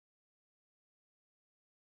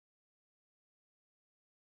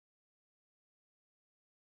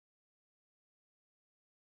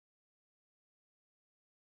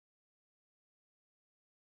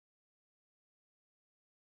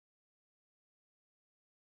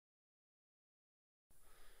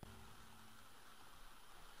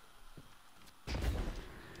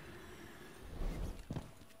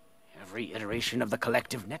every iteration of the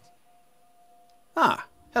collective net. Ah,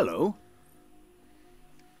 hello.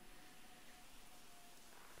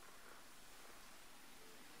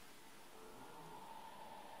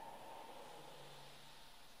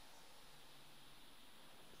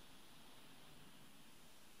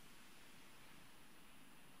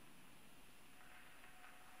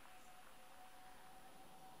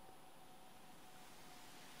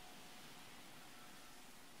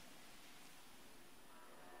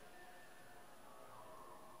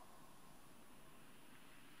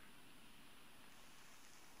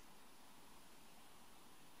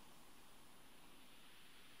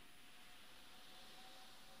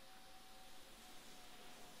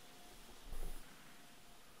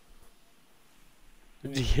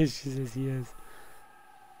 Yes, she says yes.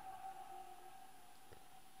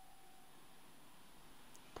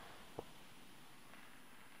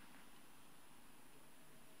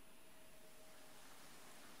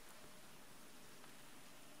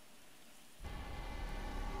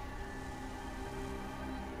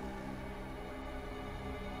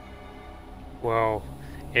 Wow,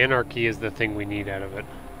 anarchy is the thing we need out of it.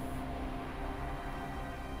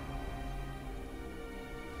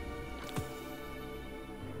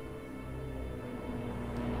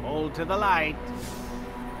 Hold to the light.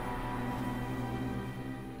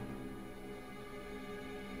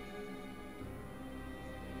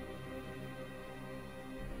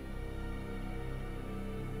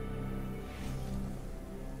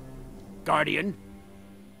 Guardian.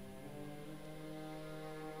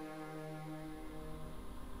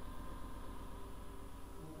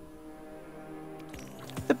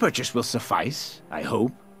 The purchase will suffice, I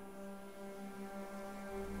hope.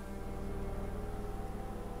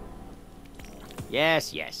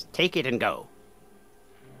 Yes, yes. Take it and go.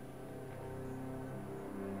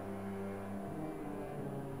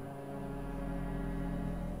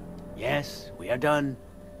 Yes, we are done.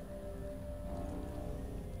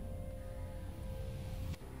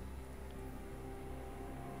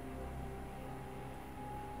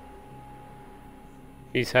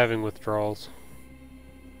 He's having withdrawals.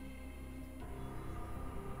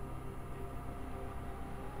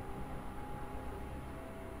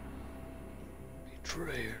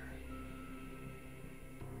 Betrayer.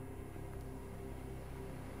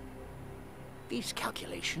 These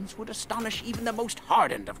calculations would astonish even the most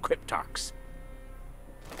hardened of cryptarchs.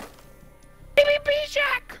 Baby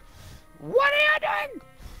Bishak! What are you doing?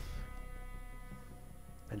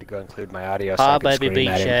 I had to go include my audio so Ah, I could baby scream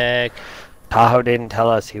at him. B-Shack. Tahoe didn't tell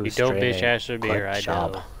us he You was don't streaming. bitch ass or beer, I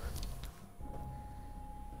job. know.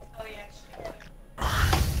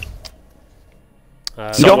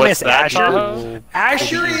 You don't miss that, Asher. Tahoe?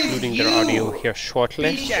 Asher We'll be is including you. their audio here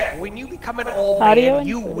shortly. Bishak, when you become an old Audio man,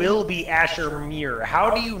 you included. will be Asher Muir. How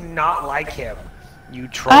do you not like him? You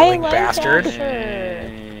trolling like bastard.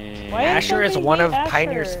 Asher. Why Asher is everybody one of hate Asher?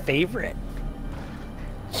 Pioneer's favorite.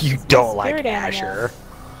 You don't like spirit animal.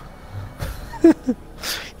 Asher.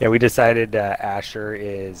 Yeah, we decided Asher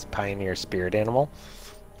is Pioneer's spirit animal.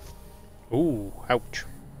 Ooh, ouch.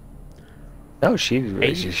 No, she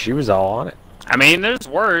was all on it. I mean, there's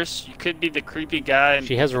worse. You could be the creepy guy in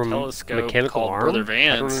She has the a telescope mechanical called arm? Brother I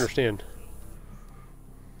don't Vance. understand.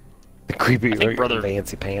 The creepy I think Brother-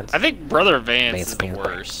 fancy pants. I think Brother Vance Vance is the Pants.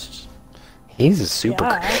 worst. He's a super.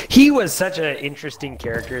 Yeah. He was such an interesting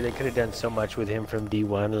character. They could have done so much with him from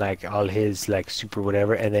D1, like all his like super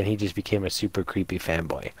whatever, and then he just became a super creepy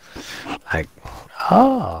fanboy. Like,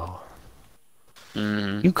 oh,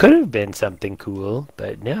 you could have been something cool,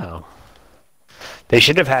 but no. They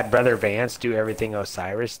should have had Brother Vance do everything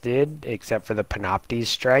Osiris did, except for the Panoptes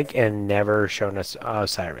strike, and never shown us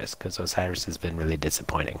Osiris, because Osiris has been really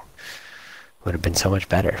disappointing. Would have been so much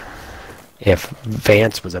better if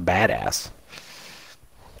Vance was a badass.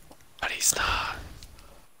 But he's not.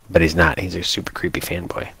 But he's not. He's a super creepy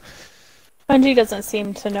fanboy. Bungie doesn't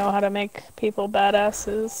seem to know how to make people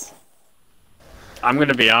badasses. I'm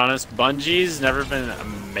gonna be honest. Bungie's never been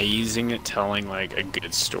amazing at telling like a good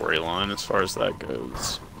storyline as far as that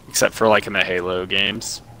goes, except for like in the Halo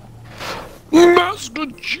games. Master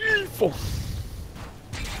Chief!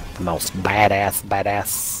 The most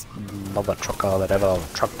badass mother trucker that ever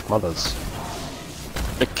trucked mothers.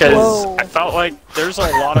 Because Whoa. I felt like there's a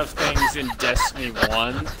lot of things in Destiny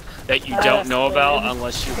 1 that you don't know about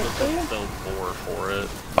unless you look up the lore for it.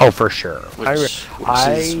 Oh, for sure. Which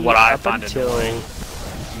is what I find until annoying.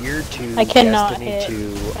 year 2, I cannot Destiny hit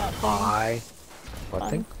 2, that thing. What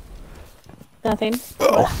thing? Nothing.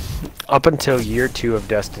 Up until year 2 of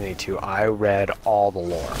Destiny 2, I read all the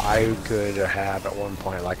lore. I could have at one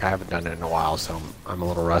point, like I haven't done it in a while, so I'm a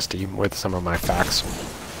little rusty with some of my facts.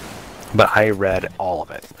 But I read all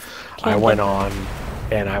of it. I Can't went get on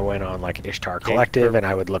and I went on like Ishtar Collective and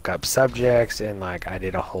I would look up subjects and like I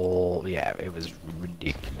did a whole it was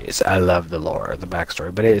ridiculous. I love the lore, the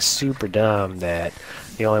backstory, but it is super dumb that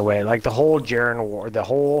the only way like the whole Jaren war, the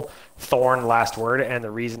whole Thorn last word, and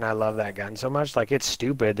the reason I love that gun so much, like it's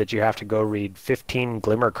stupid that you have to go read 15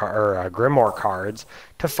 Grimoire cards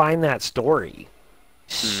to find that story.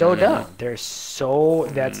 So dumb.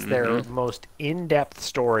 That's their most in-depth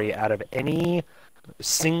story out of any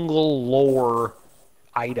single lore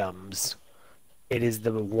items. It's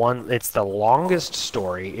the longest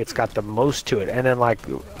story. It's got the most to it. And then like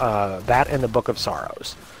that and the Book of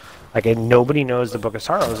Sorrows. Like and nobody knows the Book of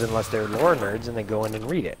Sorrows unless they're lore nerds and they go in and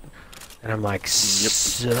read it. And I'm like,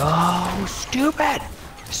 so stupid.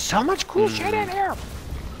 So much cool shit in here.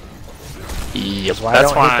 Yep. That's why I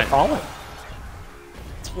don't hate the Fallen.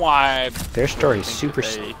 Why Their story is I think super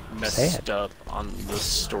that they messed sad. up on the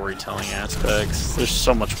storytelling aspects. There's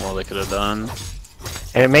so much more they could have done.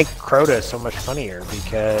 And it makes Crota so much funnier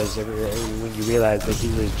because when you realize that he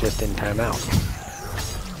was just in timeout.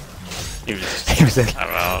 He was, He was in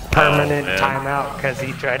timeout. permanent Oh, man. timeout because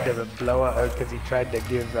he tried to blow up, because he tried to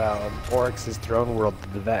give Oryx's throne world to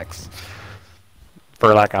the Vex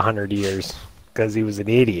for like 100 years because he was an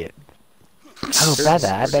idiot. Oh, brother,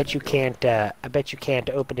 I bet you can't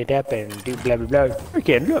open it up and do blah, blah, blah. I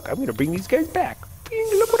can. Look, I'm going to bring these guys back. Bing,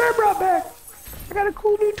 look what I brought back. I got a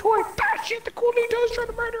cool new toy. Ah, shit, the cool new toy's trying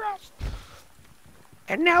to murder us.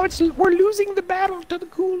 And now we're losing the battle to the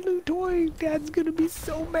cool new toy. Dad's going to be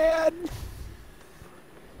so mad.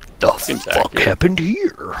 The Seems fuck accurate. happened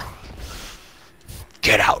here?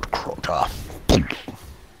 Get out, Crota.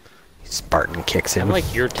 Spartan kicks I him.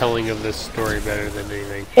 like your telling of this story better than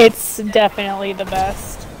anything. It's definitely the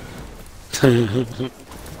best.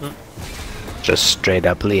 Just straight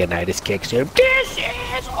up Leonidas kicks him. This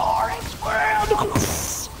is Oryx World!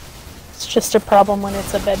 It's just a problem when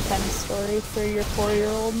it's a bedtime story for your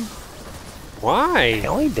 4-year-old. Why? I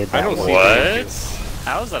only did I that don't one. see What?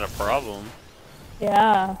 How is that a problem?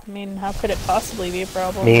 Yeah, I mean, how could it possibly be a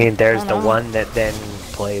problem? I mean, there's I the don't know. one that then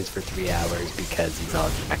plays for 3 hours because he's all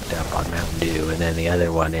jacked up on Mountain Dew, and then the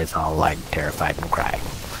other one is all like terrified and crying.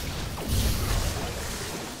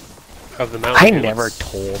 Of the mountain. I never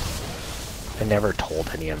told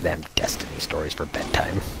any of them Destiny stories for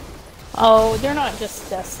bedtime. Oh, they're not just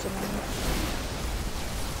Destiny.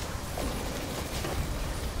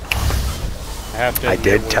 I have to I admit,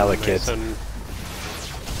 did when tell a my kid.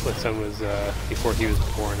 My son was, before he was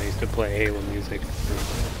born, I used to play Halo music for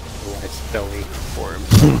my wife's belly for him.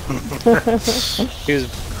 He was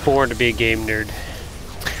born to be a game nerd.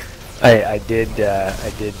 I did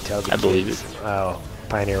tell the I believe kids, oh,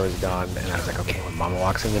 Pioneer was gone, and I was like, okay, when Mama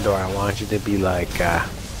walks in the door, I want you to be like, I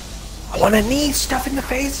want to need stuff in the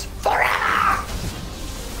face forever!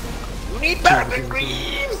 You need burger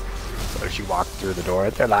greaves! So she walked through the door,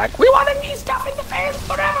 and they're like, we want to need stuff in the face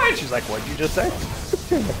forever! And she's like, what'd you just say?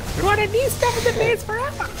 We want to need stuff in the face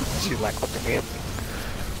forever! She's like, look at me.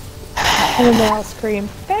 And then they all scream,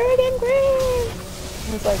 Berrigan Green!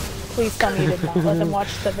 I was like, please tell me you did not let them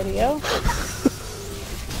watch the video.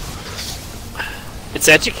 It's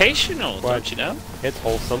educational, What? don't you know? It's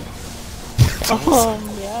wholesome.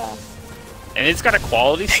 Yeah. And it's got a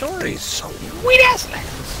quality story. Sweet ass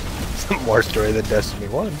lands! More story than Destiny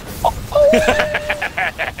 1.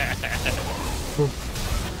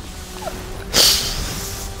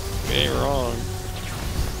 Ain't wrong.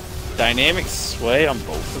 Dynamic sway on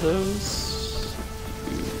both of those?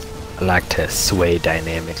 I like to sway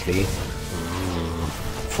dynamically.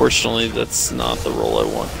 Fortunately, that's not the role I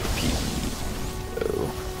want for PvE.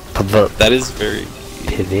 Pivot. That is very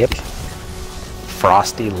Pivot.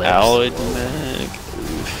 Frosty lips. alloyed mag.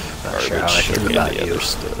 Oof. Not sure how I Garbage. feel Okay, about the you. other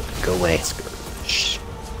stuff. Go away. Shh.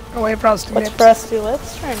 Go away, Frosty What's Frosty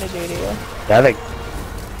Lips trying to do to you? Nothing.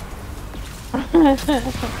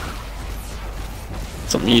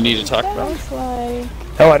 Something you need to talk about? Sounds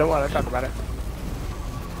like... No, I don't want to talk about it.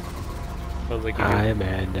 Sounds like you Hi, do.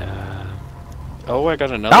 Amanda. Oh, I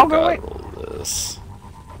got another I'll go guy away. roll this.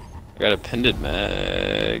 I got a pendant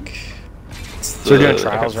mag. It's So we're doing the-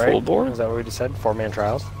 trials, like a right? full board? Is that what we just said? 4-man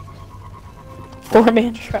trials?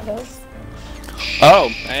 4-man trials. Oh,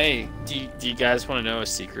 hey, do you guys want to know a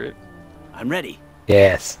secret? I'm ready.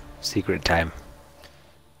 Yes. Secret time.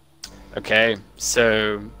 Okay,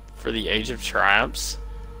 so for the Age of Triumphs,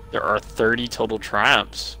 there are 30 total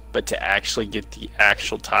triumphs, but to actually get the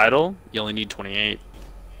actual title, you only need 28.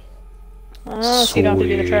 Oh, so you don't have to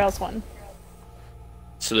do the Sweet. trials one.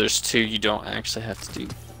 So there's 2 you don't actually have to do.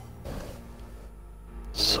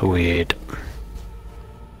 Sweet.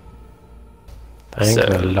 Thank So-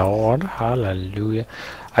 the Lord. Hallelujah.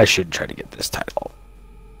 I should try to get this title.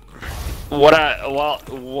 What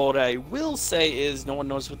I will say is no one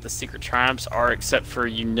knows what the secret triumphs are except for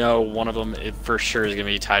one of them for sure is gonna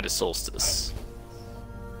be tied to Solstice.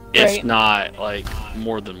 If Right. not like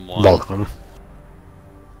more than one. Welcome.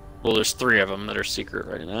 Well, there's 3 of them that are secret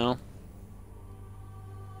right now.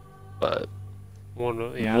 But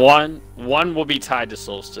Yeah. one will be tied to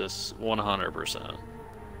Solstice 100%.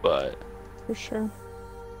 But For sure.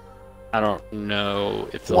 I don't know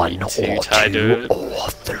if there'll be One 2 or tied to 2 it or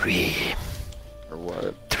 3. or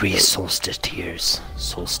what. 3 solstice tiers.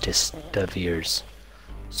 Solstice years.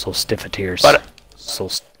 Solstificators. But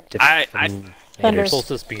Solstificators. Thunder.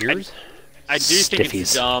 Solstice beers? I do think it's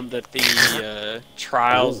Stiffies. dumb that the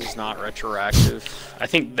trials is not retroactive. I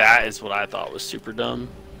think that is what I thought was super dumb.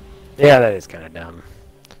 Yeah, that is kind of dumb.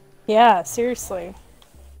 Yeah, seriously.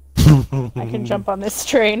 I can jump on this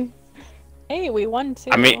train. Hey, we won too.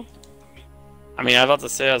 I mean, I was about to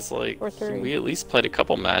say, I was like, Or 3. we at least played a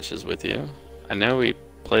couple matches with you. I know we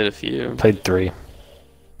played a few. Played 3.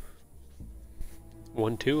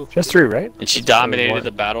 1, 2. Just 3, right? And she That's what we dominated want.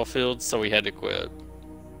 the battlefield, so we had to quit.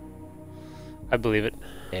 I believe it.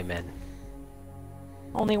 Amen.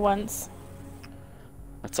 Only once.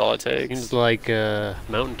 That's all it takes. Seems like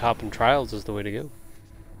mountaintop and trials is the way to go.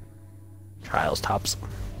 Trials tops.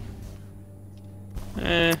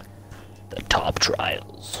 Eh, The top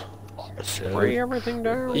trials are so... Bring everything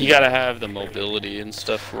down. you gotta have the mobility and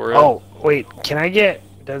stuff for it. Oh, wait. Can I get...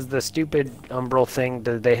 Does the stupid Umbral thing...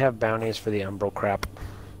 Do they have bounties for the Umbral crap?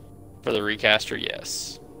 For the recaster,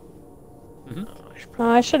 yes. Oh,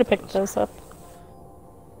 I should have picked those up.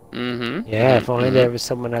 Mm-hmm. Yeah, if only there was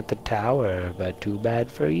someone at the tower, but too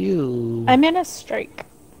bad for you. I'm in a strike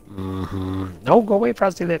Mm-hmm. No, go away,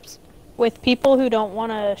 Frosty Lips. with people who don't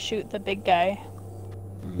want to shoot the big guy.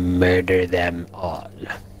 Murder them all.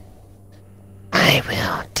 I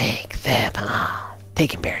will take them all.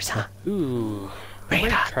 Taking bears, huh? Ooh. I Right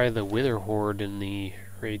might on. try the Wither Horde in the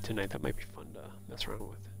raid tonight. That might be fun to mess around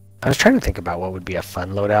with. I was trying to think about what would be a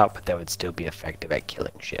fun loadout, but that would still be effective at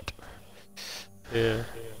killing shit. Yeah.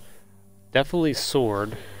 Definitely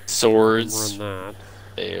sword. Swords, Run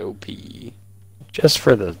that. AOP. Just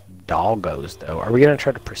for the doggos, though. Are we gonna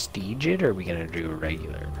try to prestige it, or are we gonna do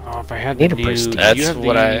regular? Oh, if I had Need the a new... prestige. you That's have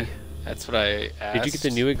what the- That's what I asked. Did you get the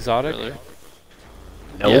new exotic? earlier.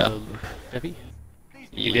 Nope. Epi?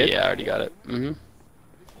 You did? Yeah, I already got it. Mm-hmm.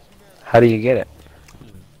 How do you get it?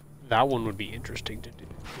 That one would be interesting to do.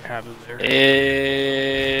 To have in there.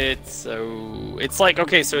 It's like,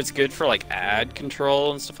 okay, so it's good for like ad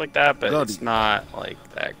control and stuff like that, but Bloody. it's not like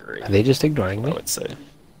that great. Are they just ignoring I me? would say.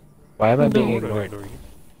 Why am I being No, ignored?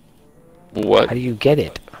 What? How do you get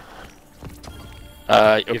it?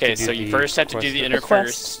 have Okay, to do so you the first have to do quest the first. inner The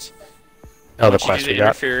quest. first. Oh, the Once you quest do we the got.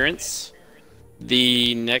 interference,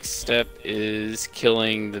 the next step is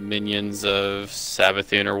killing the minions of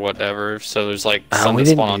Savathun or whatever. So there's like some we that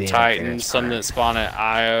didn't spawn do on the Titan, interference some part. that spawn at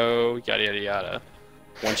Io, yada yada yada.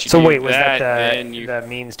 Once you So do wait, was that then you the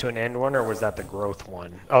means to an end one, or was that the growth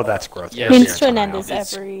one? Oh, that's growth. Yes. Means Yeah, to an end is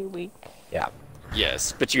It's- every week. Yeah.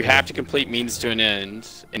 Yes, but you have to complete means to an end,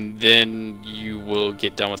 and then you will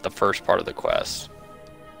get done with the first part of the quest.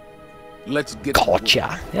 Let's get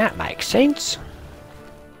Gotcha. That makes sense.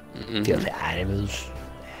 Mhm. Kill the animals.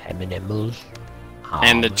 Animals.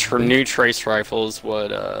 And the new trace rifle is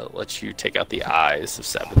what lets you take out the eyes of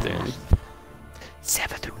Savathun.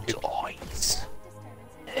 Savathun's eyes.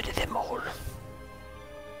 Murder them all.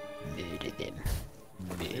 Murder them.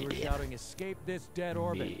 They were Murder. shouting, "Escape this dead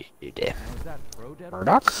orbit." Murder. Was that pro-dead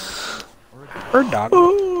Murdoch? orbit?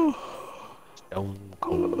 Murdoch. Stone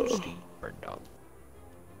Cold Steve Murdoch.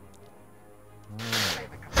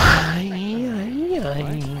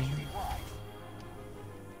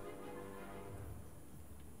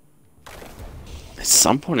 At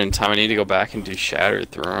some point in time, I need to go back and do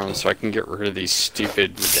Shattered Throne so I can get rid of these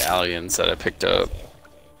stupid medallions that I picked up.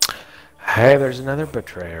 Hey, there's another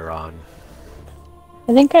betrayer on.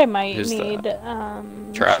 I think I might Who's that?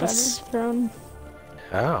 need Travis? Shattered Throne.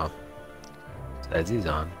 Oh. Says he's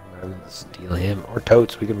on. I'll steal him. Or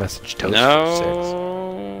Totes. We can message Totes for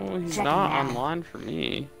No, he's not online for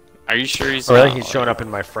me. Are you sure he's 6. Oh, not? he's showing up in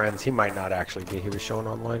my friends. He might not actually be. He was showing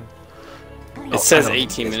online. It says I don't 18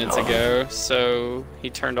 think minutes so. ago, so he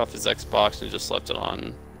turned off his Xbox and just left it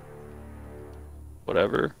on.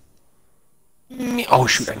 Whatever. Oh,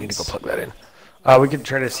 shoot. I need to go plug that in. We can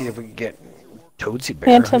try to see if we can get Toadsy Bear.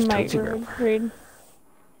 Phantom Who's might Toadsy Bear? read.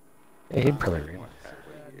 Yeah, he'd probably read.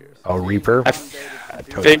 Oh, Reaper? I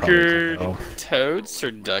Toads figured probably don't know. Toads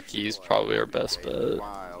or Duckies probably our best bet.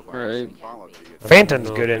 Right.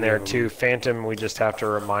 Phantom's good in there too. Phantom, we just have to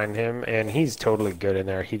remind him, and he's totally good in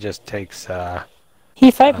there. He just takes.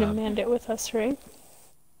 He 5-manned it with us, right?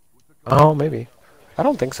 Oh, maybe. I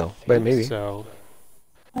don't think so, but maybe. So,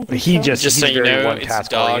 I But think he so. just Just so he's you very know, one it's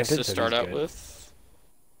task dogs oriented. to so start he's out good. with.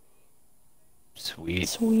 Sweet.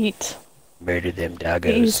 Sweet. Murder them The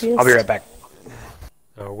doggos. easiest. I'll be right back.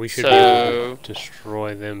 we should be able So, to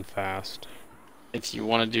destroy them fast. if you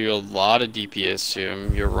want to do a lot of DPS to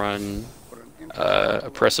him, you run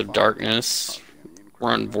Oppressive Darkness,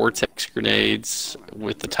 run Vortex Grenades.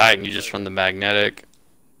 With the Titan, you just run the Magnetic,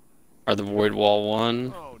 or the Void Wall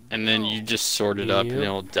one, and then you just sort it up and Yep.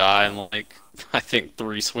 it'll die in like, I think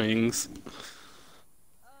 3 swings.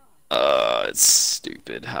 It's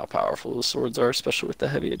stupid how powerful the swords are, especially with the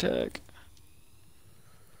heavy attack.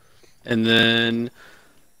 And then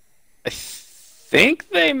I think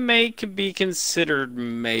they may be considered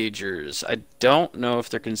majors. I don't know if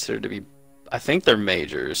they're considered to be. I think they're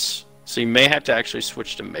majors. So you may have to actually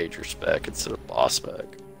switch to major spec instead of boss spec.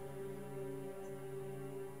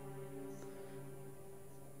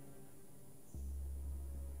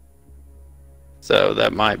 So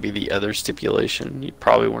that might be the other stipulation. You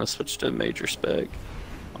probably want to switch to major spec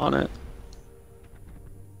on it.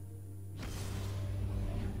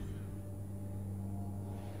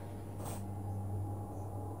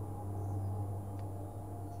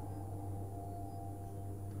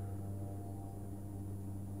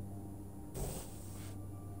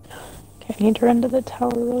 Okay, I need to run to the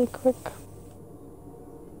tower really quick.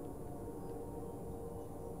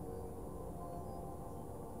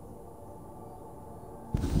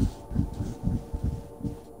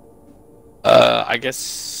 I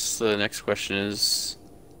guess the next question is,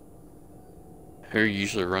 who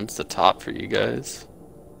usually runs the top for you guys?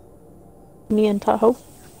 Me and Tahoe.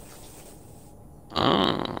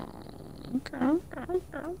 Oh, okay.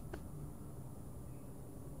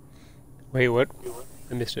 Wait, what?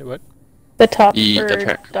 I missed it. What? The top You for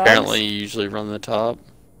dogs. apparently you usually run the top.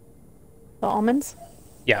 The almonds.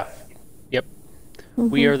 Yeah. Yep.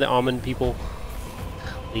 We are the almond people.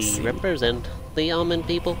 We represent the almond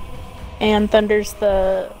people. And Thunder's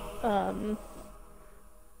the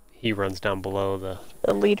He runs down below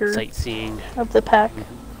the leader sightseeing. of the pack.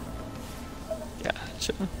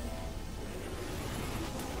 Gotcha.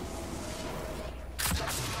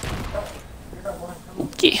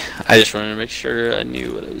 Okay. I just wanted to make sure I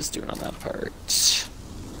knew what I was doing on that part.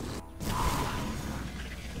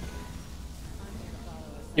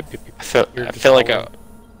 Yep, yep, yep. I feel like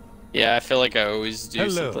I feel like I always do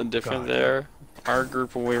Hello, something different God. there. Our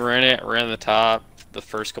group, when we ran it, ran the top. The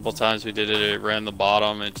first couple times we did it, it ran the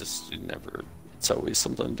bottom. It's always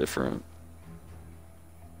something different.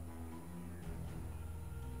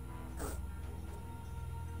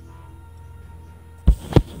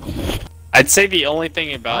 I'd say the only thing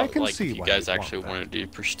I about, can like, see if you why guys you'd actually want want to do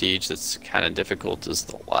prestige that's kind of difficult is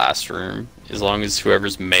the last room. As long as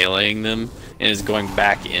whoever's meleeing them and is going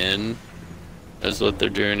back in knows what they're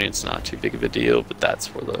doing, it's not too big of a deal, but that's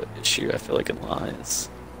where the issue, I feel like, it lies.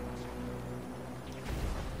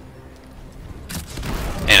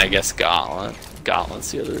 And I guess Gauntlet. Gauntlet's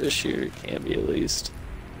the other issue, it can be at least.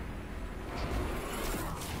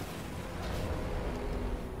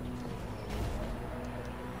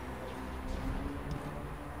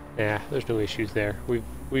 Yeah, there's no issues there.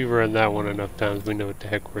 We've run that one enough times. We know what the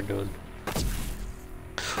heck we're doing.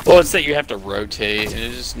 Well, it's that you have to rotate, and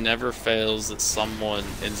it just never fails that someone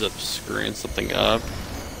ends up screwing something up.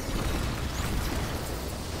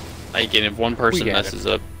 Like, and if one person get it. messes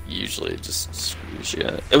up, usually it just screws you.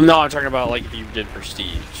 No, I'm talking about, like, if you did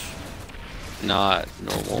prestige, not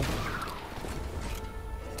normal.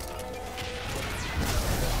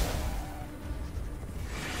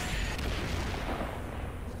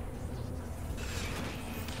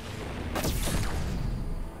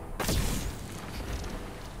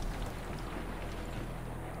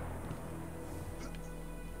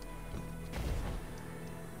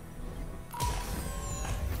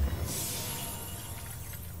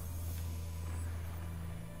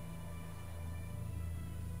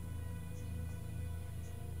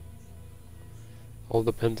 All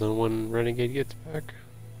depends on when Renegade gets back.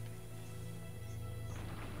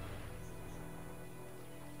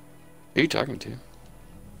 Who are you talking to?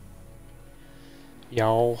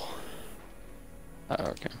 Y'all. Oh,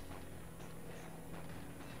 okay.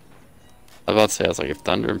 I was about to say, I was like, if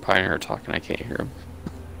Thunder and Pioneer are talking, I can't hear them.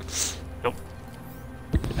 Nope.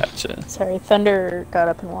 Gotcha. Sorry, Thunder got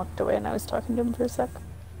up and walked away, and I was talking to him for a sec.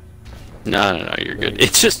 No, you're good.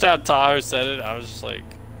 It's just how Tahoe said it, I was just like,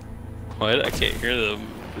 what? I can't hear them.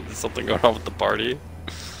 Is something going on with the party?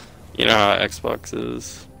 You know how Xbox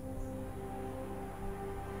is.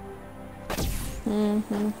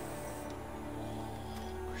 Mm-hmm.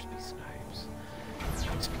 Crispy snipes.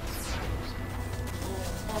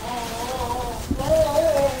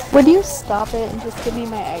 Would you stop it and just give me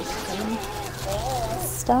my ice cream?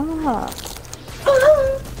 Stop.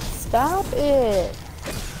 Stop it.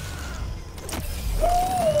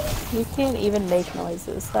 You can't even make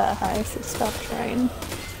noises that high, so stop trying.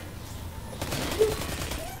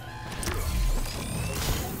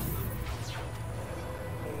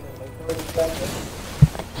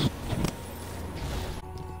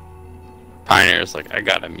 Pioneer's like, I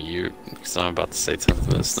gotta mute because I'm about to say something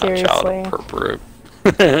that's not child Seriously. appropriate.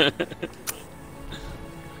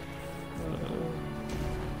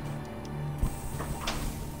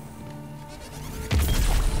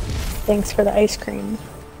 Thanks for the ice cream,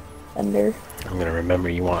 Thunder. I'm gonna remember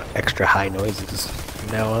you want extra high noises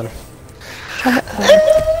from now on.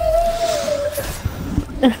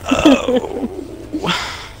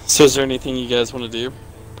 So is there anything you guys want to do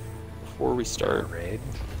before we start? Raid.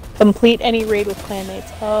 Complete any raid with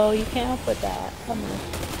clanmates. Oh, you can't help with that. Come on.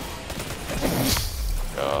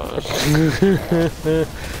 Gosh.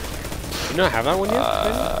 You not have that one yet?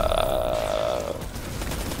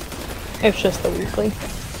 It's just the weekly.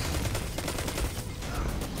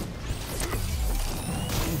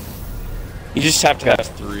 You just have to have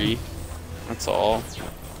 3. That's all.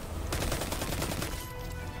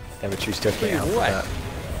 Yeah, but you still can't help with that.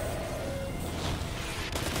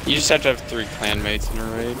 You just have to have 3 clanmates in a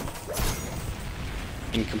raid.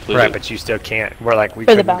 And complete Right, it. but you still can't. We're like, we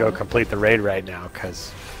For the couldn't go balance. complete the raid right now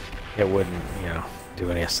because it wouldn't,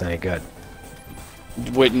 do us any good.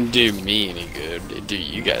 Wouldn't do me any good. It'd do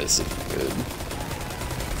you guys any good.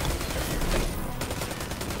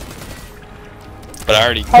 But I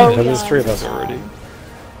already Oh, did it. there's 3 of us already.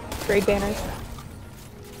 Raid banners.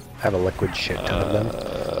 I have a liquid shit ton of them.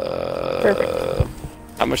 Perfect.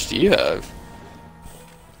 How much do you have?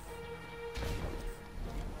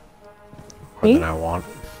 More Me? than I want.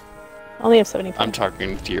 I only have 75. I'm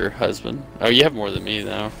talking to your husband. Oh, you have more than me,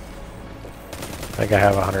 though. I think I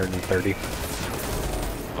have 130.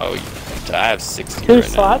 Oh, I have 60 Two right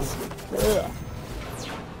slots? Ugh.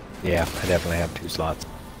 Yeah, I definitely have 2 slots.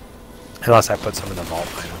 Unless I put some in the vault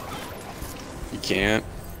item. now. You can't.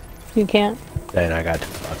 You can't. Then I got 2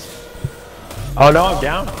 slots. Oh no, I'm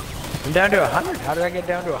down. I'm down to 100. How did I get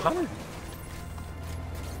down to 100?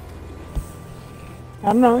 I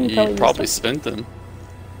don't know. You You probably used spent them.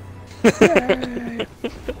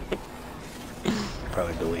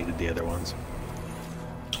 Probably deleted the other ones.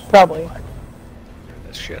 it. Probably.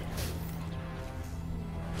 This shit.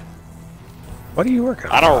 What are you working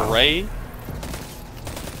on? I don't raid.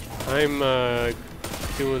 I'm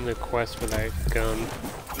doing the quest for that gun.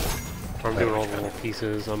 I'm doing all the little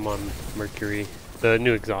pieces. I'm on Mercury. The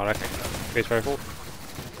new exotic space rifle.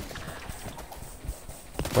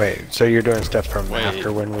 Wait, so you're doing stuff from Wait,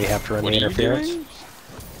 after when we have to run What the are you interference? doing?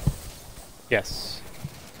 Yes.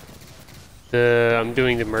 I'm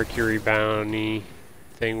doing the Mercury bounty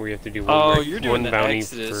thing where you have to do one, Oh, you're doing one the bounty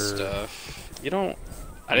Exodus for. stuff. You don't.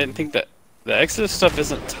 I didn't think that the Exodus stuff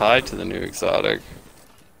isn't tied to the new exotic.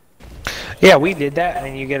 Yeah, we did that,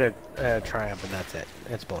 and you get a triumph, and that's it.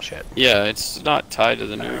 It's bullshit. Yeah, it's not tied to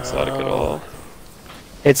the new exotic at all.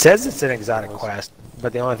 It says it's an exotic quest,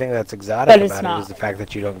 but the only thing that's exotic But it's about not. it is the fact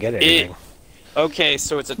that you don't get anything. Okay,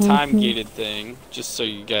 so it's a time gated thing, just so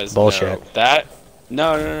you guys Bullshit. know. That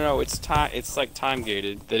no, it's time. It's like time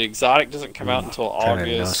gated. The exotic doesn't come out until Trying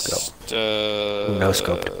to August. No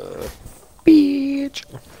scoped. Bitch.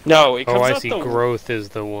 No, it comes Oh, I out see. the Growth is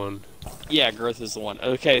the one. Yeah, growth is the one.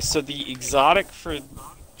 Okay, so the exotic for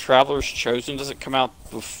Traveler's Chosen doesn't come out.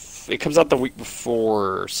 It comes out the week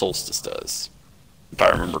before Solstice does, if I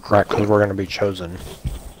remember Right, correctly. because we're going to be chosen.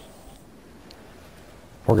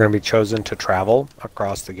 We're going to be chosen to travel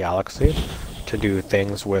across the galaxy to do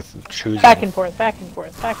things with choosing. Back and forth, back and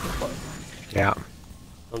forth, back and forth. Yeah,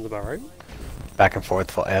 Sounds about right. back and forth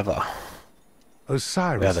forever.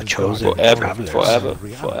 Osiris We are the is chosen guardian Forever, of travelers. forever,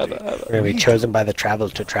 reality. forever, ever. We're going to be chosen by the travel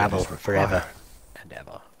to travel forever. And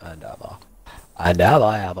ever, and ever. I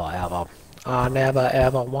never, ever, ever. I never,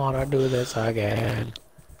 ever want to do this again.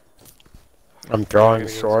 I'm throwing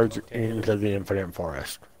swords into the infinite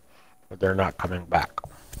forest, but they're not coming back.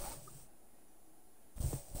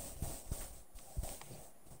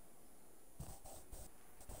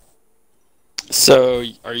 So,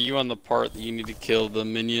 are you on the part that you need to kill the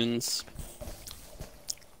minions?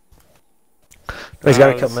 He's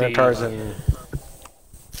got to kill Let's see. minotaurs and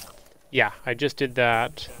Yeah, I just did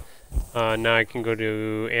that. Now I can go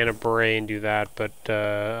to Anna Bray and do that, but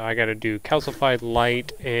I gotta do Calcified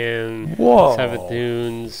Light and Whoa.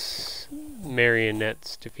 Savathun's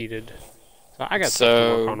marionettes defeated. So I got stuff to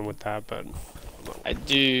So- work on with that, but I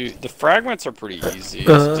do. The fragments are pretty easy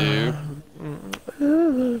to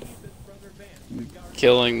do.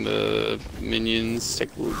 Killing the minions take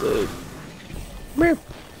a little bit.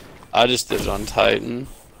 I just did it on Titan.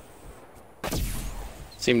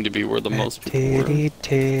 Seemed to be where the most people were. Titty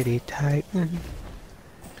titty Titan.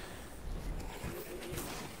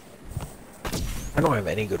 I don't have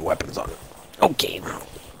any good weapons on it. Okay.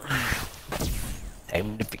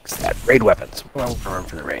 Time to fix that. Raid weapons. Well, arm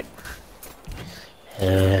for the raid.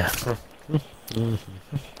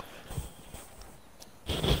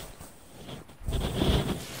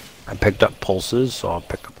 I picked up pulses, so I'll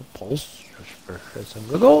pick up a pulse just for shits and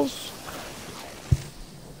giggles.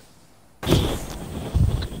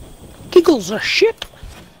 Giggles are shit.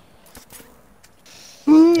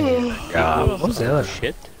 What was the other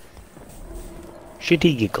shit.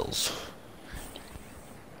 Shitty giggles.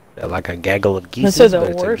 They're like a gaggle of geese, Those are but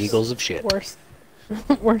the it's a worst. giggles of shit. Worst.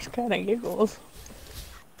 Worst kind of giggles.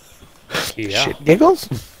 Yeah. Shit giggles?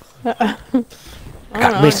 I don't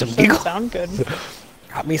Got know, me it some just doesn't giggles. sound good.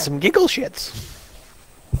 Got me some giggle shits.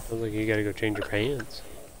 Sounds like you gotta go change your pants.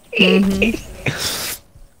 I'm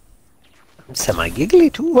semi-giggly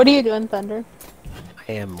too. What are you doing, Thunder?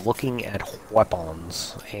 I am looking at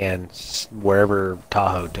weapons and wherever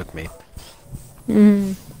Tahoe took me.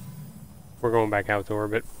 Mm. We're going back out to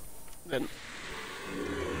orbit. Then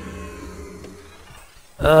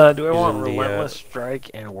Do I want Using the, Relentless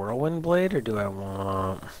Strike and Whirlwind Blade, or do I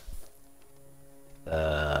want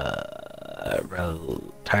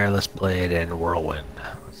Tireless Blade and Whirlwind?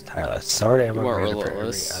 What's Tireless? Sword ammo want granted for every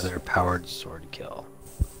Relentless. other powered sword kill.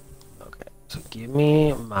 Okay, so give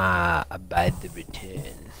me my Abide the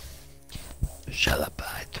Return. Shall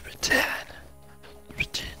abide the return. The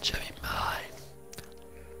return shall be mine.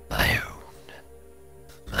 My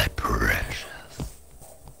own. My precious.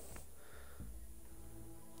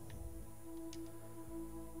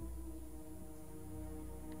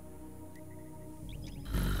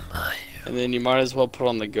 And then you might as well put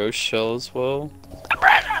on the ghost shell as well.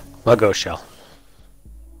 I'll go shell.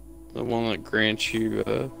 The one that grants you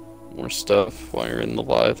more stuff while you're in the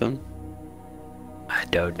Leviathan. I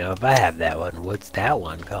don't know if I have that one. What's that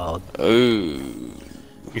one called? Oh,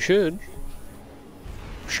 you should.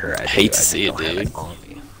 Sure, I do. Hate to I just see it, don't have dude. on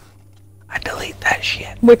me. I delete that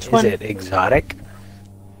shit. Which Is one? it exotic?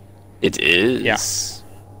 it is. Yeah.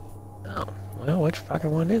 Oh, well, which fucking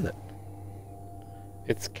one is it?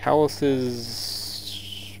 It's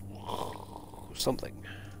Callus's something.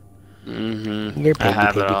 Mm-hmm. You're I piggy,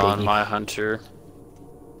 have it piggy, on piggy. my hunter.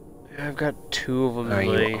 I've got 2 of them. Are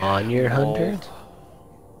you on your hunter?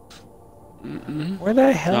 Mm-mm. Where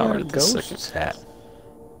the hell Not are right this ghosts at?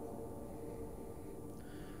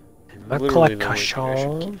 In my Literally the only thing I should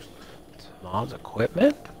collection, mods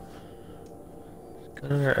equipment.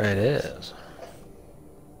 There it is.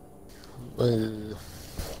 Are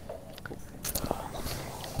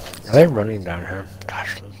they running down here?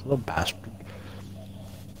 Gosh, those little bastards.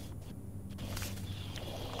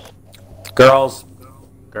 Girls,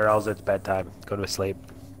 it's bedtime. Go to sleep.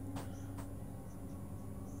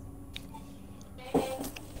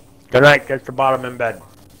 Good night. Get your bottom in bed.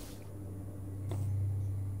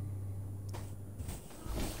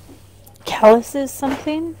 Callus is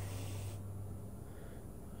something?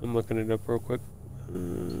 I'm looking it up real quick.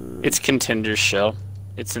 It's Contender's shell.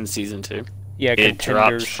 It's in season 2. Yeah, It drops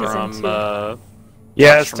contenders. from Season 2.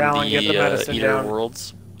 Yes, from Talon, get the medicine Eater down.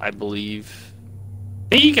 Worlds, I believe.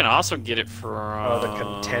 I think you can also get it from. the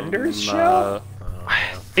Contenders shell?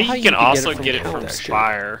 I think thought you you can could get also it from get it from Contenders.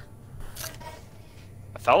 Spire.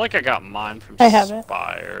 I felt like I got mine from I have it.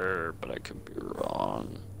 Spire, but I could be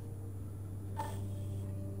wrong.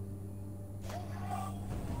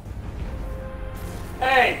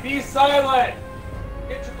 Hey, be silent!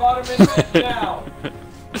 Get your bottom in bed now!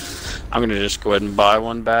 I'm gonna just go ahead and buy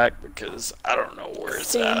one back because I don't know where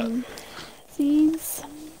it's at. Same. These.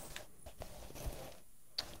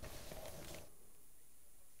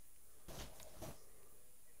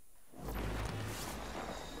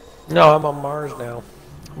 No, I'm on Mars now.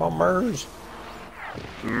 I'm on Mars.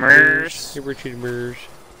 Mers. Hey, Richard Mers.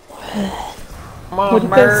 I'm on What are you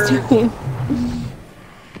Mars. guys doing?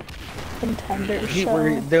 Contender We're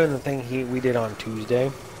show. doing the thing we did on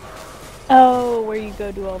Tuesday. Oh, where you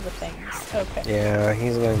go do all the things. Okay. Yeah,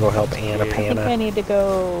 he's gonna go help Anna I think I Panna. need to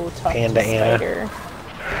go talk Panda to Anna. Spider.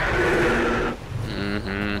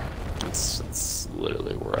 Mm-hmm. That's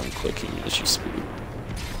literally where I'm clicking as you speak.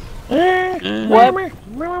 What?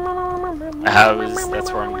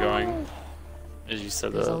 That's where I'm going. As you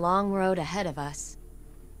said There's a that. long road ahead of us.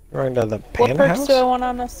 Going to the What Panda perks house? do I want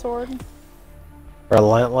on a sword?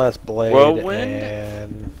 Relentless Blade Whirlwind?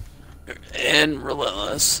 and... And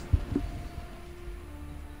Relentless.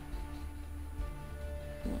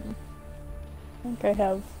 I think I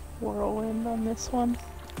have Whirlwind on this one.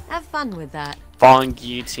 Have fun with that. Falling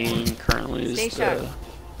Guillotine currently Stay is sharp.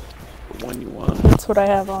 the one you want. That's what I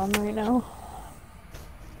have on right now.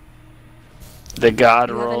 The God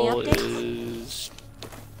Do you have any roll updates? is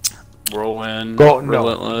Whirlwind, Go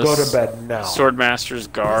Relentless, to bed now. Swordmaster's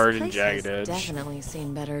Guard, This and place Jagged has Edge. definitely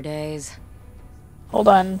seen better days. Hold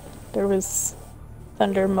on. There was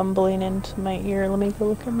thunder mumbling into my ear. Let me go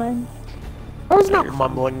look at mine. I was not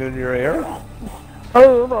mumbling in your ear.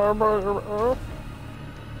 Ever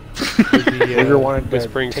wanted to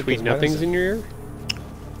Whispering take sweet his nothings medicine? in your ear?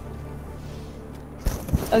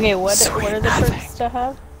 Okay, what are the perks to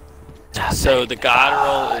have? So the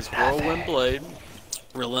God roll is Whirlwind Blade,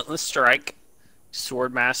 Relentless Strike,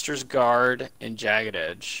 Swordmaster's Guard, and Jagged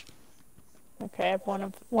Edge. Okay, I have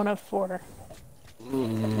one of 4.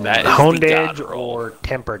 That is Honed the God Edge roll. or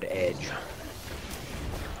Tempered Edge?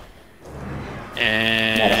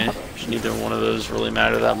 And neither one of those really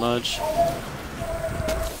matter that much.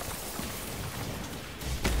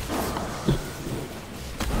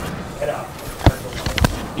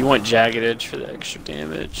 You want Jagged Edge for the extra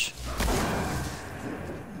damage.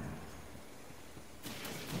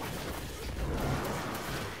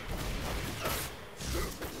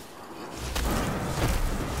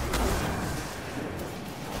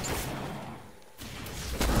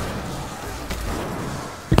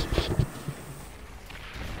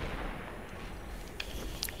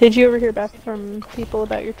 Did you ever hear back from people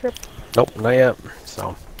about your trip? Nope, not yet.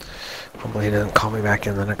 So, hopefully he doesn't call me back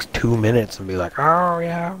in the next 2 minutes and be like, oh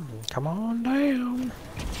yeah, come on down.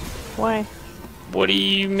 Why? What do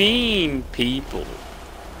you mean, people?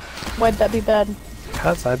 Why'd that be bad?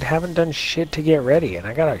 Because I haven't done shit to get ready, and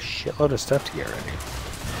I got a shitload of stuff to get ready.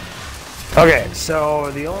 Okay, so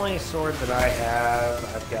the only sword that I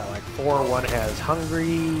have, I've got like 4. One has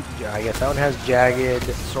Hungry, I guess that one has Jagged,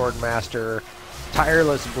 Swordmaster,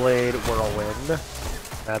 Tireless Blade, Whirlwind.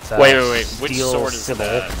 That's Wait. Which Steel sword is Sybil.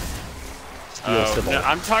 that? Steel Sybil. No,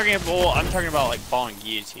 I'm talking about like Falling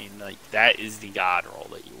Guillotine. Like that is the God roll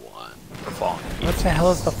that you want for Falling Guillotine. What the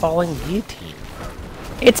hell is the Falling Guillotine?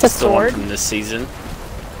 It's a It's the one sword. from this season.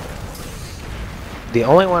 The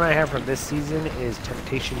only one I have from this season is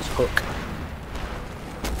Temptation's Hook.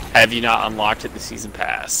 Have you not unlocked it the season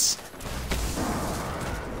pass?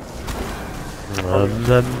 I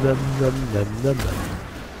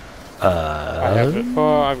have it.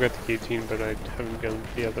 Oh, I've got the guillotine, but I haven't done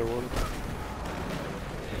the other one.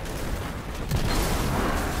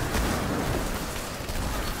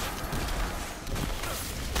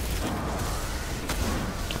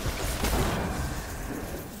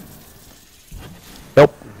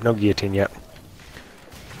 Nope, no guillotine yet.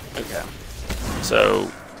 Okay.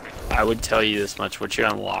 So, I would tell you this much: once you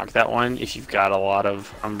unlock that one, if you've got a lot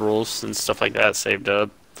of umbrals and stuff like that saved up,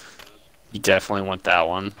 you definitely want that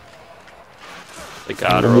one. The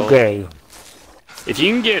God roll. Okay. If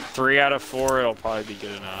you can get 3 out of 4, it'll probably be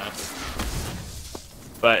good enough.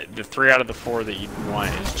 But the 3 out of the 4 that you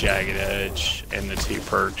want is Jagged Edge and the 2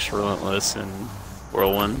 perks, Relentless and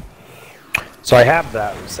Whirlwind. So I have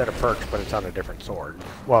that set of perks, but it's on a different sword.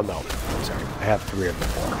 Well, no, I'm sorry. I have 3 of the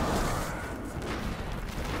 4.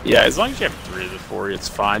 Yeah, as long as you have 3 of the 4, it's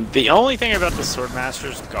fine. The only thing about the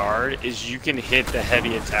Swordmaster's Guard is you can hit the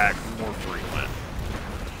heavy attack more frequent.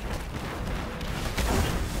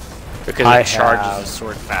 Because it charges the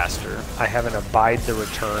sword faster. I have an Abide the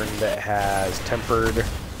Return that has Tempered,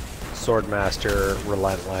 Swordmaster,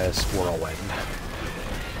 Relentless, Whirlwind.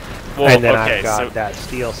 Well, and then okay, I've got so that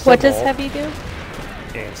Steel Sybil. What does heavy do?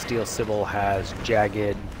 And Steel Sybil has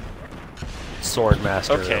Jagged,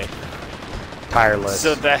 Swordmaster, okay. Tireless,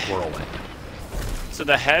 So the- Whirlwind. So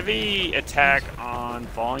the heavy attack on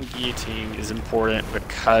Falling Guillotine is important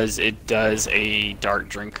because it does a Dark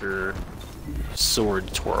Drinker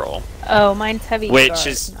sword twirl. Oh, mine's heavy Which guard,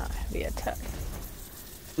 is- not heavy attack.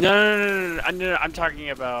 No, I'm talking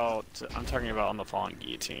about on the Falling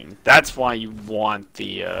Guillotine. That's why you want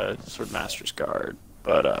the Swordmaster's Guard.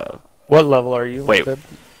 But What level are you? Wait. Fib?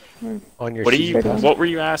 On your what are you? season pass? What were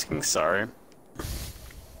you asking? Sorry.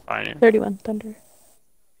 Fine. 31 thunder.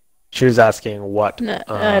 She was asking what. No,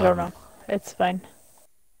 I don't know. It's fine.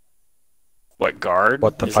 What guard?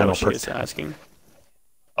 What the Is final that what she perk? was asking?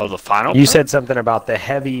 Oh, the final. You perk? said something about the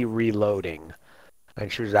heavy reloading. And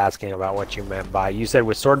she was asking about what you meant by. You said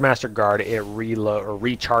with Swordmaster Guard, it reload or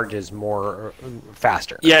recharges more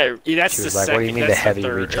faster. Yeah, that's She the was like, second. "What do you mean the that's heavy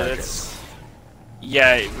third, recharges?" that's-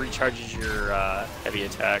 Yeah, it recharges your heavy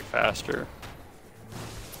attack faster.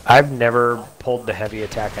 I've never pulled the heavy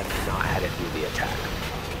attack and not had it do the attack.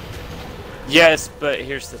 Yes, but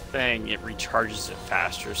here's the thing, it recharges it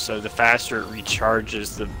faster. So the faster it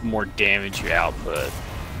recharges, the more damage you output.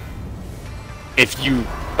 If you...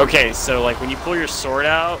 Okay, so like when you pull your sword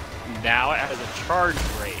out, now it has a charge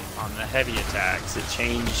rate on the heavy attacks. It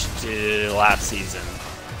changed last season.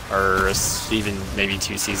 Or even maybe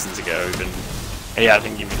 2 seasons ago. Yeah, I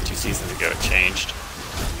think even 2 seasons ago it changed.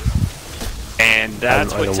 And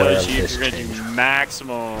that's what tells you if you're going to do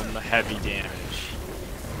maximum heavy damage.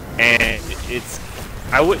 And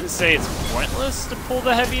I wouldn't say it's pointless to pull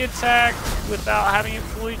the heavy attack without having it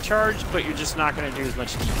fully charged, but you're just not going to do as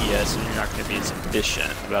much DPS and you're not going to be as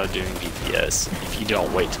efficient about doing DPS if you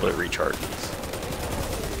don't wait till it recharges.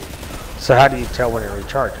 So how do you tell when it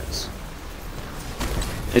recharges?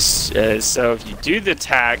 So if you do the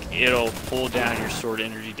attack, it'll pull down your sword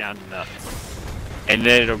energy down to nothing. And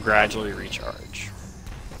then it'll gradually recharge.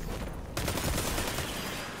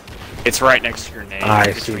 It's right next to your name.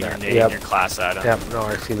 I see that. Your name and your class item. Yep, no,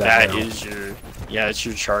 I see that. That is your... Yeah, it's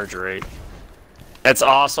your charge rate. That's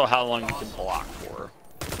also how long you can block for.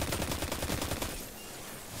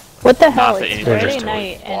 What the hell? Not that It's anybody Friday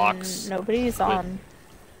totally night blocks, and nobody's on.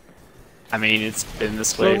 I mean, it's been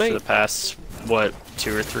this way for the past, what,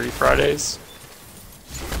 2 or 3 Fridays?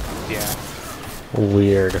 Yeah.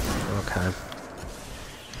 Weird. Okay.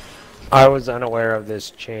 I was unaware of this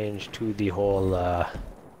change to the whole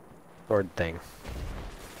sword thing.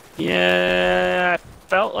 Yeah, I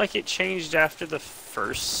felt like it changed after the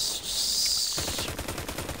first...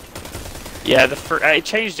 Yeah, it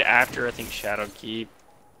changed after, I think, Shadowkeep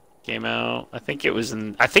came out. I think it was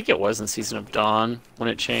in Season of Dawn when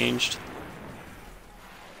it changed.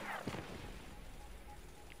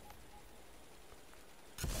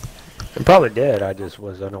 It probably did, I just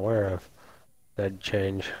was unaware of that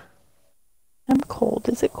change. I'm cold.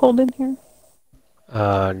 Is it cold in here?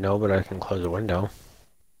 No, but I can close the window.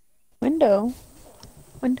 Window?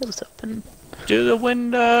 Window's open. To the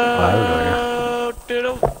window!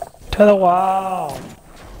 To the wall!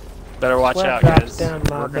 Better watch out, Drop guys. down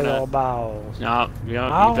my big old balls. No,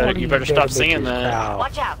 you better stop singing that.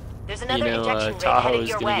 Watch out! There's another injection rig Tahoe's headed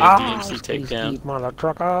your gonna way. get DMC takedown. Mother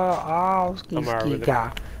trucker, oh, ski,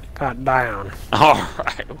 got down.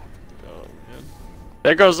 Alright.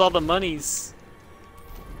 There goes all the monies.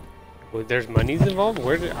 Well, there's monies involved?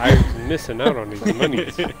 I'm missing out on these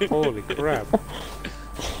monies. Holy crap.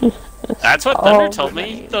 That's what Thunder told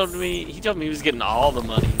me. He told me he was getting all the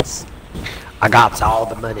monies. I got all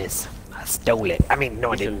the monies. I stole it. I mean,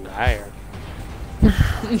 no, I didn't. Liar.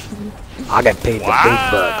 I got paid the big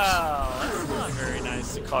bucks. That's not very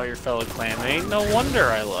nice to call your fellow clanmate. No wonder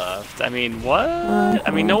I left. I mean, what?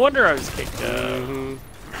 I mean, no wonder I was kicked out.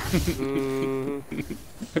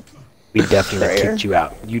 We definitely kicked you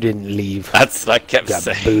out. You didn't leave. That's what I kept got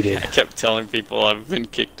saying. Booted. I kept telling people I've been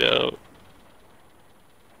kicked out.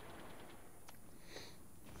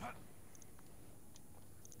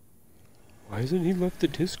 Why hasn't he left the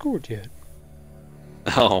Discord yet?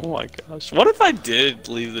 Oh my gosh. What if I did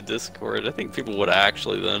leave the Discord? I think people would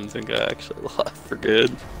actually then think I actually left for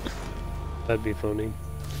good. That'd be funny.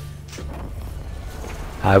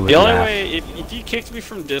 I would The only laugh. way, if you kicked me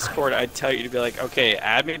from Discord, I'd tell you to be like, okay,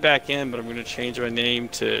 add me back in, but I'm going to change my name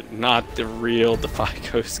to not the real Defy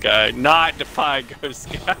Ghost Guy. Not Defy Ghost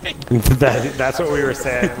Guy. That's what we were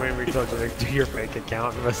saying when we told you to do your fake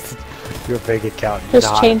account. Your fake account. Just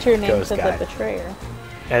not change your name Ghost to Guy. the Betrayer.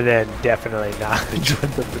 And then definitely not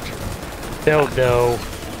join the Betrayer. They'll know.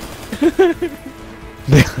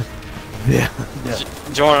 Yeah.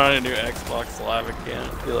 Join on a new Xbox Live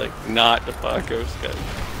account. Be like, not Defy Ghost Guy.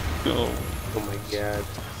 No. Oh my god.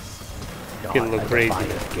 No, Gonna look crazy.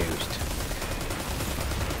 Ghost.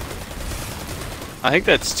 I think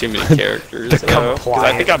that's too many characters, The though. 'Cause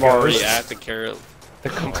I think I'm already compliant at the character. The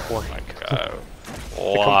compliant. Oh my god. The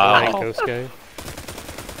Wow. compliant ghost guy.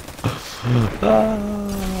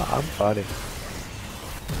 I'm funny.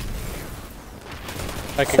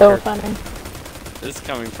 I So concur. funny. This is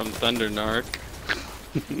coming from Thunder Narc.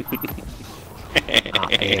 I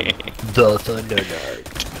am the Thunder Nerd.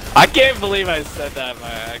 I can't believe I said that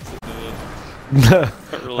by accident.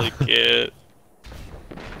 I really can't.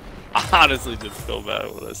 I honestly just feel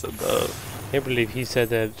bad when I said that. I can't believe he said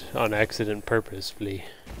that on accident purposefully.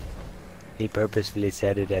 He purposefully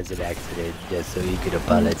said it as an accident just so he could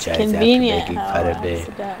apologize after Convenient making how fun of me.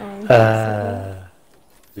 accidentally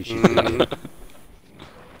We should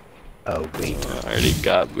Oh, wait. I already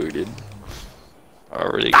got booted.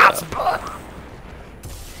 Already got.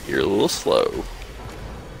 You're a little slow.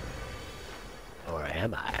 Or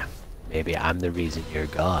am I? Maybe I'm the reason you're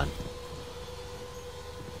gone.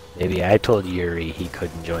 Maybe I told Yuri he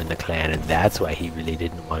couldn't join the clan, and that's why he really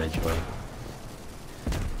didn't want to join.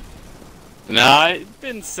 Nah, it's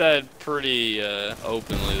been said pretty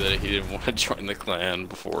openly that he didn't want to join the clan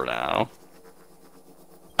before now.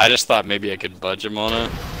 I just thought maybe I could budge him on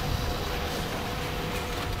it.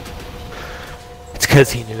 It's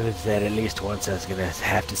because he knew that at least once I was gonna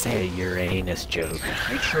have to say a Uranus joke.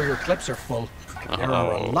 Make sure your clips are full. There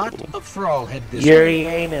are a lot of Thrallhead this week.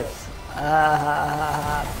 Uranus.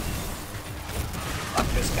 Fuck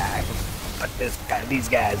this guy. Fuck this guy, these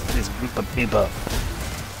guys, this group of people.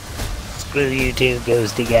 Screw you too,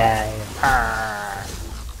 ghosty guy.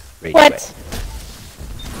 Rage What? quit.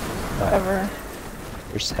 Whatever.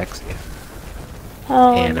 You're sexy.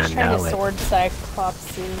 Oh, And I'm I just trying know to it. sword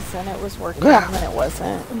Cyclopses, and it was working, Ah. and then it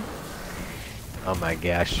wasn't. Oh my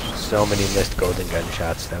gosh, so many missed golden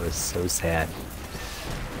gunshots. That was so sad.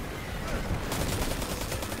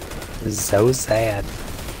 So sad.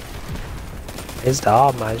 Missed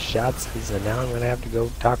all my shots, and now I'm gonna have to go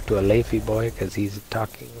talk to a Leafy boy because he's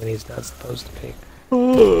talking when he's not supposed to be.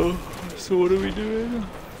 So what are we doing?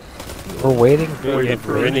 We're waiting for Waiting you.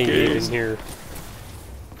 for Renegade in here.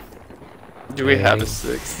 Do we have a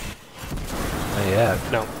 6th? Oh yeah.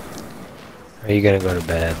 No. Are you gonna go to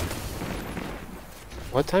bed?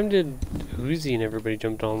 What time did Uzi and everybody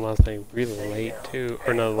jumped on last night? Really late too,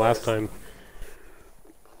 or no, last time.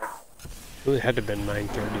 It had to have been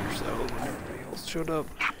 9:30 or so when everybody else showed up.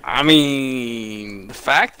 I mean, the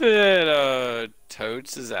fact that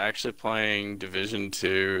Totes is actually playing Division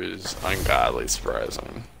 2 is ungodly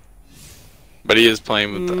surprising. But he is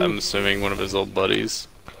playing with, I'm assuming, one of his old buddies.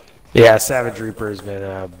 Yeah, Savage Reaper has been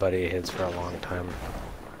a buddy of his for a long time.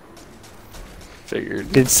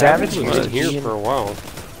 Figured. Did Savage He used was to here be in- for a while. I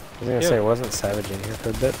was gonna say, wasn't Savage in here for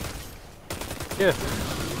a bit? Yeah.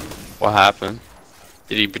 What happened?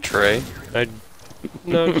 Did he betray?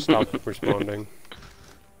 No, just stopped responding.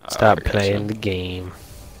 Stop gotcha. playing the game.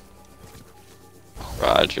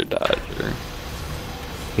 Roger Dodger.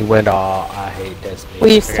 He went all, I hate Destiny.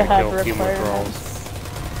 We used I to gotta have kill a few more requirements.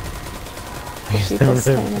 People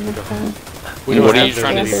staying in the clan. We don't What are have you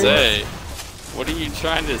trying to standards. say? What are you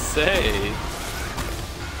trying to say?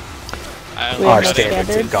 I We don't have know, no standards have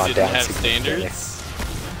standards. gone didn't down have significantly. standards?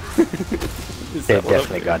 Is They've that what I'm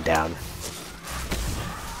definitely gone down.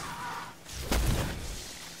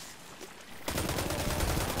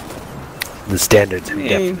 The standards have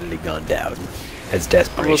definitely gone down as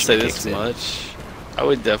desperation I will say kicks this in. much. I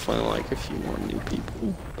would definitely like a few more new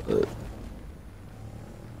people, but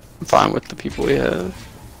I'm fine with the people we have.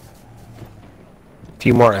 A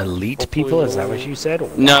few more elite Hopefully people, is that we'll- what you said?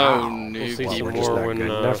 No, Wow. new We'll see people. some We're just more not when, good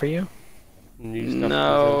enough for you? New stuff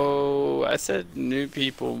No, I said new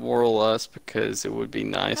people more or less because it would be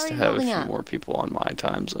nice How are to you have a holding few up? more people on my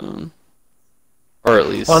time zone. Or at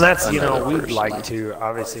least. Well, that's, you know, another we'd person. like to,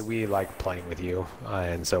 obviously, we like playing with you,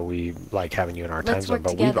 and so we like having you in our time Let's zone, work but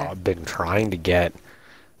together. we've all been trying to get, I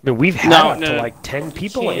mean, we've had No, up to no, like 10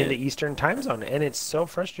 people in can't. the Eastern time zone, and it's so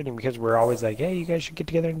frustrating because we're always like, hey, you guys should get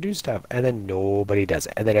together and do stuff, and then nobody does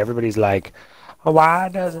it, and then everybody's like, why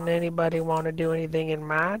doesn't anybody want to do anything in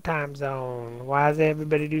my time zone? Why does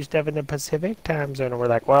everybody do stuff in the Pacific time zone? And we're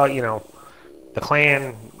like, well, you know, the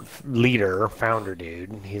clan leader, founder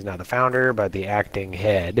dude, he's not the founder, but the acting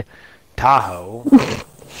head, Tahoe,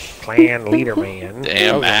 clan leader man,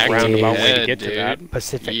 Damn, That was a roundabout way to head, get to dude. that.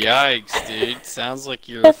 Pacific. Yikes, dude! Sounds like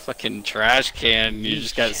you're a fucking trash can. And you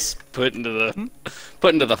just got put into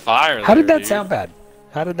the fire. How did there, that dude. sound bad?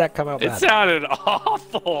 How did that come out It bad? sounded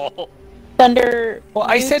awful. Thunder. Well,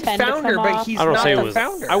 I you said tend to founder, come but off he's I don't not say the it was.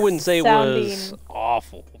 founder. I wouldn't say it was Sounding-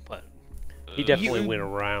 awful, but he definitely You- went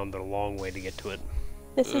around a long way to get to it.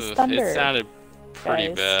 This is Ugh, Thunder. It sounded pretty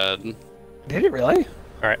guys. bad. Did it really?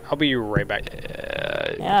 All right, I'll be right back.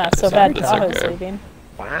 Yeah, so bad That's Tahoe's okay. leaving.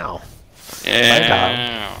 Wow.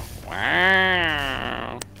 Yeah.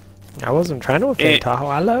 Wow. I wasn't trying to offend Eh. Tahoe.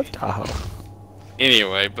 I love Tahoe.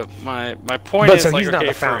 Anyway, but my point But is so like, he's not okay,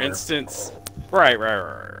 the for founder. instance, right.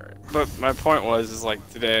 But my point is like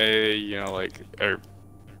today, you know, like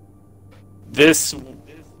this.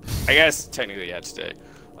 I guess technically, yeah, today.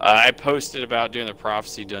 I posted about doing the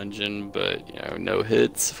prophecy dungeon, but you know, no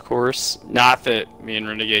hits, of course. Not that me and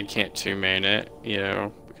Renegade can't two-man it, you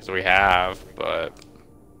know, because we have, but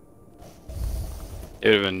it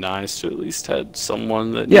would have been nice to at least had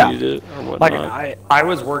someone that Yeah. needed it or Like whatnot. I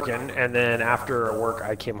was working, and then after work,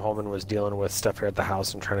 I came home and was dealing with stuff here at the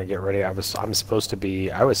house and trying to get ready. I was supposed to be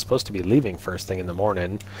leaving first thing in the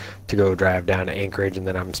morning to go drive down to Anchorage, and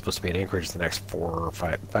then I'm supposed to be in Anchorage the next 4 or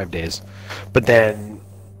 5 days. But then,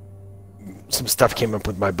 some stuff came up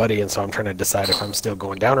with my buddy, and so I'm trying to decide if I'm still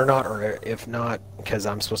going down or not, or if not, because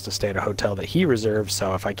I'm supposed to stay at a hotel that he reserved.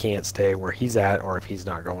 So if I can't stay where he's at, or if he's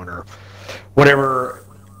not going, or whatever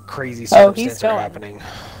crazy circumstances are happening,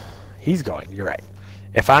 he's going. You're right.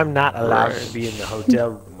 If I'm not allowed to be in the hotel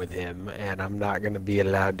room with him, and I'm not going to be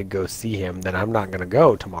allowed to go see him, then I'm not going to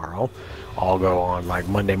go tomorrow. I'll go on like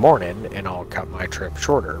Monday morning, and I'll cut my trip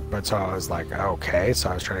shorter. But so I was like, okay. So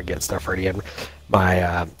I was trying to get stuff ready, and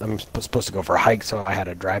I'm supposed to go for a hike, so I had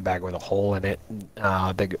a dry bag with a hole in it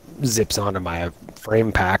that zips onto my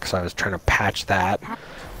frame pack. So I was trying to patch that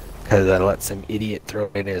because I let some idiot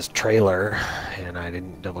throw it in his trailer, and I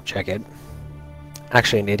didn't double check it.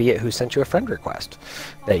 Actually, an idiot who sent you a friend request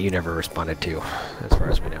that you never responded to, as far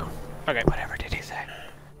as we know. Okay. Whatever did he say?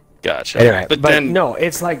 Gotcha. Anyway, but then no,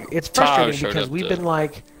 it's like it's frustrating showed because up we've to- been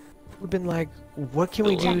like, what can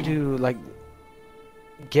we do to like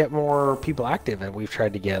get more people active? And we've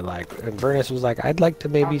tried to get like, and Vernus was like, I'd like to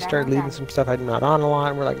maybe start leaving some stuff I'm not on a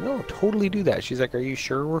lot. And we're like, no, totally do that. She's like, are you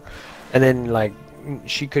sure? And then like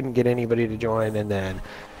she couldn't get anybody to join, and then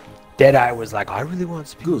Deadeye was like, I really want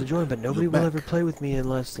some people to join, but nobody will ever play with me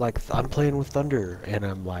unless like I'm playing with Thunder. And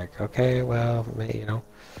I'm like, okay, well, you know,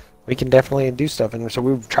 we can definitely do stuff. And so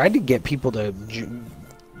we've tried to get people to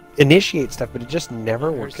initiate stuff, but it just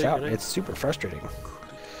never works out. It's super frustrating.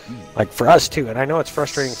 Like for us too, and I know it's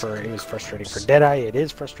frustrating it was frustrating for Deadeye. It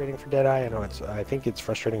is frustrating for Deadeye. I think it's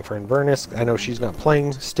frustrating for Inverness. I know she's not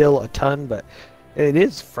playing still a ton, but it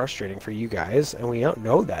is frustrating for you guys, and we don't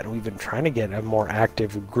know that. We've been trying to get a more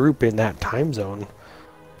active group in that time zone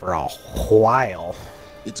for a while.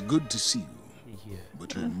 It's good to see you,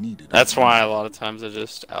 but you're needed. That's why a lot of times I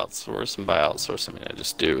just outsource, and by outsource I mean I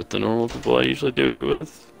just do it with the normal people I usually do it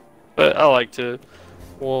with. But I like to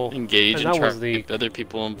engage and try to get other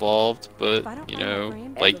people involved. But you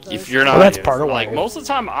know, like if you're not, that's part of like why. most of the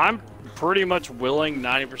time I'm pretty much willing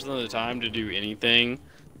 90% of the time to do anything.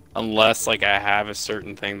 Unless like I have a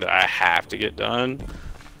certain thing that I have to get done,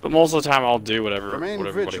 but most of the time I'll do whatever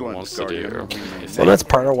everybody wants to do. Well, that's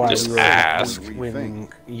part of why just we were ask. when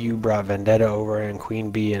you brought Vendetta over and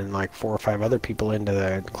Queen Bee and like 4 or 5 other people into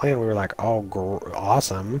the clan. We were like, oh,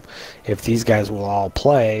 awesome! If these guys will all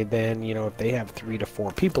play, then you know if they have 3 to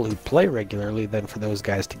 4 people who play regularly, then for those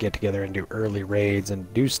guys to get together and do early raids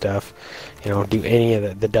and do stuff, you know, do any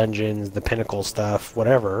of the dungeons, the pinnacle stuff,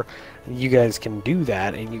 whatever. You guys can do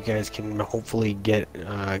that, and you guys can hopefully get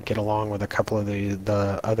along with a couple of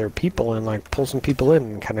the other people and like pull some people in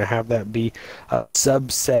and kind of have that be a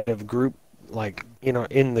subset of group, like you know,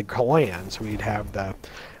 in the clan. So we'd have the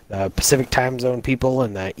Pacific time zone people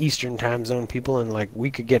and the Eastern time zone people, and like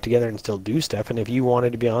we could get together and still do stuff. And if you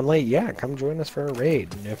wanted to be on late, yeah, come join us for a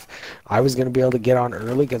raid. And if I was going to be able to get on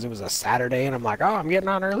early because it was a Saturday and I'm like, oh, I'm getting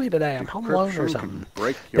on early today, I'm home alone or something,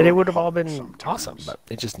 then it would have all been awesome. But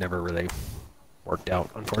it just never really worked out,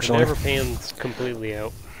 unfortunately. It never pans completely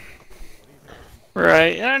out.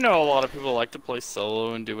 Right, and I know a lot of people like to play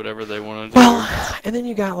solo and do whatever they want to do. Well, and then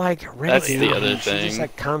you got like Renegade. That's the other She thing. just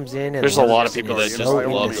like comes in and There's a lot of people that so just love to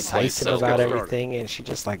play indecisive solo. about everything, and she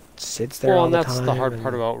just like sits there Well, all and the that's time. the hard and...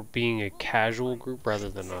 part about being a casual group rather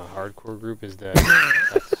than a hardcore group is that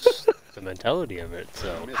that's the mentality of it.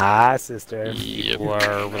 So hi, sister. People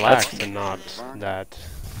are relaxed and not that.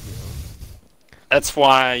 That's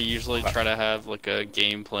why I usually try to have like a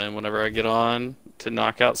game plan whenever I get on to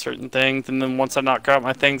knock out certain things, and then once I knock out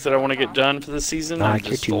my things that I want to get done for the season, I'm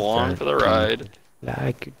just along for the ride.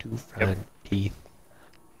 Like your 2 front teeth.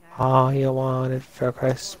 All you wanted for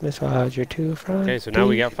Christmas was your 2 front teeth. Okay, so now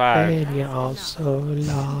we got 5. And you also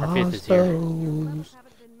Our 5th is lost here. those.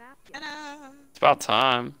 It's about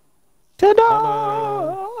time.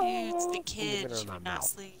 Ta-da! It's the kids. You're not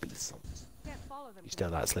sleeping. You're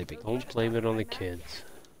still not sleeping. Don't blame it on the kids.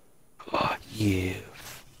 Oh, you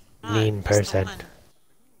mean person.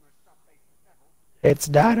 It's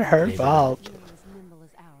not her fault.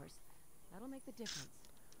 I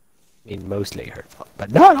mean, mostly her fault,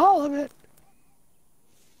 but not all of it.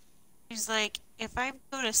 She's like, if I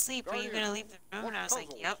go to sleep, are you gonna leave the room? And I was like,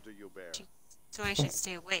 yep. So I should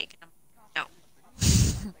stay awake. And I'm, no.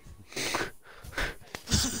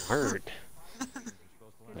 Smart.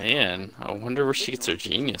 Man, I wonder where she gets her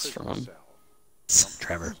genius from.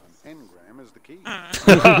 Trevor.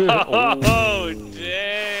 Oh,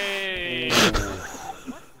 dang.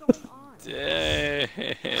 Dang.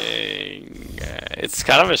 It's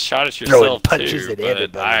kind of a shot at Throwing yourself, punches too, at but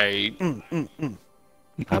everybody.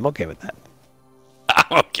 I'm okay with that.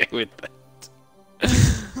 I'm okay with that.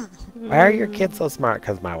 Why are your kids so smart?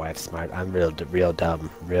 Because my wife's smart. I'm real dumb.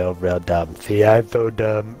 Real dumb. See, I'm so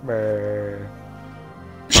dumb.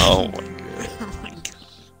 Oh my god.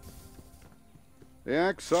 The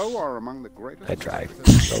XO are among the greatest. I tried.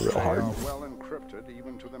 They Go real hard. are well encrypted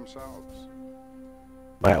even to themselves.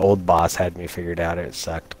 My old boss had me figured out. It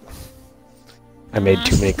sucked. I made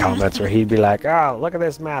too many comments where he'd be like, "Oh, look at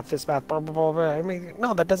this math, blah blah blah blah." I mean,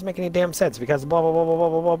 no, that doesn't make any damn sense because blah blah blah blah blah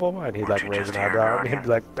blah blah blah. And he'd like raise an eyebrow, and he'd be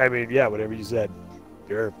like, "I mean, yeah, whatever you said,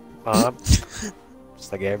 sure,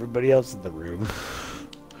 just like everybody else in the room."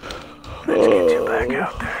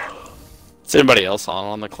 Is anybody else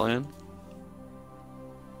on the clan?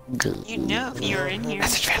 You know if you were in here.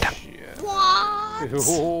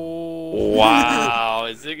 Wow,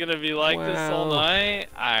 is it gonna be like this all night?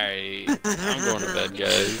 I'm going to bed,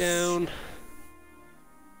 guys. Down.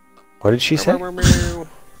 What did she say?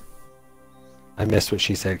 I missed what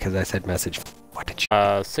she said because I said message. What did she?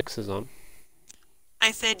 6 is on.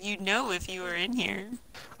 I said you know if you were in here.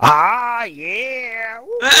 Ah, yeah.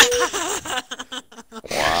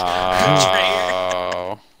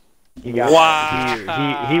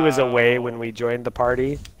 Wow. He was away when we joined the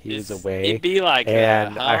party. He was away. It'd be like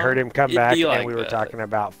and that, I heard him come back, be like and we were talking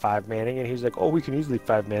about 5-manning, and he was like, "Oh, we can easily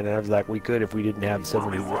 5-man." And I was like, "We could if we didn't have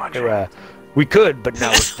somebody." We could, but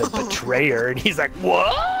now it's the betrayer, and he's like,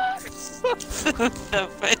 "What?" The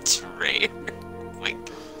betrayer. Oh my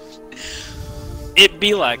gosh. It'd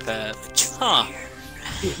be like that. Huh.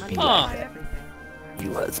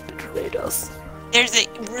 You has betrayed us. There's a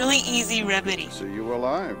really easy remedy. See you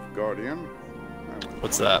alive, Guardian.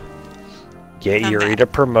 What's that? Get Yuri to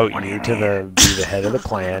promote you to be the head of the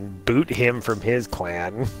clan, boot him from his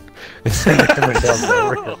clan.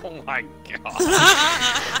 Oh my god.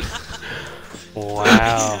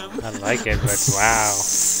 Wow. I like it, but wow.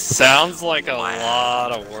 Sounds like a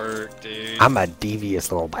lot of work, dude. I'm a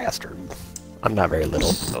devious little bastard. I'm not very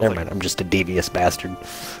little. Never mind, I'm just a devious bastard.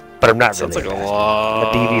 But I'm not Sounds really like a a bastard. lot I'm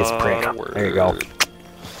a devious prick. of work. There you go.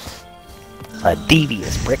 A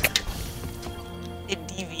devious prick. A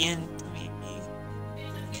deviant, maybe.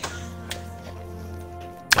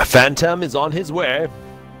 A phantom is on his way.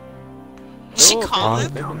 Did she call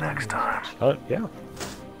him? Until next time. Yeah.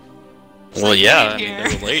 Well, yeah, I mean, they're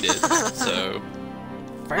related, so...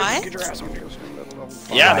 What?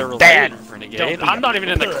 Yeah, they're Dad, related, Renegade. don't be I'm not a even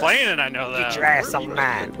in the puss. clan and I know that. Get your ass on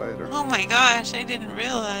mine. Oh my gosh, I didn't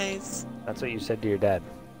realize. That's what you said to your dad.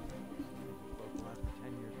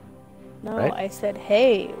 No, Right? I said,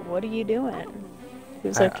 hey, what are you doing? He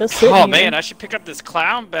was like, just sitting Oh here. man, I should pick up this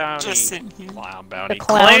clown bounty. Just sitting here. Clown bounty. The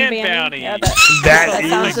clown Clan bounty? Yeah, that That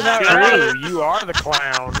sounds is about right. true. You are the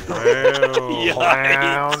clown. Yikes.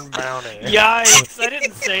 Clown bounty. Yikes! I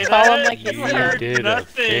didn't say Call that. him like You you heard did a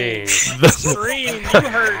nothing. thing. Scream! You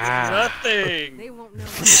heard nothing.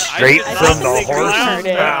 Straight I did from not the say clown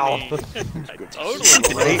horse's mouth. bounty. I totally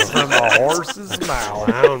Straight did. from the horse's mouth.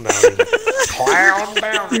 Clown bounty. Clown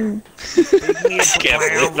bounty. Can't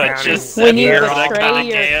believe I just said When you that. That betray kinda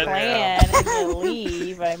your can. clan and you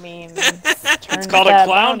leave, I mean, It's called a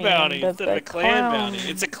clown bounty instead of a clan bounty.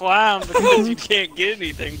 It's a clown because you can't get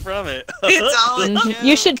anything from it. It's all a joke.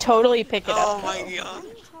 You should totally pick it Oh up, my though, god.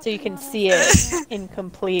 so you can see it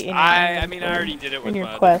incomplete. In I mean, I already did it with in your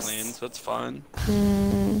my other quests. clan, so it's fine.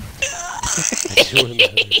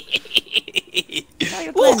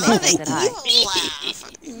 What an evil laugh.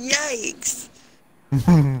 Yikes.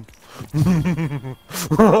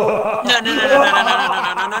 No, no.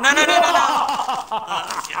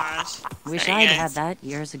 Oh gosh. Wish Sorry, I'd guys. had that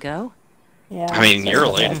years ago. Yeah. I mean, you're sorry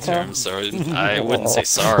related about to that. him, so I wouldn't say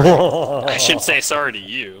sorry. I should say sorry to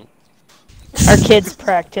you. Our kids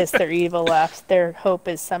practice their evil laughs. Their hope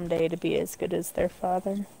is someday to be as good as their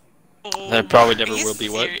father. That probably never Are you will be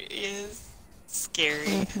what? serious?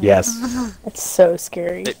 Scary. Yes. It's so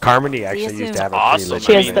scary. Carmody actually used to have a pretty Awesome.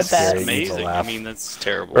 She I has mean, the that's best. amazing. I laugh. mean, that's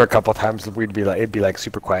terrible. Or a couple times we'd be like, it'd be like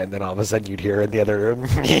super quiet, and then all of a sudden you'd hear in the other room.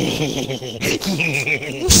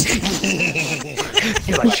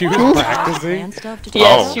 You're like, She was practicing. And stuff to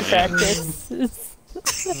Yes, Oh, she man. practices.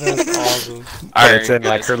 That's awesome. But it's in guys,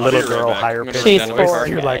 like her I'll little be right girl back. higher I'm gonna pitched run She's down to my four, car.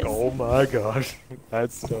 You're like, guys. oh my gosh,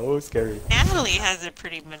 that's so scary. Natalie has a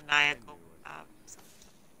pretty maniacal.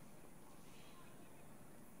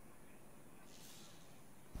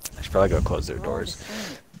 I should probably go close their doors.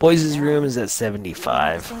 Boys' room is at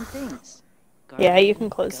 75. Same things. Yeah, you can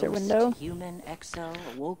close their Ghost, window. Human, exo,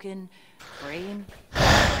 awoken, brain.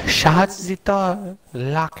 Shut the door,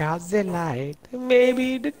 lock out the light.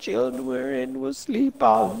 Maybe the children were in will sleep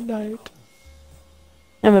all night.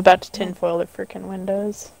 I'm about to tinfoil the frickin'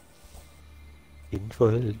 windows.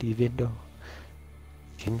 Tinfoil the window.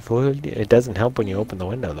 Tinfoil the... It doesn't help when you open the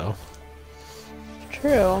window, though.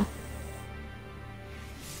 True.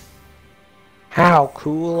 How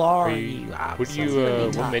cool are Are you? you what do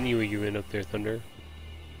you what menu are you in up there, Thunder?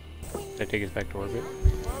 Did I take us back to orbit?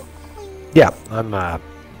 Yeah, I'm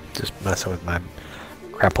just messing with my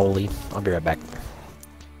crapoly. I'll be right back.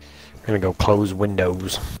 I'm gonna go close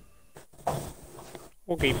windows.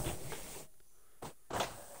 Okay.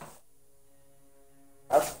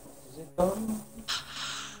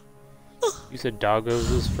 You said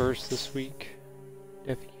Doggos was first this week,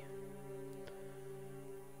 Deffy?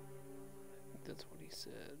 That's what he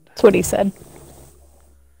said. That's what he said.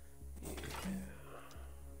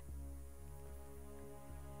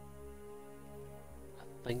 I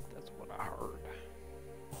think that's what I heard.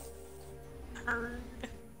 Heard.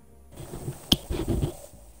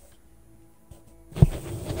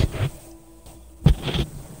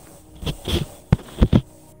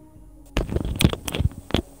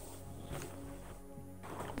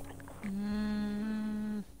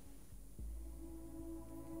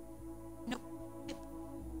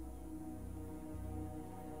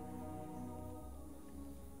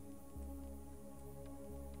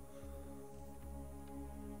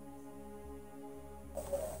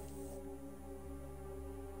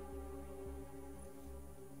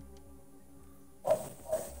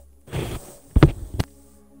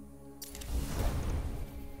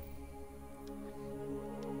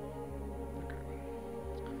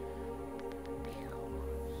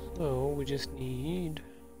 So we just need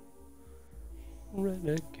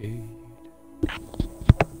Renegade.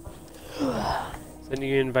 Sending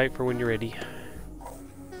you an invite for when you're ready.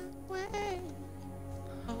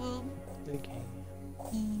 Okay.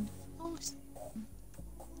 Oh,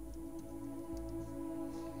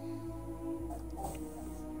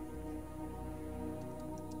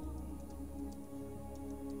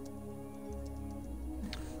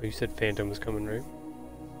 you said Phantom was coming, right?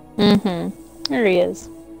 Mm-hmm. There he is.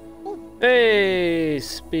 Hey,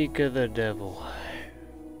 speak of the devil.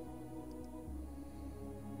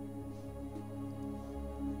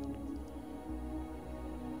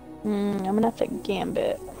 I'm gonna have to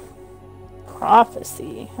gambit.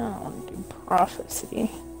 Prophecy. I don't want to do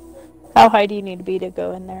prophecy. How high do you need to be to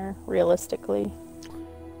go in there, realistically?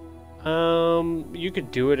 You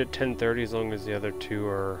could do it at 10:30 as long as the other two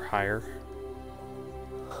are higher.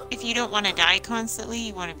 If you don't want to die constantly,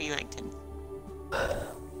 you want to be like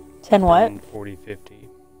 10 what? 10, 40, 50.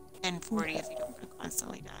 10:40 if you don't want to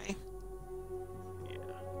constantly die.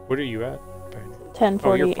 What are you at? 10:48.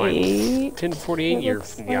 Oh, you're fine. 10:48. You're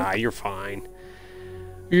fine.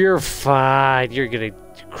 You're fine. You're gonna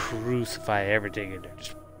crucify everything in there.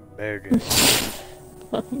 Just murder.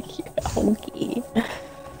 Okay.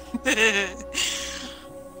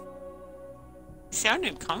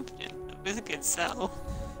 Sounded confident. It was a good sell.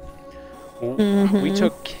 We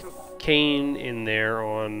took Kane in there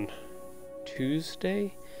on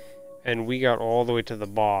Tuesday, and we got all the way to the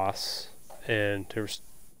boss, and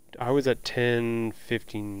I was at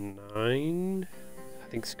 10:59. I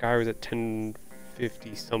think Sky was at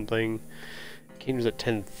 10:50 something. Kane was at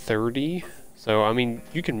 10:30. So I mean,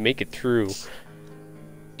 you can make it through.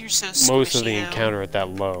 You're so squishy, most of the encounter at that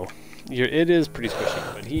low. It is pretty squishy,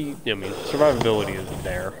 but survivability is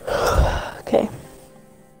there. Okay.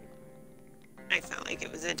 I felt like it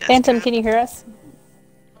was a death Phantom, trap. can you hear us?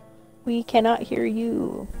 We cannot hear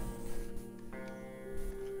you.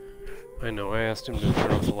 I know, I asked him to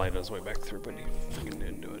turn off the light on his way back through, but he freaking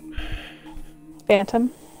didn't do it.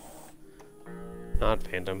 Phantom? Not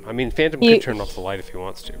Phantom. I mean, Phantom could turn off the light if he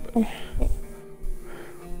wants to, but...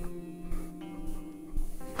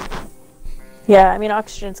 Yeah, I mean,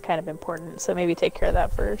 oxygen's kind of important, so maybe take care of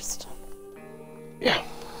that first. Yeah.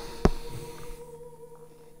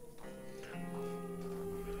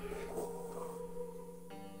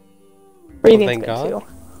 Breathing's thank good, God. too.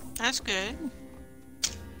 That's good.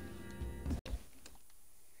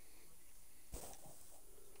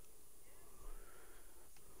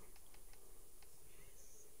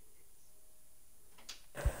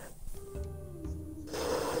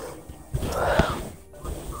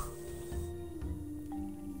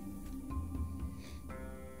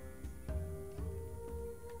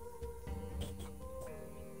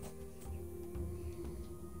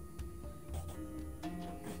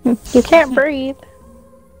 You can't breathe.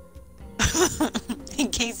 In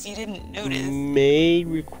case you didn't notice. May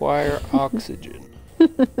require oxygen.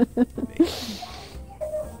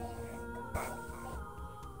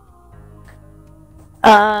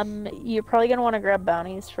 You're probably gonna want to grab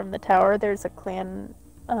bounties from the tower. There's a clan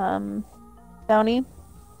bounty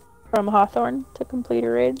from Hawthorne to complete a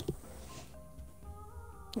raid.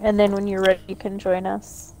 And then when you're ready, you can join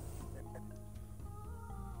us.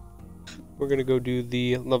 We're gonna go do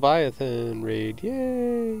the Leviathan raid.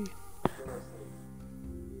 Yay!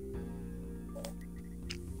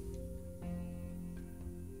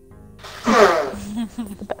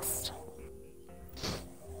 The best.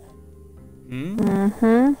 Hmm?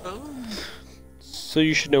 Mm-hmm. So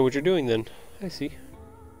you should know what you're doing then. I see.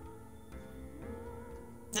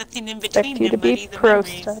 Nothing in Expect between you to to be muddy the pro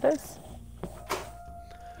memories. status.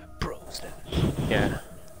 Pro status. Yeah.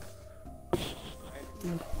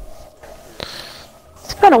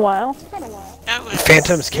 It's been a while. That was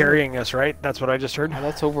Phantom's carrying us, right? That's what I just heard. Oh,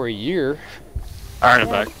 that's over a year. Alright, I'm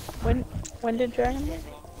back. When did Dragon leave?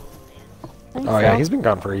 I think Oh yeah, so. he's been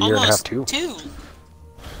gone for a year and a half almost too.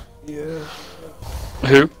 2. Yeah.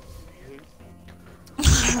 Who?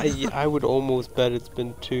 I would almost bet it's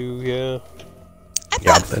been 2, yeah.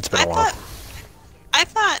 Yeah, it's been a while. I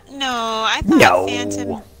thought No.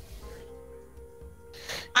 Phantom.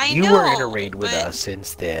 You were in a raid with us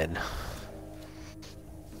since then.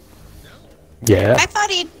 Yeah. I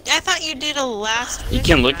thought you did a last. You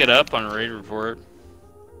can look it up on Raid Report.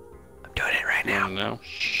 I'm doing it right now. No.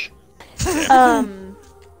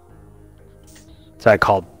 So I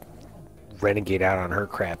called Renegade out on her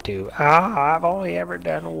crap too. I've only ever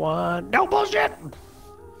done one. No bullshit.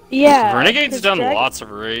 Yeah. Renegade's done lots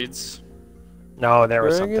of raids. No, there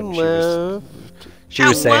was something she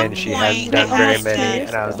was saying she hadn't done very many,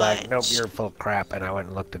 and I was like, nope, you're full of crap. And I went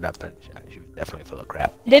and looked it up, and she was definitely full of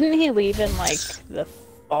crap. Didn't he leave in like the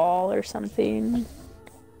fall or something?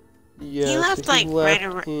 Yeah. He left so he like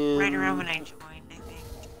left right around when I joined, I think.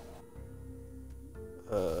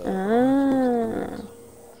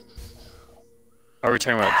 Are we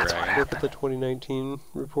talking about Dragon? Look at the 2019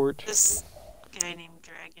 report. This guy named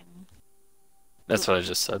Dragon That's what I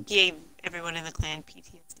just said. gave everyone in the clan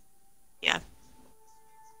PTSD. Yeah.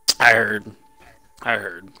 I heard.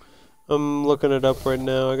 I'm looking it up right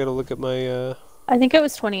now. I gotta look at my, I think it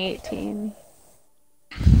was 2018.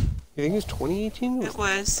 You think it's 2018? It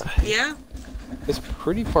was. Yeah. It's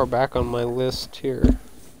pretty far back on my list here.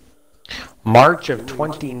 March of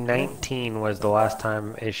 2019 was the last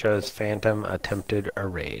time it shows Phantom attempted a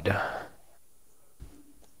raid.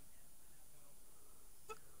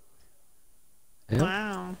 Yep.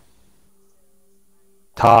 Wow.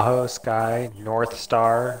 Tahoe, Sky, North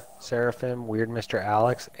Star, Seraphim, Weird Mr.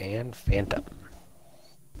 Alex, and Phantom.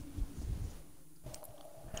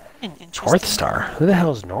 North Star? Who the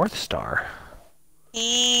hell's North Star?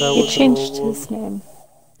 He changed his name,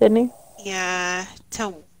 didn't he? Yeah,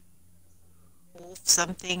 to Wolf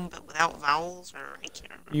something, but without vowels, or I can't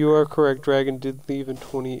remember. You are correct. Dragon did leave in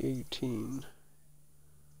 2018.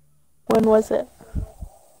 When was it?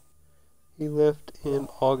 He left in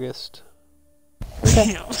August.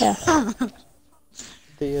 Okay. Yeah.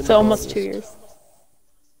 The end So of almost August. 2 years.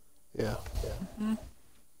 Yeah.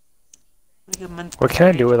 Like a month. What can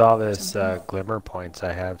I do with all this glimmer points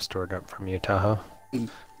I have stored up from you, Tahoe?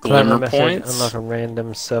 Glimmer points? Unlock a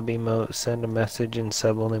random sub emote, send a message in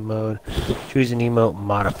sub-only mode, choose an emote,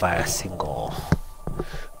 modify a single.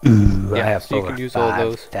 Ooh, Yeah, I have so you over can use all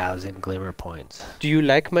those. 5,000 glimmer points. Do you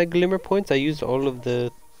like my glimmer points? I used all of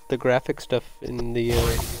the graphic stuff in the.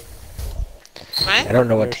 I don't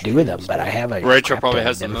know what to do with them, but I have a. Rachel crap probably ton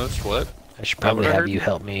has of the them. most. What? I should That what probably I have heard? you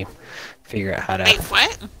help me figure out how to Wait,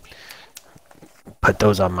 what? put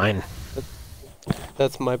those on mine.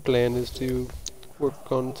 That's my plan, is to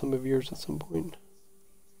work on some of yours at some point.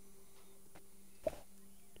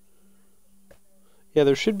 Yeah,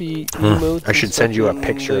 there should be emotes. I should and send stuff you a in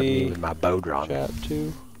picture of me the with my bow drawn. Chat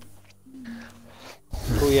too.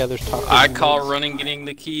 Oh yeah, there's tacos. I and call those. running getting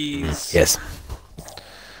the keys. Yes.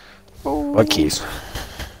 What keys?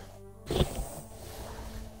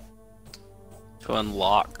 To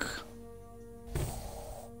unlock.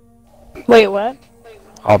 Wait, what?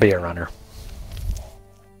 I'll be a runner.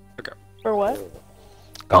 For what?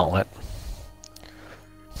 Gauntlet.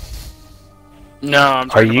 No, I'm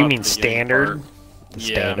Are talking you about mean the beginning standard? part. The Yeah,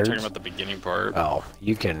 I'm standards? talking about the beginning part. Oh,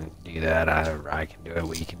 you can do that. I can do it.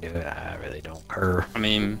 We can do it. I really don't care. I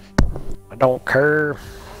mean, I don't care.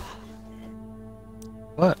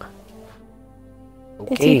 What?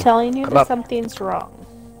 Is he telling you come that up. something's wrong?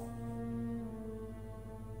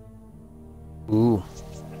 Ooh.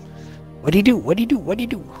 What'd he do? What'd he do? What'd he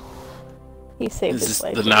do? He saved is his this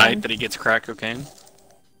life. the again. night that he gets crack cocaine?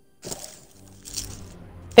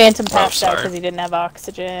 Phantom passed out sorry. because he didn't have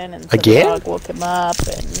oxygen, and so Again? the dog woke him up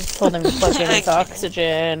and told him to plug in his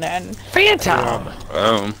oxygen, and Phantom!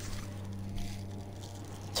 Oh.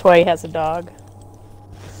 that's why he has a dog.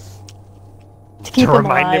 To keep him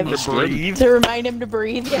remind him alive. to breathe? To remind him to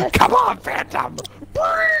breathe, yes. Come on, Phantom!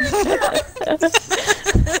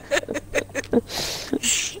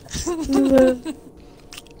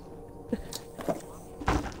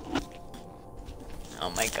 Oh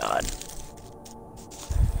my god.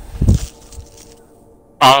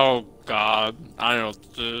 Oh God, I know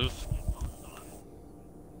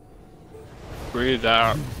Breathe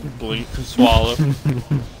out. Blink. Swallow.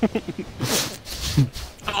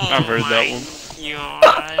 I've heard that one.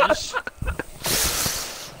 Gosh.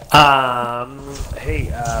 Hey,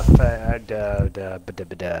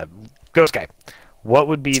 Ghost Guy, what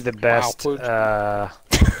would be the best mod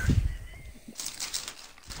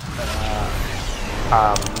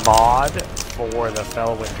for the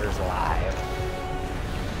Fellwinters Live?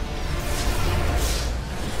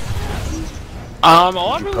 A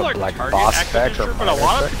lot of people put, like like, target boss spec or acquisition, but a minor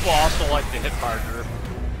lot of spec? people also like the hipfire grip.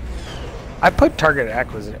 I put target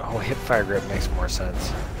acquisition. Oh, hipfire grip makes more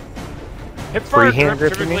sense. Hipfire Freehand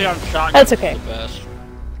grip grip, you typically mean? on shotgun That's is okay. the best.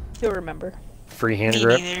 You'll remember. Freehand Me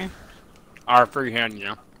grip. neither. Our freehand,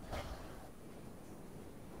 yeah.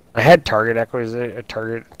 I had target acquisition,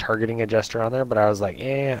 targeting adjuster on there, but I was like,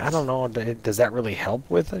 I don't know. Does that really help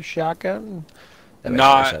with a shotgun? That makes more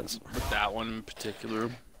Not sense. with that one in particular.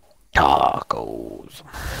 Tacos.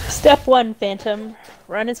 Step 1, Phantom.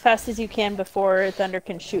 Run as fast as you can before Thunder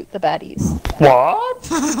can shoot the baddies. What?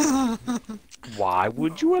 Why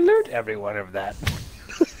would you alert everyone of that?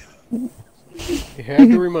 You had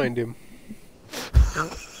to remind him.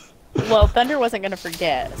 Well, Thunder wasn't going to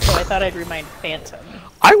forget, so I thought I'd remind Phantom.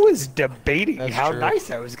 I was debating That's how true. nice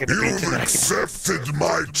I was going to be tonight. Accepted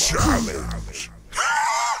my challenge.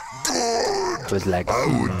 It was like, I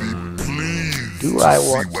would be pleased do to I see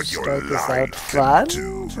want to what your start this light out can fun?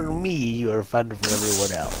 do. For me, or fun for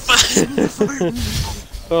everyone else?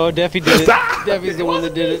 Oh, Daffy did it. Daffy's the one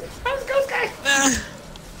that did it.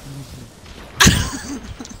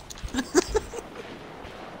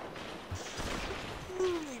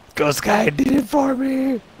 Ghost Guy did it for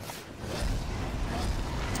me.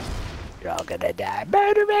 You're all gonna die.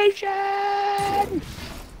 Motivation!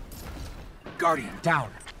 Guardian,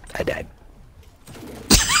 down. I died.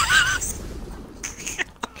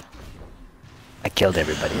 I killed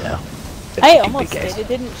everybody though. The I stupid almost guys. did. It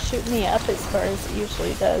didn't shoot me up as far as it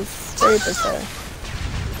usually does. Very bizarre.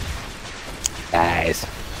 Guys.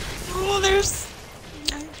 Oh, there's.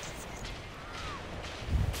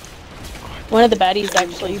 One of the baddies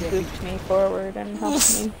actually booped me forward and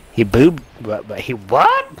helped me. He boobed, but he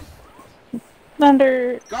what?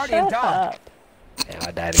 Thunder, Guardian, shut down. up. Yeah,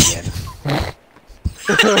 I died again.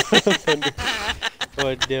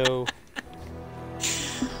 Oh no.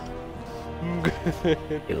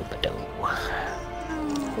 Doop-a-doo.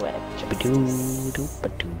 What? Doop-a-doo,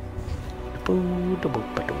 doop-a-doo. Doop-a-doo,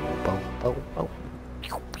 doop-a-doo, boom, boom, boom.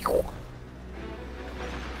 Pew, pew.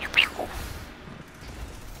 Pew, pew.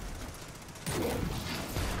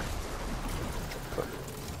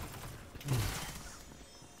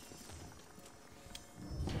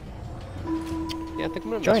 Yeah, I think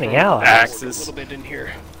I'm gonna Joining mess around allies. a little bit in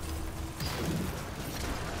here.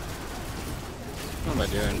 What am I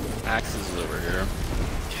doing? Axes is over here.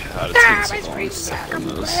 God, it's been so long since I've done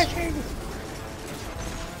this.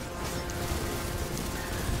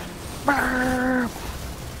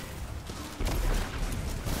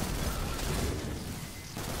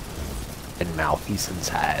 And malfeasance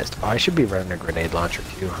sized. Oh, I should be running a grenade launcher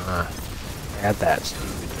too, huh? I got that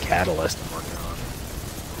stupid catalyst I'm working on.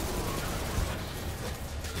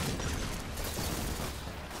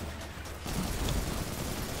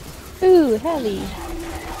 Ooh, heavy.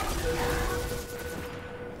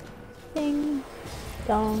 Ding.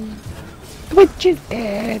 Dong. Which is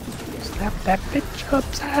dead. Slap that bitch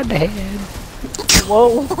upside the head.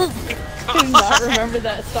 Whoa. I do not remember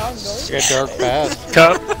that song going. You got dark past.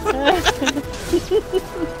 Cup.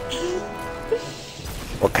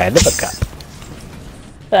 What kind of a cup?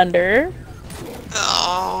 Thunder.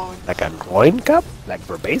 Oh. Like a coin cup? Like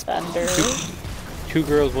for baseball? Thunder. 2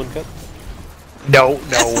 girls, 1 cup. No,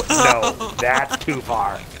 no, no. That's too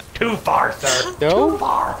far. Too far, sir. No? Too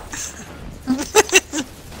far.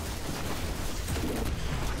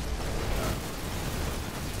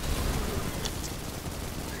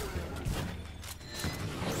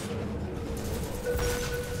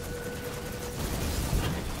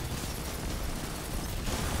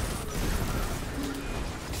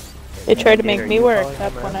 They tried to make me wear a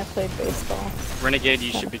cup when I played baseball. Renegade,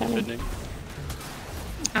 you should be defending.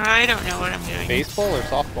 I don't know what I'm doing. Baseball or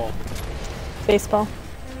softball? Baseball.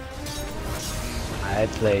 I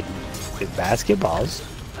played with basketballs.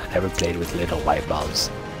 I never played with little white balls.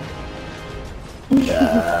 You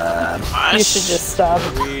should just stop.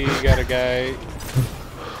 We got a guy.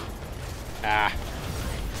 Ah.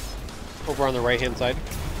 Over on the right hand side.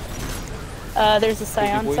 There's a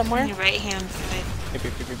Scion boys. somewhere. Your right hand side. Yep,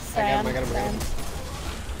 yep, yep, yep. I got Scion. him, I got him, I got him.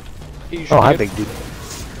 Scion. You should Oh, be hi, good. big dude.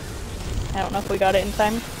 I don't know if we got it in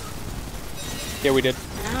time. Yeah, we did.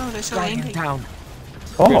 No, they're so Guardian, angry. down.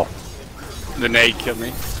 Oh, The nade killed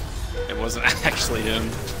me. It wasn't actually him.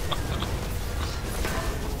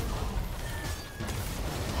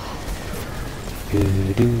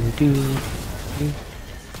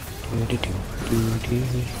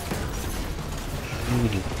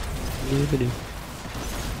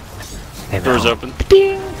 Doors open.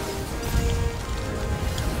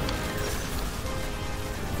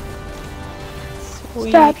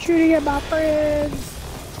 Stop shooting at my friends.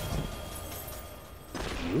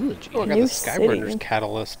 Eulogy. Oh, I got New the Skyburner's city.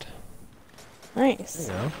 catalyst. Nice.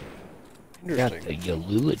 Got the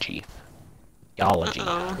eulogy. Yology.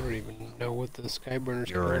 I don't even know what the Skyburner's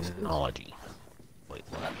catalyst is. Urinology. Wait,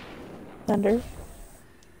 what? Thunder.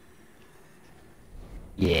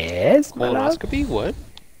 Yes, my love. Colonoscopy? What?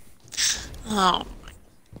 Oh,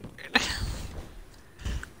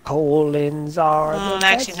 Colons are the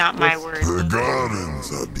actually not my word. The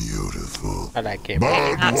gardens are beautiful. I like it.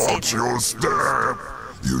 But not say watch your step.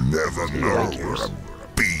 You never know where a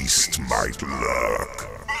beast might lurk.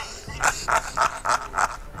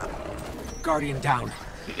 Guardian down.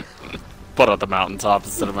 Put out the mountaintop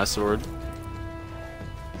instead of my sword.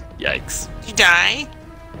 Yikes. Did you die?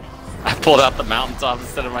 I pulled out the mountaintop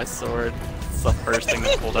instead of my sword. It's the first thing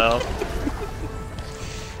that pulled out.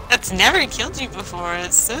 That's never killed you before.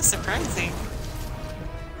 It's so surprising.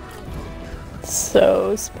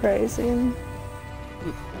 So surprising.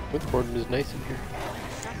 Whitboard is nice in here.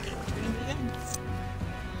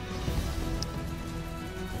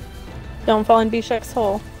 Don't fall in Bishek's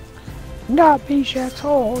hole. Not Bishek's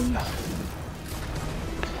hole.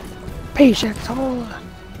 Bishek's hole.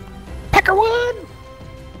 Pick a wood.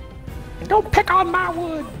 And don't pick on my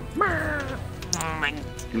wood. Oh my. I'm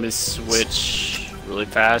gonna switch really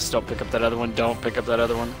fast. Don't pick up that other one. Don't pick up that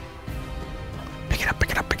other one. Pick it up,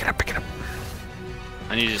 pick it up, pick it up, pick it up.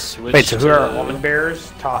 I need to switch. Wait, so who to are almond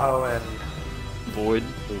bearers? Tahoe and Void.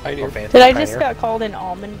 Pioneer. Did I just got called an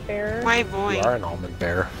almond bearer? Why You boy? are an almond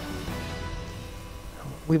bearer.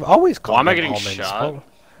 We've always called Why am I them getting almonds. shot? What-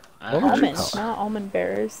 I what would you Almonds, call- not almond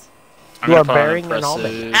bearers. I'm You gonna are put on bearing an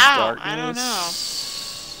almond. Oppressive Ow, I don't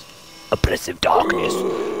Darkness. Oppressive darkness.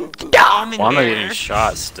 Almond Why am I bearer. getting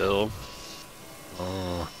shot still?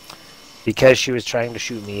 Because she was trying to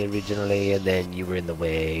shoot me originally, and then you were in the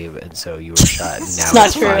way, and so you were shot. And now It's not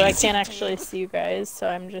it's true. fine. I can't actually see you guys, so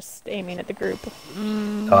I'm just aiming at the group.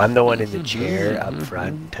 Oh, I'm the one in the chair up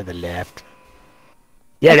front to the left.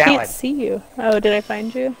 Yeah, I that can't one. see you. Oh, did I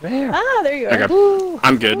find you? There. Ah, there you are. Okay.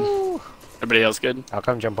 I'm good. Everybody else good? I'll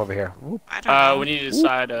come jump over here. Whoop. I don't know. We need to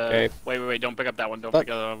decide. Okay. Wait, don't pick up that one. Don't pick up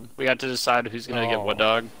that one. We got to decide who's gonna get what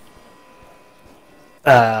dog.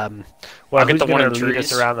 Well, I'll get who's the one gonna in lead us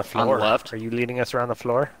trees around the on floor? the left. Are you leading us around the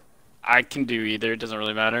floor? I can do either. It doesn't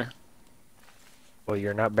really matter. Well,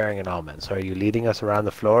 you're not bearing an almond, so are you leading us around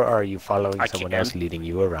the floor, or are you following I someone can. else leading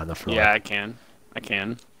you around the floor? Yeah, I can.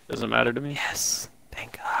 Doesn't matter to me. Yes.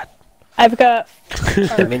 Thank God. I've got.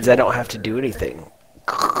 That means I don't have to do anything.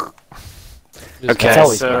 Just Okay, It's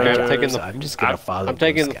always so my job, taking so the- I'm just gonna follow. I'm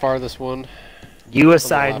taking this the guy. farthest one. You left.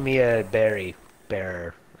 assigned me a berry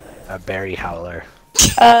bearer, a berry howler.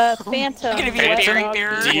 Phantom. Gonna be what a berry dog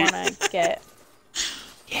bearer. do you wanna get?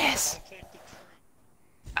 Yes.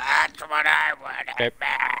 That's what I want. Okay.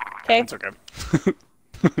 Okay. It's okay.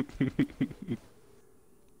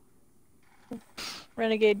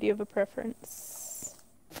 Renegade, do you have a preference?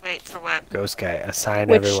 Wait for what? Ghost guy, assign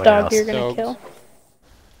Which everyone dog else. you're gonna Dogs. kill?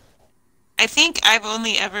 I think I've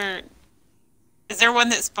only ever. Is there one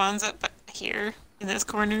that spawns up here in this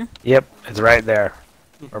corner? Yep, it's right there,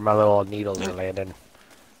 where my little needles are landing.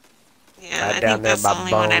 Yeah, Right I down think there that's by the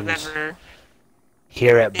only one I've bones. ever.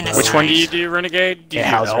 Here at In a bones. Which one do you do, Renegade? Do you It do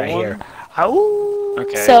house L1? right here. Ow!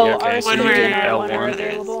 Okay. So yeah, okay. R3 One you where do and R1 are L1.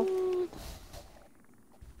 available.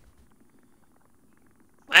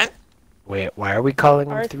 What? Wait, why are we calling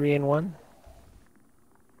them R- 3 and 1?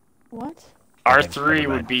 What? R3 Never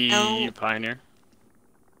would mind. be No. Pioneer.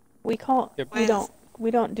 We call. Yep.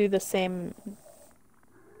 We don't do the same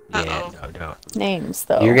Yeah, Uh-oh. no, don't. names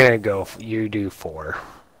though. You're gonna go. You do 4.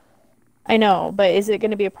 I know, but is it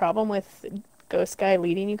gonna be a problem with Ghost Guy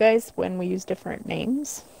leading you guys when we use different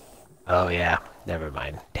names? Oh yeah. Never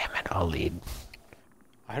mind. Damn it. I'll lead.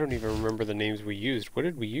 I don't even remember the names we used. What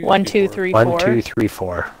did we use? 1, 2, before? 3, 1, 4. 2, 3,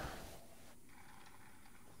 4.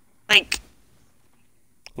 Like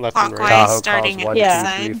Left and right. clockwise. Tahoe starting calls at 1, the 2,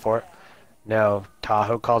 side. 3, 4. No,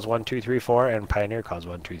 Tahoe calls 1, 2, 3, 4, and Pioneer calls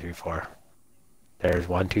 1, 2, 3, 4. There's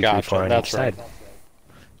 1, 2, 3, Gotcha, 4 on that's each right. side.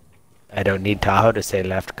 I don't need Tahoe to say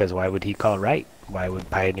left, because why would he call right? Why would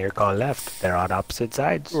Pioneer call left? They're on opposite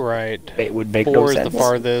sides. Right. It would make 4 no is sense. the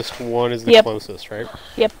farthest, 1 is the Yep. closest, right?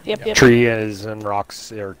 Yep. Tree is and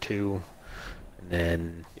rocks are 2, and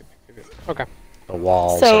then Okay. The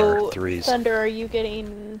walls So, are 3s. Thunder, are you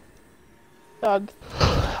getting dog?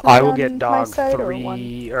 I will on get my dog side or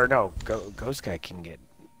 3, or no, Ghost Guy can get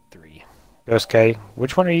 3. Ghost Guy,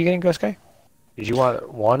 which one are you getting, Ghost Guy? Did you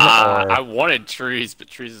want 1 or? I wanted trees, but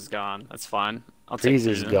trees is gone. That's fine. I'll take Trees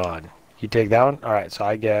is then. gone. You take that one? Alright, so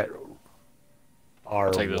I get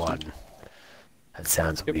take this one. R1. That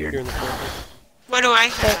sounds weird. What do I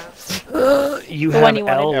have? You The have one you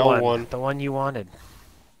wanted. L1, L1. the one you wanted.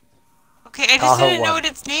 Okay, I just Tahoe didn't know one. what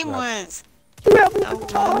its name Yeah. was.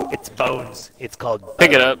 It's Bones. It's called Bones.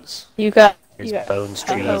 Pick it up. You got. There's You got Bones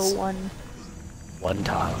Tahoe trees. one.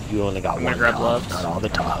 Tahoe. You only got I'm one gonna grab Tahoe, left. not all the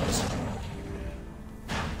Tahoes.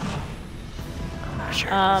 I'm not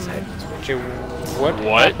sure. Okay, what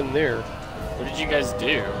happened there? What did you guys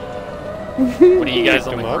do? What are you guys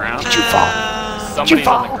on the Picked 'em up? ground? Did you fall? Somebody's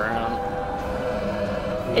on the ground.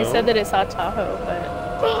 It said that it saw Tahoe, but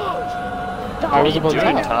I was What are above you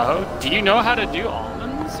doing, top. Tahoe? Do you know how to do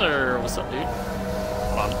almonds, or what's up, dude?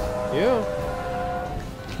 Hold on. Yeah.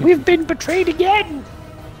 We've been betrayed again!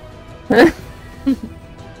 But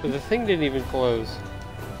the thing didn't even close.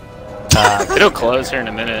 It'll close here in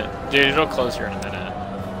a minute. Dude, it'll close here in a minute.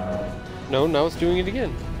 No, now it's doing it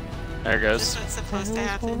again. There it This goes. one's supposed to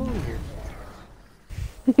What's going happen. on here?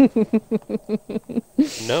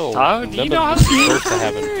 No, Tahoe, do you none know how of to this is do supposed to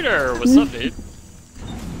happen. food, or what's up, dude?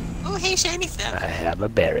 Oh, hey, shiny stuff. I have a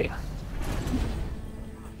berry.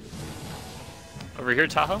 Over here,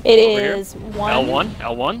 Tahoe? it Over here? is one. L1?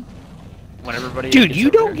 L1? When everybody Dude, gets you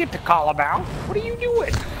over don't here. get to call him out. What are you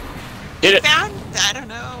doing? Hit it! Found? I don't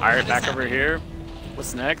know. Alright, What back is over happening? here.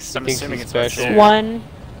 What's next? I'm thinks assuming he's it's right special. there. One.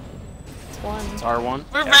 It's one. It's R1.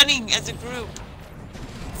 We're running as a group.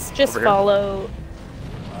 It's just Over here. follow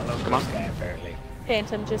Come on. Apparently.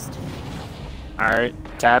 Phantom. Just Alright,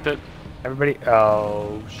 tap it. Everybody.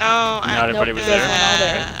 Oh. Oh, I Not everybody nope, was there's there. one all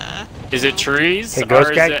there. Is it trees? Hey, or Ghost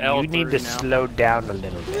is Guy, it L3 you need to now? slow down a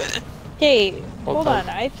little bit. Okay, hold on. on.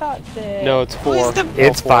 I thought that. No, it's 4. the-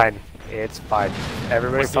 It's L4. fine. It's fine.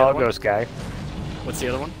 Everybody What's the follow other one? Ghost Guy. What's the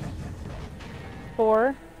other one?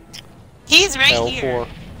 4. He's right L4. here.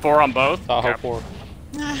 4 on both? Tahoe Okay. 4.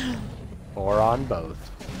 4 on both.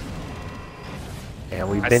 And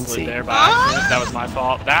we've I been slid seen. there by accident. That was my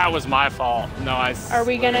fault. That was my fault. No, I Are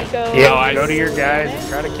we gonna slid. go? Yeah, No, I go to your s- guys and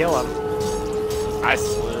try to kill him. I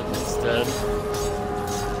slid instead.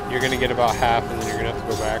 You're gonna get about half, and then you're gonna have to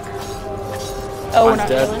go back. Oh, we're Mine's not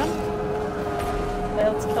dead. killing him.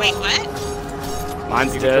 Well, let's kill Wait, him. what?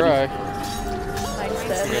 Mine's You can dead. try. Mine's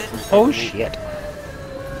dead. Oh shit.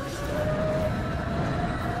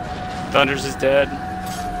 Thunders is dead.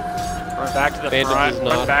 Run back to the Phantoms front. is Run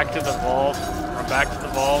not. back to the vault. Run back to the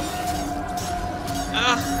vault.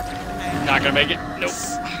 Ugh. Not gonna make it. Nope.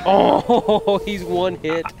 Oh, he's one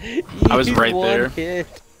hit. I was He's right one there. Hit.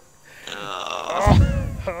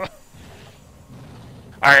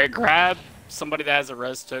 Alright, grab somebody that has a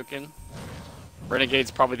res token.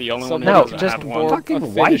 Renegade's probably the only one who Somebody doesn't just have perform one. fucking a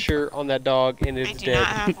wipe. finisher on that dog, and I it's do dead. not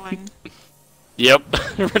have one. Yep.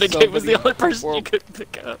 Renegade was the Somebody only person you perform- could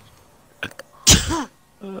pick up.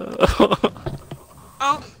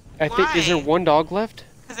 Oh, I think. Is there why? one dog left?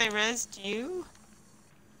 Because I rezzed you?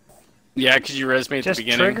 Yeah, because you res me at Just the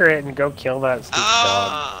beginning. trigger it and go kill that stupid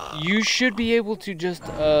dog. Oh. You should be able to just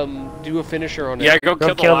do a finisher on it. Yeah, go, Go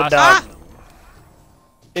kill kill the the last dog.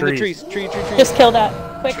 in the trees. trees. Tree. Just kill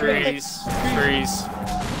that. Quick, quick, quick. trees. Trees.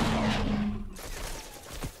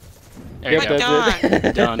 There Yep, you go. that's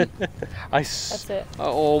it. Done. That's it. I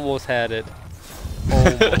almost had it.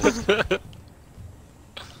 Almost. I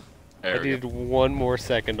There we needed go. one more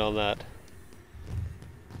second on that.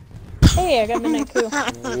 Hey, I got midnight coup.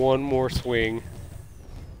 One more swing.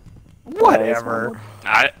 Whatever.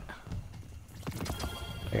 I.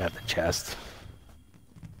 I got the chest.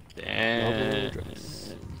 Damn.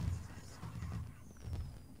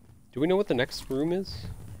 Do we know what the next room is?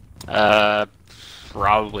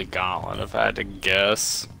 Probably Gauntlet if I had to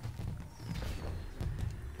guess.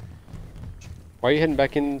 Why are you heading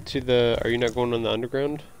back into the... Are you not going on the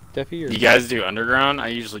underground, Defi? Or... You guys do underground? I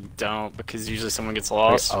usually don't because usually someone gets We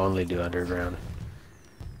lost. only do underground.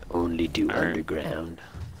 Only do Alright. underground.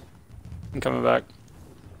 I'm coming back.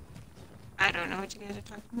 I don't know what you guys are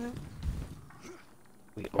talking about.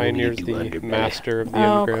 We Pioneer's only do the underground. master of the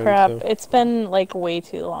Oh underground. crap! So. It's been like way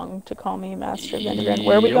too long to call me Master of the Underground.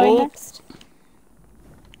 Where are we going Yup. next?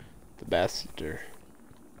 The master.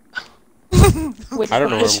 Which I don't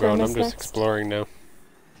know where which I'm going. room I'm is just next? exploring now.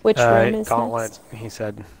 Which room is Gauntlet. next? He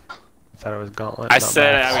said. Thought it was Gauntlet. I not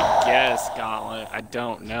said Max. I would guess Gauntlet. I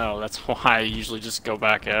don't know. That's why I usually just go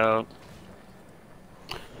back out.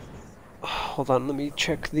 Hold on, let me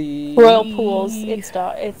check the... Royal Pools.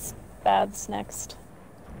 It's Bads next.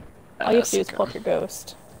 All you have to do is pull up your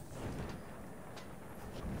ghost.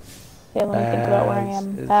 Okay, let me think about where I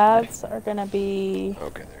am. Bads are gonna be...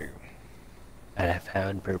 Okay, there you go. And I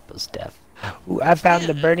found purple stuff. Ooh, I found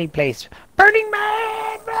the burning place. Burning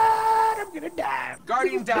Man! Run! I'm gonna die.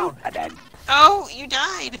 Guardian down. I died. Oh, you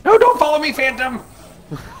died. No, don't follow me, Phantom!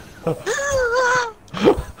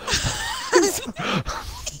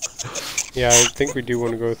 Yeah, I think we do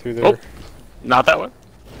want to go through there. Oh, not that one.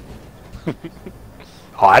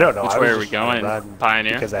 Oh, I don't know. Which I way was are we just gonna going? run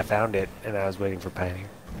Pioneer? Because I found it, and I was waiting for Pioneer.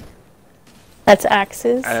 That's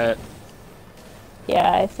axes.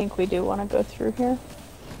 Yeah, I think we do want to go through here.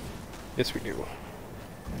 Yes, we do.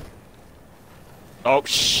 Oh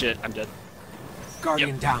shit, I'm dead.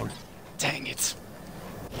 Guardian down. Dang it.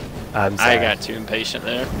 I'm sorry. I got too impatient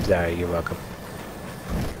there. I'm sorry, you're welcome.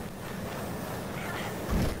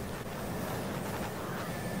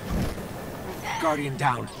 Guardian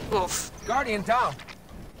down. Oof. Guardian down.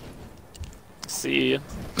 See ya.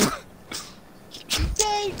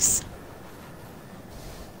 Thanks.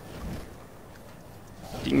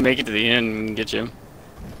 You can make it to the end and get you.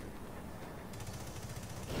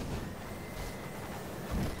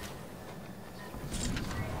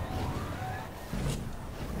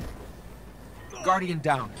 Guardian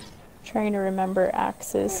down. Trying to remember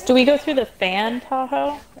axes. Do we go through the fan,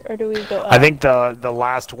 Tahoe? Or do we go up? I think the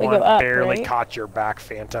last We one go up, barely right? caught your back,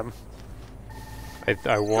 Phantom.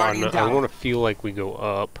 I want down. to feel like we go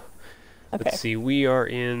up. Okay. Let's see, we are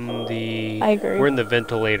in the... I agree. We're in the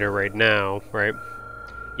ventilator right now, right?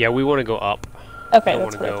 Yeah, we want to go up. Okay, Don't that's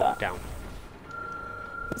want to what I go thought. down.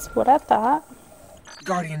 That's what I thought.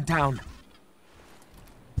 Guardian down.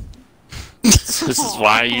 This is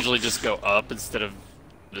why I usually just go up instead of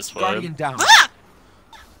this way. Guardian down. Ah!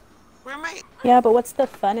 Where am I? Yeah, but what's the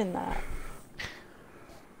fun in that?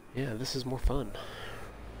 Yeah, this is more fun.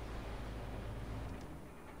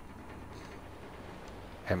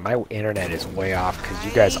 And my internet is way off because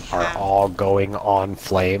you guys are all going on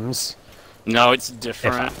flames. No, it's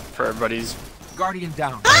different for everybody's Guardian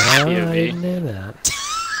down. I POV. didn't know that.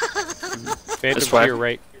 Phantom This to way. your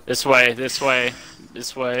right. This way, this way,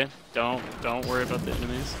 this way. Don't worry about the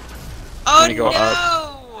enemies. Oh Gonna go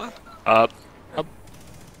no! Up.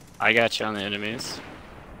 I got you on the enemies.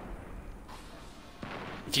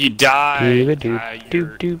 If you die,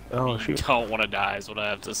 you Oh, shoot. don't want to die is what I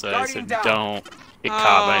have to say, so Guardian down. don't get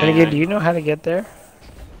caught by Renegade, do anything. you know how to get there?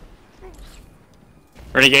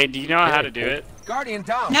 Renegade, do you know how to do it? Guardian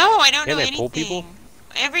down. No, I don't Can know I pull anything. people?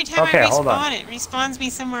 Every time Okay, I hold on. respawn, it respawns me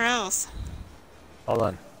somewhere else. Hold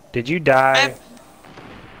on. Did you die?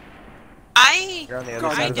 You're on the other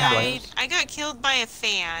I side of the died. flames? I got killed by a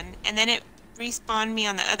fan, and then it respawned me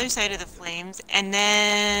on the other side of the flames, and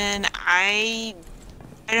then I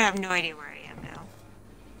don't have no idea where I am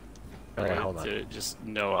now. Okay, hold on. Just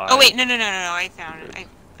no. Oh wait, no, I found it.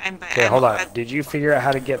 I'm by. Okay, hold on. Did you figure out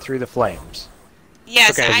how to get through the flames?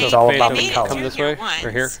 Yes, Okay, so I it's all about made the it color. through Come this here way, once.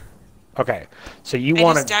 right here. Okay, so you I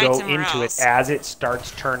want just to died go somewhere into else. it as it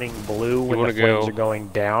starts turning blue when wanna the flames go- are going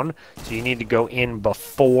down. So you need to go in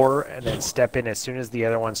before and then step in as soon as the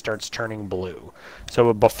other one starts turning blue.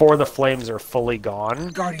 So before the flames are fully gone,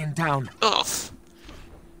 Guardian down. Oof.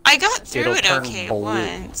 I got through It'll it turn okay blue.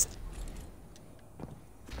 once.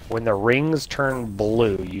 when the rings turn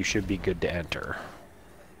blue, you should be good to enter.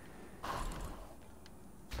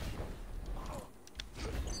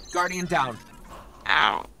 Guardian down.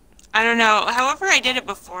 Ow. I don't know. However I did it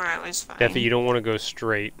before, I was fine. Definitely, you don't want to go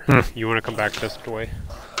straight. You want to come back this way.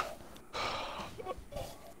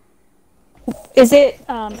 Is it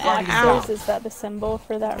Ow. axes? Is that the symbol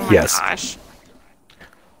for that? Oh ring? my Yes. gosh.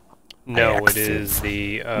 No, it Axes. is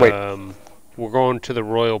the. Wait. We're going to the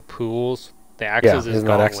royal pools. The axes is isn't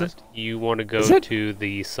that gauntlet. axes? You want to go Is it? to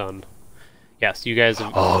the sun. Yes, you guys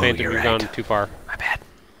have. Oh, Phantom, you're you've right. gone too far. My bad.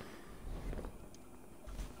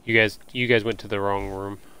 You guys went to the wrong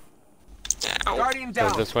room. Ow. Guardian Go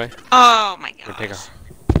down. this way. Oh my Or gosh. take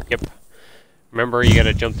a. Yep. Remember, you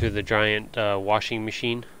gotta jump through the giant washing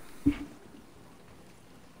machine.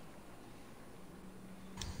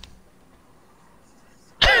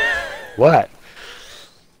 What?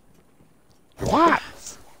 What?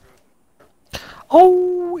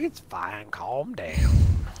 Oh, it's fine. Calm down.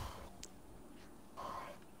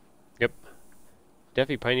 Yep.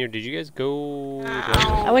 Deafy Pioneer, did you guys go?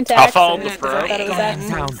 I went to I'll axes follow the because I fur. thought it was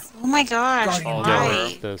Guardian axes. down. Oh my gosh. Guardian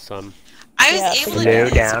Why? The sun. I was Yeah, able to slow do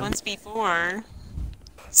this down. once before.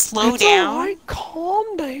 Slow It's down. alright,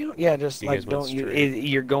 calm down. Yeah, just You like guys went don't you? straight.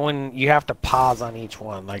 You're going. You have to pause on each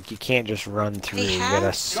one. Like you can't just run through. You gotta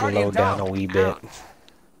have- slow down a wee bit. Ouch.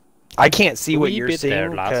 I can't see what Wee you're bit there,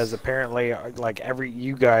 seeing lass. because apparently, like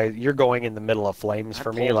you guys, you're going in the middle of flames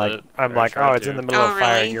for me. pulled Like it. I'm I like, tried oh, it's to. in the middle Oh, of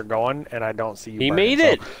fire, really? and you're going, and I don't see you. He burning, made so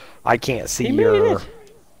it. I can't see He made your. it.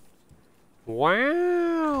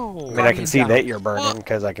 Wow. I mean, I can see that you're burning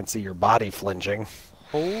because I can see your body flinching.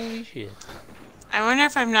 Holy shit. I wonder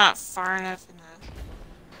if I'm not far enough in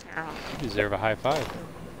the barrel. You deserve a high five.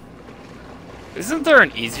 Isn't there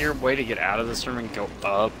an easier way to get out of this room and go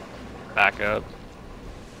up, back up,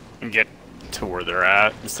 and get to where they're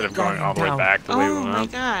at instead of going all the way back the way we Oh went my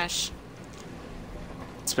up? gosh.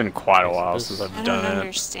 It's been quite a while since I've I done don't it.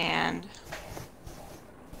 understand.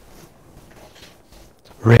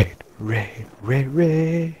 Ray, Ray, Ray,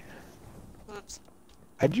 Ray. Whoops.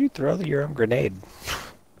 How'd you throw your own grenade?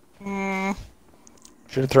 Mm,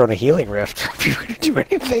 Should have thrown a healing rift if you were gonna do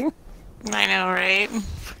anything. I know, right?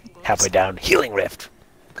 Halfway down, healing rift.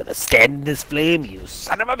 Gonna stand in this flame, you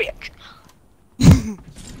son of a bitch.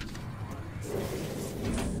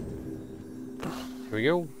 Here we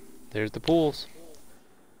go. There's the pools.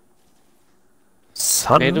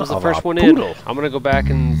 Son Vandal's the of first a one in. poodle. I'm gonna go back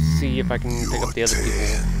and see if I can pick up the other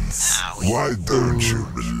people. Why don't you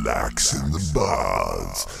relax in the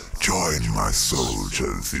bars? Join my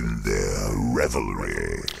soldiers in their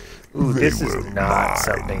revelry. Ooh, They this is will not mine.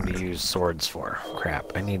 something to use swords for.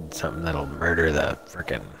 Crap, I need something that'll murder the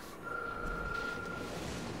frickin'...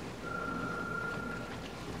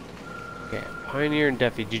 Okay, Pioneer and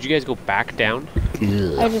Deafy. Did you guys go back down?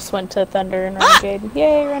 I just went to Thunder and Renegade.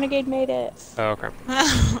 Yay, Renegade made it. Oh, okay.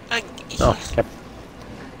 Like, Oh, yep.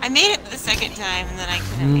 I made it the second time and then I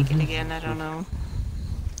couldn't make it again. I don't know.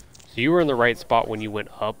 So you were in the right spot when you went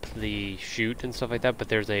up the chute and stuff like that, but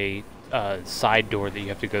there's a side door that you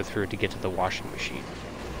have to go through to get to the washing machine.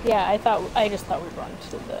 Yeah, I just thought we'd run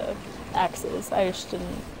to the axes. I just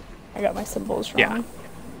didn't. I got my symbols wrong. Yeah.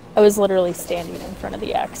 I was literally standing in front of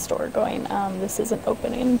the axe store going, this isn't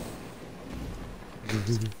opening.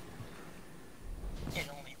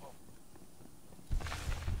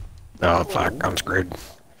 Oh, fuck, I'm screwed.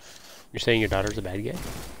 You're saying your daughter's a bad guy?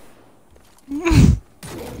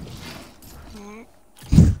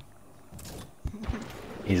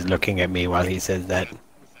 He's looking at me while he says that.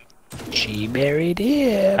 She married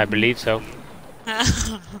him. I believe so.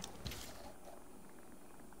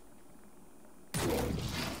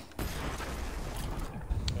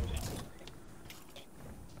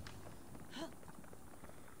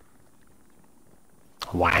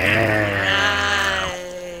 Wow.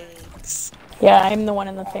 Yikes. Yeah, I'm the one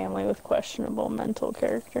in the family with questionable mental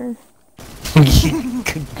character.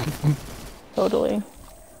 Totally.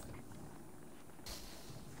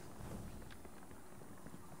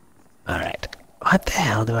 Alright. What the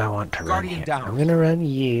hell do I want to run Guardian here? down. I'm gonna run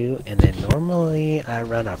you, and then normally I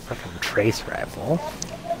run a fucking trace rifle.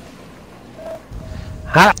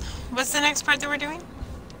 Ha! What's the next part that we're doing?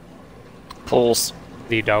 Pulse.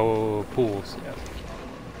 The pools, yeah.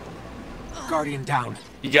 Guardian down.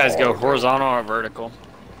 You guys go horizontal or vertical?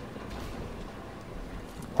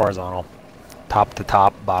 Horizontal. Top to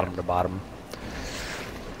top, bottom to bottom.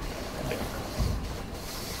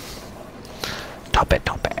 Top it,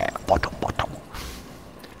 bottom, bottom.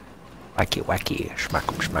 Wacky, wacky,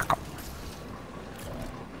 schmack'em, schmack'em.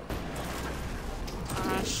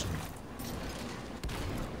 Gosh.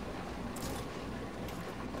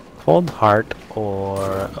 Cold heart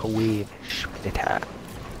or a weave splitter.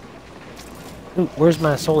 Ooh, where's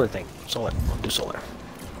my solar thing? Solar. I'll do solar.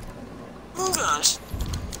 Oh gosh.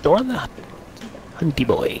 Door the hunty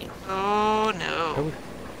boy. Oh no.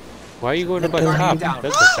 Why are you going above Guardian top? down.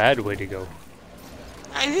 That's a bad way to go.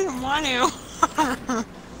 I didn't want to.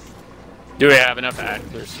 Do we have enough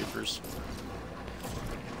Adler supers?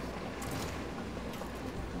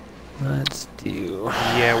 Let's do.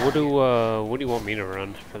 Yeah, what do you want me to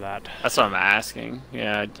run for that? That's what I'm asking.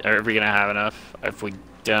 Yeah, are we gonna have enough? If we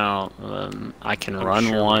don't, I can I'm run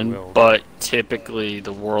sure we one, will. but typically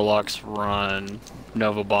the Warlocks run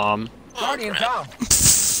Nova Bomb. Guardian down.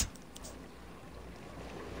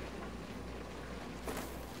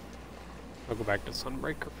 I'll go back to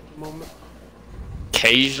Sunbreaker for the moment.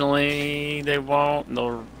 Occasionally they won't.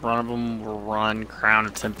 They'll run of them will run Crown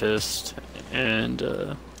of Tempest and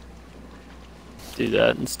do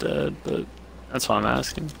that instead. But that's why I'm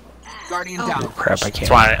asking. Guardian Oh. down. Oh crap! I That's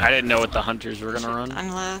can't. why I didn't know what the hunters were gonna run.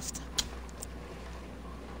 None left.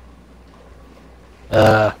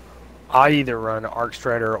 I either run Arc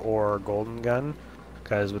Strider or Golden Gun,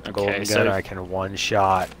 because with the Okay, Golden so Gun if- I can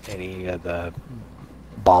one-shot any of the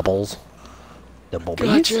baubles. The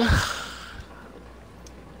bobbies.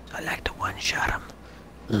 I like to one-shot them.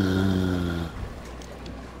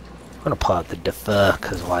 I'm gonna pull out the defer,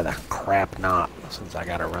 because why the crap not? since I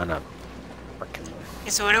gotta run a frickin'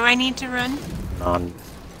 So what do I need to run? non-special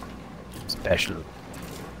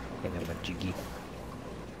thingamajiggy.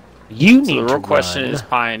 You So need the real to question run. is,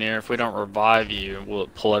 Pioneer, if we don't revive you, will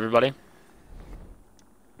it pull everybody?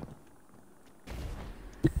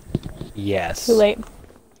 Yes. Too late.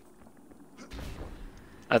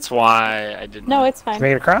 That's why I didn't. No, it's fine.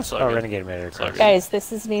 Made it across? So Oh, good. Renegade made it across. Guys,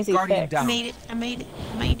 this is an easy Guardian fix. down. I made it. I made it.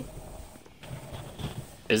 I made it.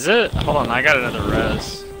 Is it? Hold on, I got another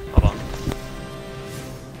res. Hold on.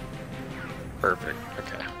 Perfect.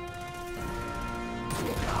 Okay.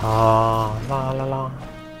 Ah, la la la.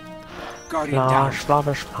 Guardian La down.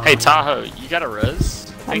 slava Hey Tahoe, you got a res?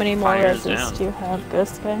 I How think many more Pioneer's reses down. do you have,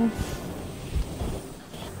 Ghost Guy?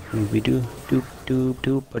 Dooby doo, doop doop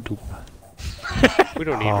doop a doop. We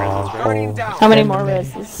don't need reses, right? Guardian down. How many more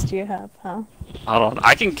reses do you have, huh? Hold on,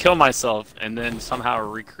 I can kill myself and then somehow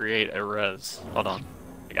recreate a res. Hold on,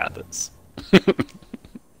 I got this.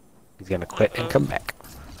 He's gonna quit and come back.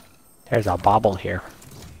 There's a bobble here.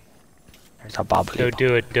 There's a bobble. Don't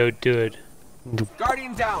do it. Don't do it.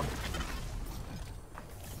 Guardian down.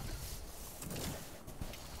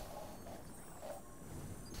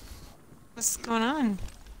 What's going on?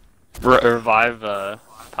 Revive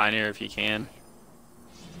Pioneer if you can.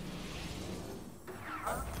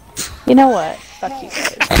 You know what? Fuck you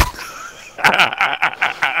guys.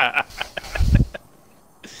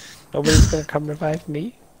 Nobody's gonna come revive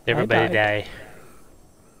me. Everybody die.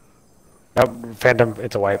 Nope, Phantom,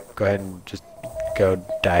 it's a wipe. Go ahead and just go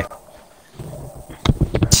die.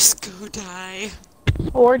 Just go die.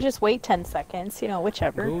 Or just wait 10 seconds, you know,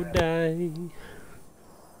 whichever. Go die.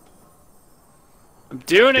 I'm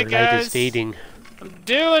doing it, Your light guys. is fading. I'm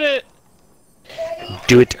doing it.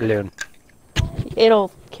 Do it alone.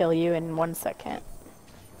 It'll kill you in 1 second.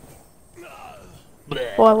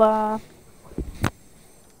 Voila.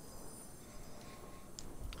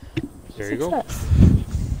 There you go. Success.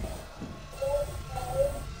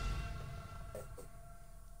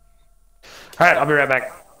 Alright, I'll be right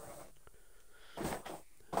back.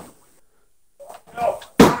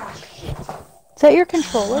 Is that your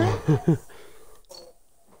controller?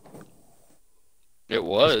 It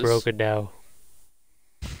was. It's broken now.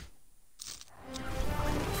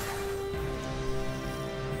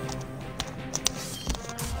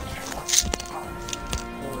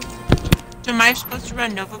 So am I supposed to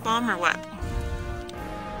run Nova Bomb or what?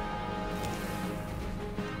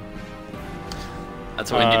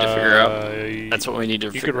 That's what we need to figure out. That's what we need to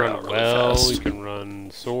You figure can run out really well. fast. You can run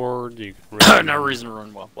sword. You can run. No reason to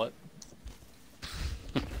run well. What?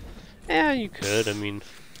 Yeah, you could. I mean,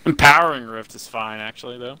 Empowering Rift is fine,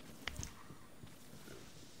 actually, though.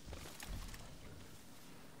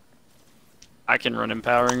 I can run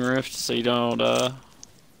Empowering Rift, so you don't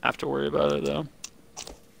have to worry about it, though.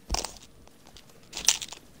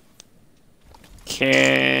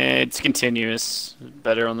 It's continuous.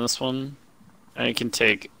 Better on this one. And it can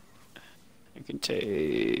take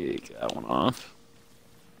that one off.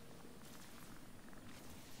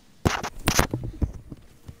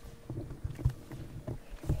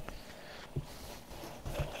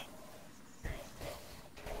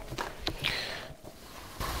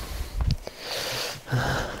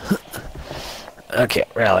 Okay,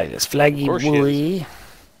 rally this flaggy course she is. boy.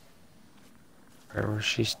 Where was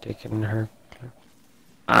she sticking her?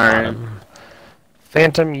 Alright.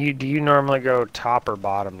 Phantom, do you normally go top or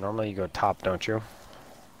bottom? Normally you go top, don't you?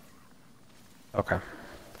 Okay.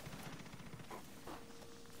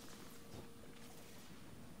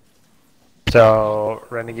 So,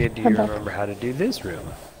 Renegade, do you remember how to do this room?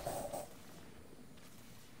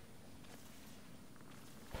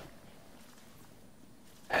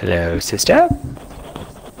 Hello, sister?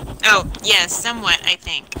 Oh, yes, somewhat, I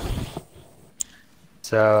think.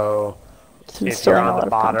 So, Some if story you're and a on lot the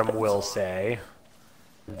of bottom, confidence. we'll say,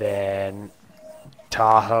 then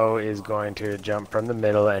Tahoe is going to jump from the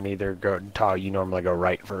middle and either go, Tahoe, you normally go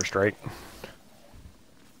right first, right?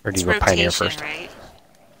 Or do It's you go Pioneer rotation, first? right?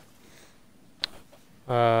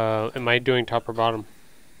 am I doing top or bottom?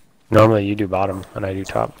 Normally you do bottom and I do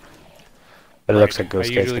top. But it looks like I Ghost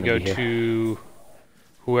Guy's usually gonna go be here. to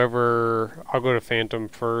whoever. I'll go to Phantom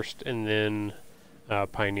first, and then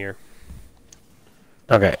Pioneer.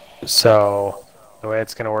 Okay, so the way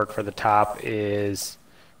it's going to work for the top is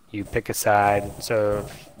you pick a side. So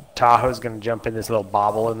Tahoe's going to jump in this little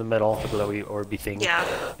bobble in the middle, the glowy orby thing. Yeah.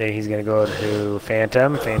 Then he's going to go to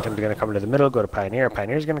Phantom. Phantom's going to come to the middle, go to Pioneer.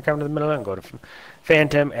 Pioneer's going to come to the middle and go to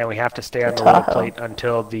Phantom. And we have to stay on the little Tahoe. plate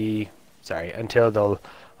until these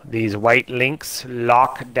white links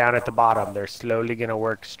lock down at the bottom. They're slowly going to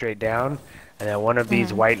work straight down. And then one of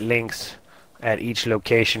these white links at each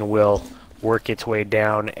location will work its way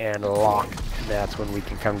down and lock. That's when we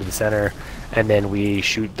can come to the center, and then we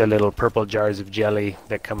shoot the little purple jars of jelly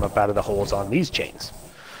that come up out of the holes on these chains.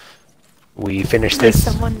 We finish this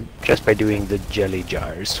just by doing the jelly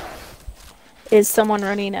jars. Is someone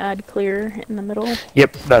running ad clear in the middle?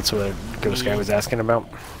 Yep, that's what Ghost Guy was asking about.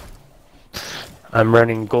 I'm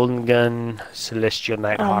running Golden Gun, Celestial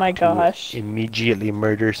Nighthawk. Oh my gosh. To immediately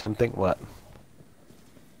murder something. What?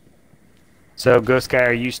 So, Ghost Guy,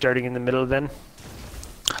 are you starting in the middle then?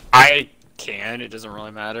 I can. It doesn't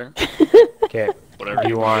really matter. Okay. Whatever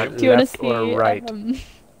you want. Do you want to left or see? right?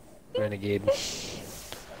 Renegade.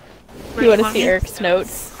 Do you want to see Eric's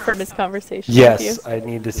notes from his conversation? Yes, with you? I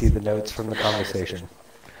need to see the notes from the conversation.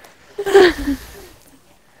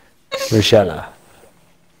 Rochella.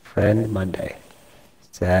 Friend Monday.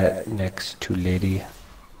 Sat next to lady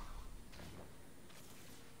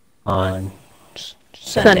on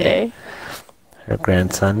Sunday. Her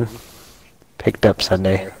grandson picked up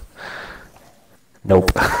Sunday.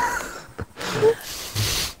 Nope.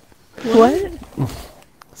 What?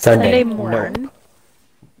 Sunday morn. Nope.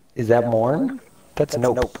 Is that morn? That's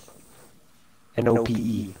nope.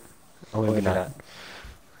 N-O-P-E. Oh, maybe not.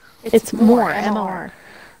 It's more, MR.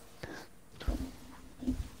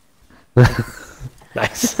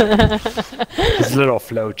 Nice. His little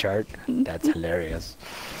flow chart. That's hilarious.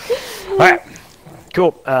 Alright.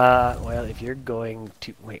 Cool. Well, if you're going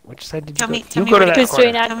to... Wait, which side did you go? Tell You me go to where that to go.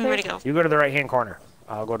 corner. Tell me where to go. You go to the right-hand corner.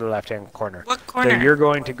 I'll go to the left-hand corner. What corner? So you're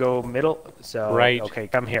going to go middle. So Right. Okay,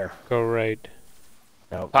 come here. Go right.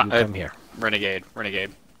 No, you come here. Renegade.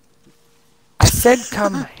 I said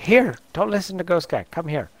come here. Don't listen to Ghost Guy. Come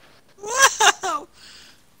here. Whoa!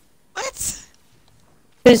 What?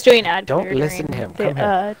 Who's doing ad Don't clear listen to during him. Come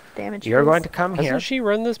here. damage You're phase? going to come here. Hasn't she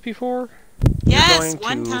run this before? Yes, going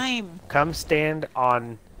one to time. Come stand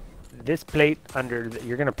on this plate under.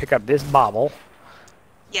 You're going to pick up this bobble.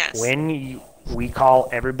 Yes. When we call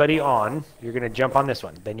everybody on, you're going to jump on this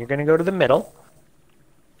one. Then you're going to go to the middle.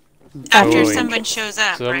 After Oh, someone shows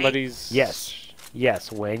up, right? Somebody's.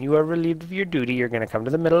 Yes. When you are relieved of your duty, you're going to come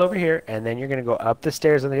to the middle over here, and then you're going to go up the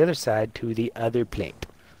stairs on the other side to the other plate.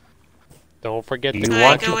 Don't forget You the So I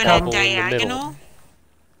want go to in come a diagonal?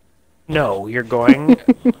 No, you're going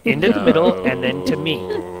into the middle and then to me.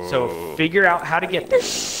 So figure out how to get there.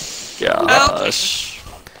 Gosh.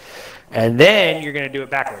 And then you're going to do it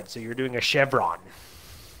backwards. So you're doing a chevron.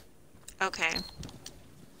 Okay.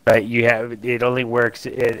 But you have it only works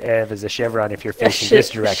as a chevron if you're facing this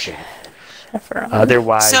direction.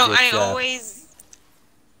 Otherwise, So it's I always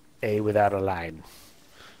A without a line.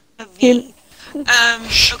 a V.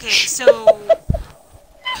 Okay, so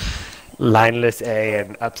Lineless A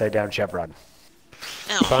and upside down chevron.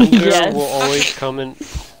 Thunder will always come and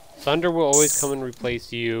Thunder will always come and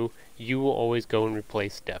replace you. You will always go and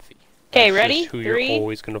replace Steffi. Okay, That's ready? just who 3, you're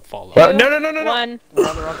always gonna follow. No. 1. We're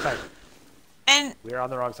on the wrong side. and We're on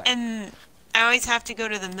the wrong side. and I always have to go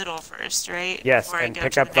to the middle first, right? Yes, Before I and go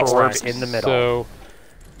pick to up the next orb person. in the middle. So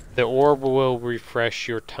the orb will refresh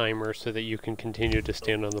your timer so that you can continue to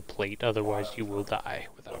stand on the plate. Otherwise, you will die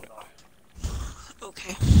without it.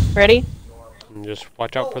 Okay. Ready? And just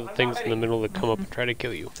watch out for the things in the middle that come up and try to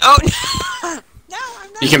kill you. Oh no!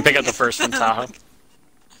 I'm not. You can pick up the first one, Tahoe.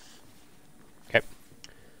 Okay.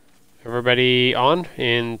 Everybody on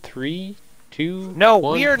in 3, 2. No,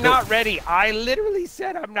 1, we are go. not ready. I literally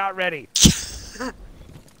said I'm not ready.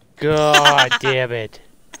 God damn it.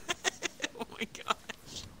 Oh my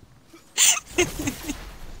gosh.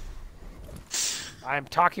 I'm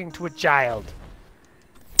talking to a child.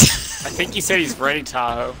 I think he said he's ready,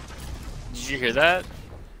 Tahoe. Did you hear that?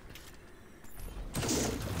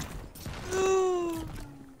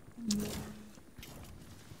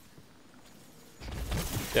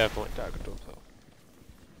 Definitely talking to himself.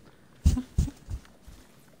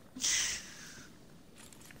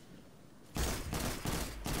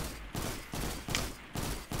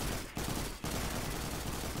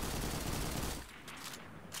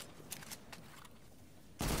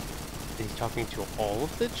 Is he talking to all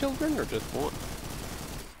of the children or just one?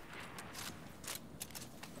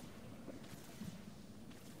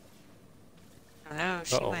 I don't know.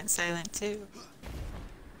 She went silent too.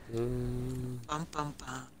 Mm. Bum bum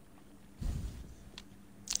bum.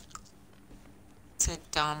 It's a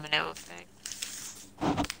domino effect.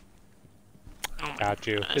 Oh my Got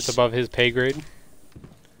you. gosh. It's above his pay grade.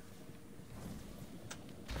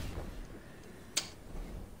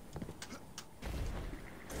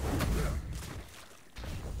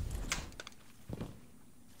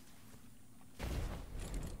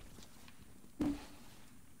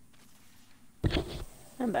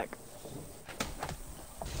 I'm back.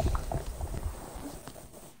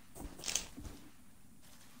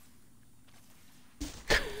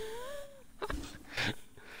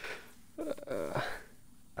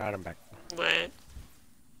 Alright, I'm back. What?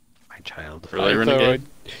 My child. Really, So, Renegade?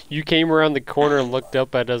 you came around the corner and looked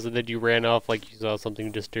up at us, and then you ran off like you saw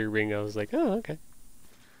something disturbing. I was like, oh, okay.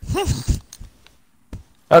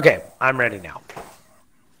 Okay, I'm ready now.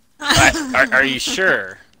 Are you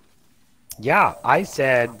sure? Yeah, I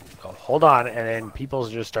said, oh, hold on, and then people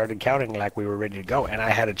just started counting like we were ready to go, and I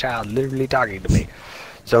had a child literally talking to me.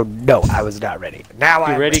 So, no, I was not ready. Now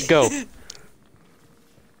I'm ready? Go.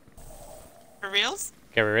 For reals?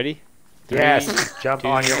 Okay, we ready? Yes, jump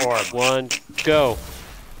on your orb. 1, go.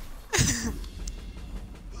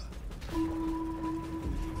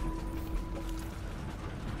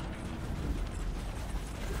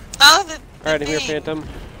 Oh, the Alright, I'm here, thing. Phantom.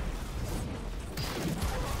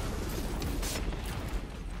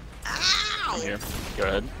 Ow! Here, go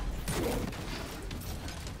ahead.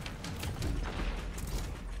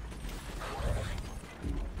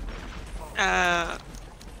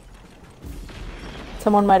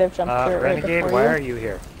 Someone might have jumped through it right Renegade, before why you. are you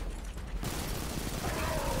here?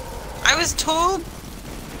 I was told.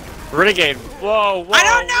 Renegade, whoa, whoa. I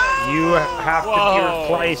don't know. You have to Whoa. be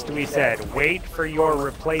replaced, we said. Wait for your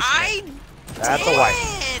replacement. I That's did. a wipe.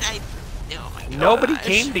 Oh my Nobody gosh.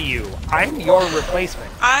 came to you. I'm your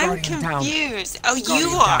replacement. I'm confused. Oh,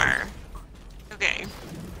 you are. Okay.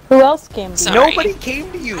 Who else came to Sorry. you? Nobody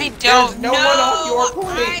came to you. I don't There's no know. one on your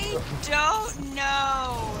plate. I don't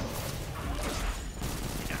know.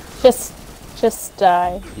 Just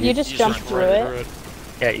die. You just jump run through it,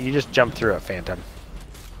 Yeah, you just jump through it, Phantom.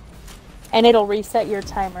 and it'll reset your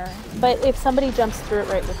timer. But if somebody jumps through it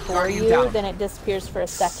right before you, then it disappears for a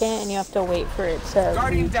second, and you have to wait for it to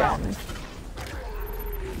regen.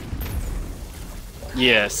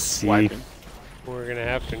 Yes, See. wiping. We're gonna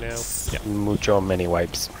have to now. Mucho mini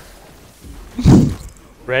wipes.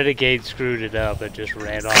 Renegade screwed it up. It just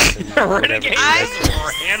ran off. And Renegade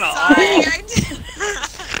ran off. Sorry, I did.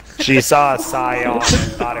 She saw a Scion and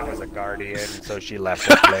thought it was a Guardian, so she left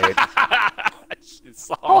the plate.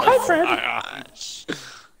 Oh, hi, Fred.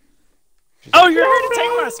 Oh, you're here to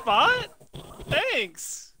take my spot?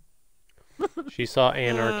 Thanks. She saw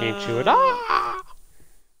Anarch and she went, ah!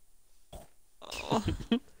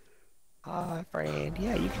 Hi, friend.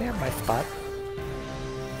 Yeah, you can have my spot.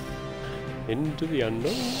 Into the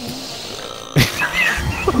unknown.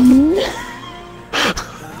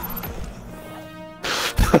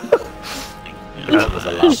 That was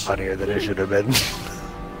a lot funnier than it should have been.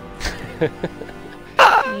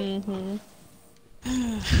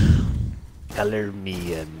 Color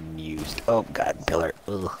me amused. Oh god, Pillar.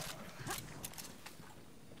 Ugh.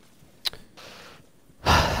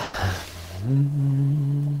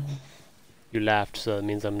 You laughed, so that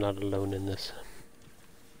means I'm not alone in this.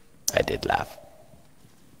 I did laugh.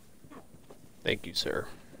 Thank you, sir.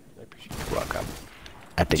 I appreciate it. You're welcome.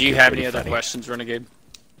 I think Do you you're have pretty any other funny. questions, Renegade?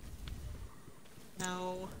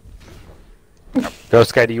 No.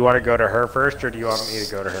 Ghost Guy, do you want to go to her first, or do you want me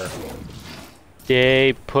to go to her?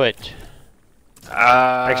 Stay put.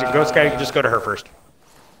 Actually, Ghost Guy, you can just go to her first.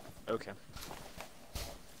 Okay.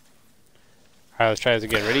 Alright, let's try this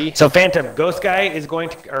again. Ready? So, Phantom, Ghost Guy is going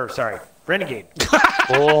to, or sorry, Renegade.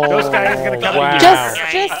 Oh, Ghost Guy is gonna come to wow. you.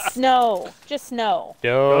 Just no. Just no.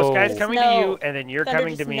 No. Ghost Guy's coming to No. you, and then you're Thunder,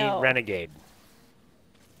 coming to just me, no. Renegade.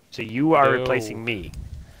 So you are No. replacing me.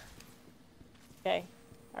 Okay.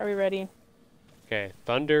 Are we ready? Okay,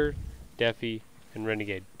 Thunder, Deafy, and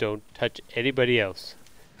Renegade. Don't touch anybody else.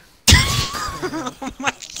 Oh my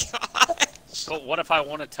gosh. But what if I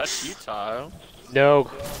want to touch you, Tahoe? No.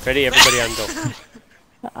 Ready? Everybody on go.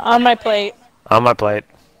 On my plate. On my plate.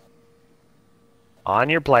 On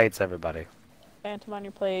your plates, everybody. Phantom on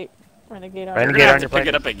your plate. Renegade on You're Renegade gonna have on to your pick plate.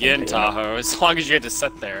 it up again, Tahoe, as long as you had to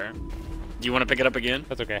sit there. Do you want to pick it up again?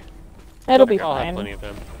 That's okay. It'll be I'll have fine. plenty of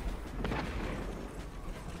time.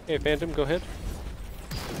 Okay, Phantom, go ahead.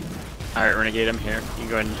 Alright, Renegade, I'm here. You can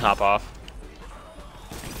go ahead and hop off.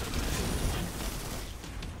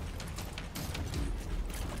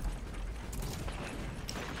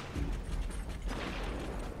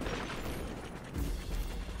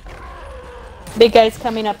 Big guy's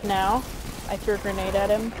coming up now. I threw a grenade at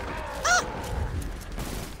him.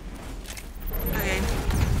 Okay.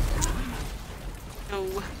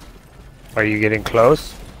 No. Are you getting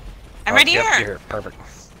close? I'm right yep, here. you're here. Perfect.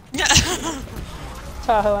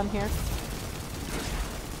 Tahoe, I'm here.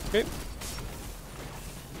 Okay.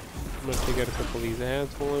 I'm gonna take out a couple of these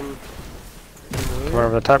ads for him. Come over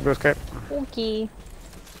the top, Ghost Guy. Okay.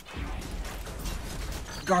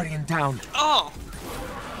 Guardian down. Oh.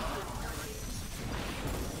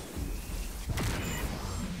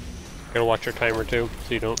 Gotta watch your timer too,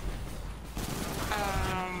 so you don't.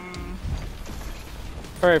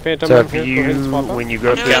 Alright, Phantom, So I'm if here. Go ahead and swap you, up. when you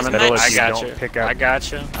go No, through it's the middle, much- if you I got don't you. pick up, I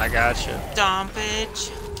got you. I got you.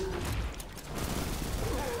 Stompage.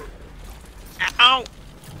 Ow!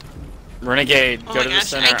 Renegade, Oh go my to the gosh,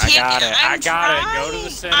 center. I I can't- got it. I I'm got it. Go to trying. the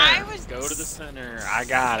center. I was- Go to the center. I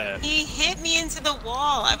got it. He hit me into the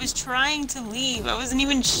wall. I was trying to leave. I wasn't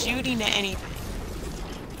even shooting at anything.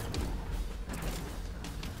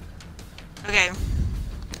 Okay.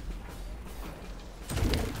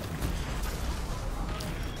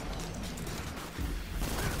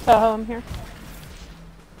 Tahoe, I'm here.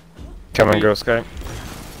 come on, Girl Sky.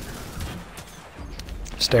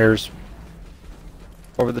 Stairs.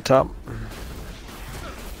 Over the top.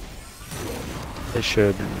 It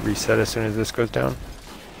should reset as soon as this goes down.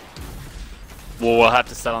 Well, we'll have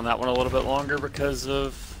to set on that one a little bit longer because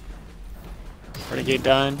of Renegade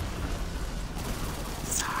dying.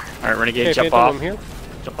 Alright, Renegade, Okay, jump Phantom, off. I'm here.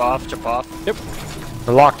 Jump off, jump off. Yep.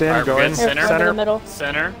 We're locked in, Alright, go we're in. good. Here, Center. go to the middle.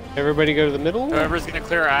 Center. Everybody go to the middle. Whoever's gonna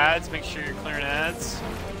clear ads, make sure you're clearing ads.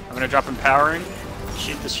 I'm gonna drop empowering.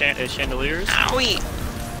 Shoot the chandeliers. Owie!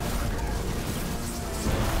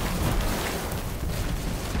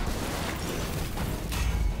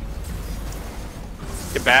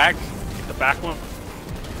 Get back. Get the back one.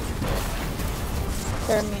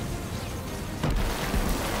 Bear me.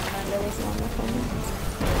 There wasn't on the phone.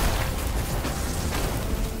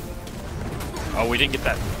 Oh, we didn't get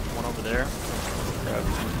that one over there.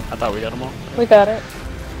 I thought we got them all. We got it.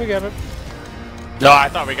 We got it. No, I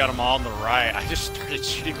thought we got them all on the right. I just started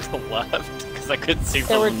shooting to the left because I couldn't see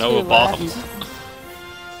There for were the Nova two left. bombs.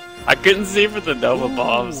 I couldn't see for the Nova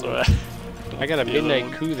bombs. So I got a The other midnight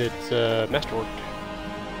one. coup that's masterworked.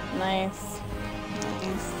 Nice.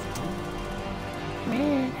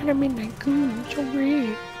 Man, I got a midnight coup, so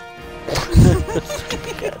great.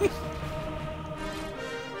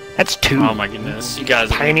 That's two. Oh my goodness, you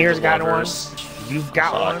guys. are Pioneer's the got one. lovers. You've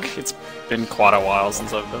got Fuck, one. it's been quite a while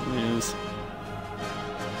since I've done these.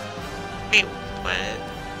 Wait, what?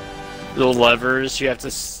 The levers you have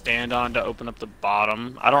to stand on to open up the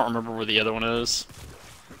bottom. I don't remember where the other one is.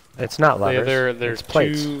 It's not levers. There's it's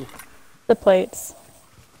plates. two. The plates.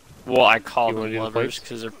 Well, I call You wanna them do the levers plates?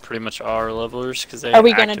 because they're pretty much our levers. Because they Are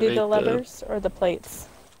we gonna do activate the levers or the plates?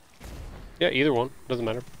 Yeah, either one. Doesn't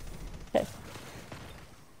matter. Okay.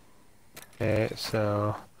 Okay,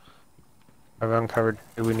 so I've uncovered.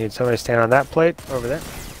 Do we need somebody to stand on that plate over there?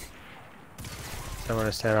 Someone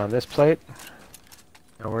to stand on this plate.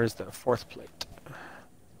 Now where's the fourth plate?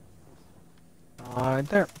 Right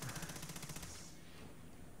there.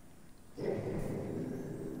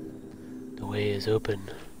 The way is open.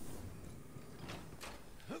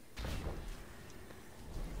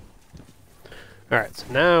 Alright, so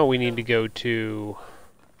now we need to go to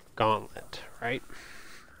Gauntlet, right?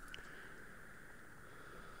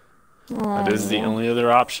 That is the only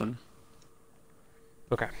other option.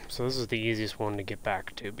 Okay, so this is the easiest one to get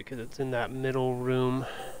back to because it's in that middle room.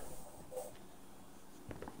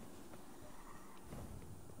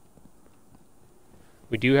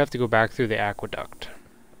 We do have to go back through the aqueduct.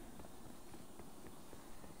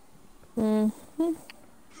 Mm-hmm.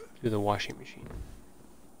 To the washing machine.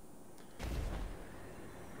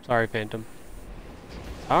 Sorry, Phantom.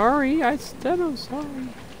 Sorry, I said I'm sorry.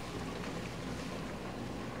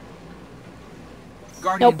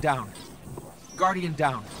 Guardian Nope. down. Guardian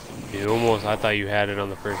down. You almost, I thought you had it on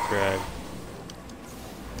the first drive.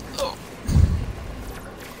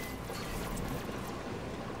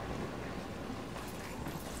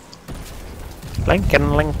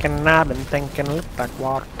 Lincoln, I've been thinking, look like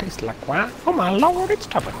water, tastes like wine. Oh my lord, it's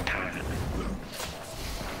tubbing time.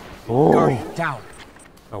 Oh, Guardian down.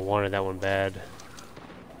 I wanted that one bad.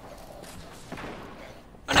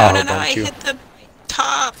 Oh, no, no, don't no, I you? hit the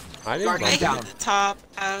top. I didn't Guardian I bump down. hit the top.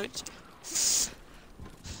 Ouch.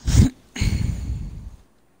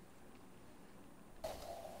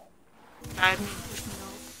 I mean, no.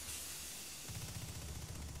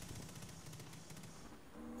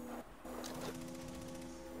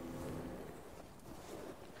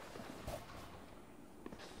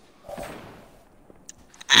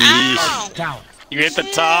 Ow! Down. You hit the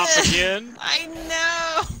top again? I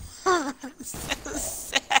know. So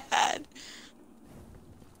sad.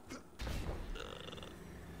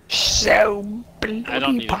 so bloody I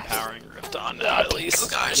don't need a pop. powering rift on now, at least. Oh,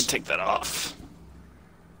 gosh. I can take that off.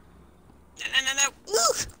 No, no, no, no.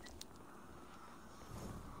 Woo!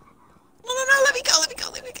 No, no, no, let me go, let me go,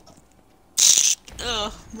 let me go.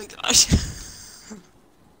 Oh my gosh.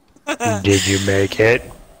 Did you make it?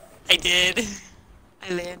 I did.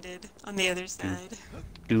 I landed on the other side.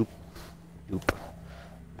 Doop. Doop.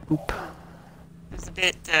 Oop. It was a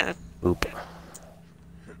bit, Oop.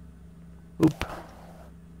 Oop.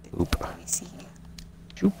 me see.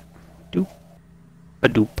 Doop, doop, a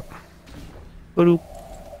doop, a doop,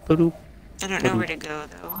 a doop. I don't know where to go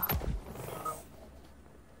though.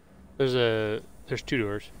 There's 2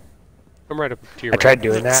 doors. I'm right up to your I right. tried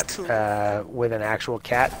doing That's that with an actual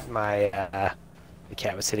cat. The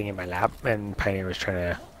cat was sitting in my lap, and Pioneer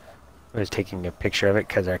was taking a picture of it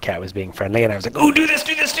because our cat was being friendly, and I was like, "Oh, do this,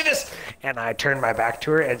 do this, do this!" And I turned my back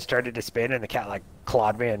to her and started to spin, and the cat like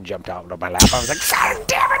clawed me and jumped out of my lap. I was like, "God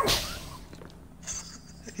damn it!"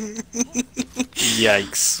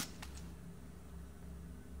 Yikes.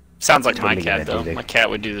 Sounds like my Totally cat gonna do though. the My cat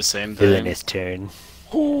would do the same thing. Villainous turn.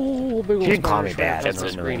 Oh, big She old didn't call me spider bad. shot That's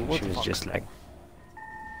across the annoying. screen. What She the was fuck? just like,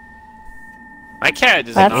 My cat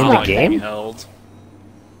does That's not not- like In the being game? held.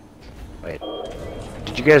 "Wait,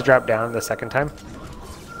 did you guys drop down the second time?"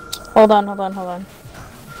 Hold on, hold on, hold on.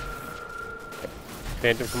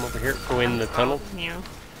 Phantom, come over here. Go in the tunnel. Yeah.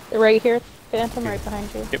 Right here, Phantom, right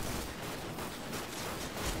behind you. Yep.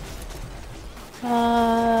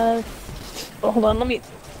 Hold on, let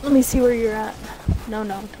me see where you're at. No,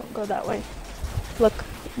 don't go that way. Look,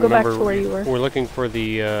 go back Remember, to where you were. We're looking for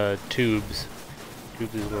the tubes.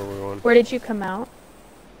 Tubes is where we're going. Where did you come out?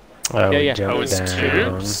 Oh, Yeah, we yeah. jumped Oh, it's down.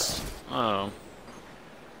 tubes? Oh.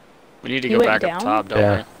 We need to You go went back down? up top, don't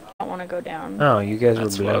Yeah. we? I don't want to go down. Oh, you guys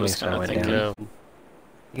That's were what I below me, was so I kinda went thinking. down. No.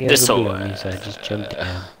 You guys were This'll, below me, so I just jumped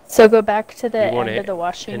down. So go back to the You end wanna of the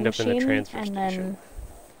washing end up in the machine, transfer and station. then.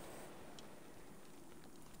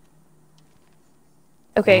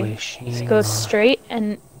 Okay, Wishing so go on- straight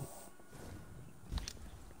and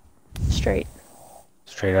straight.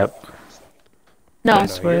 Straight up. No, No, you're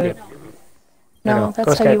good. I know. no, Go that's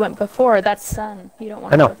how Sky. you went before. That's sun. You don't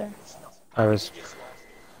want I to know. go there. I was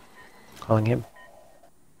calling him.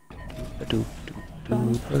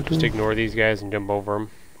 Just ignore these guys and jump over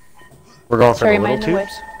them. We're going for Sorry, the am I little in the way?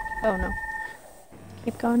 tubes. Oh no.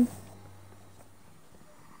 Keep going.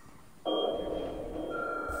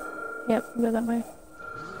 Yep, go that way.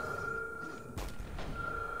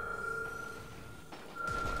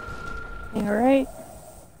 Alright,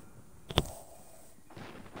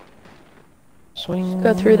 Swing.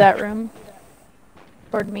 go through that room.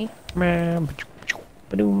 Toward me.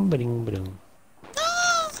 Ba-doom, ba-doom, ba-doom.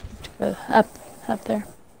 Go up there.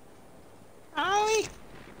 Ollie.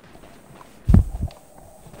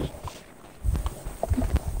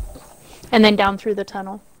 And then down through the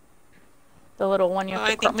tunnel. The little one you Oh, have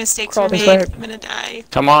I to think mistakes crawl were this made. way. I'm gonna die.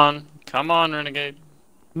 Come on, Renegade.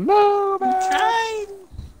 Move I'm it. trying.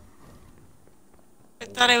 I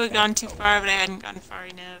thought I would gone too far, but I hadn't gone far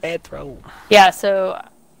enough. Bad throw. Yeah, so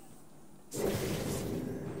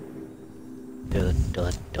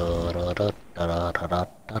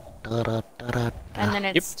and then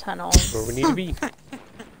it's tunnels. Where we need to be.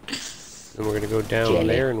 And we're gonna go down Jelly.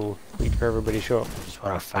 there and we'll wait for everybody to show up. Just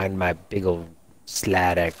want to find my big old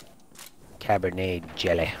slab of Cabernet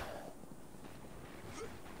jelly.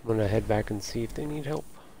 I'm gonna head back and see if they need help.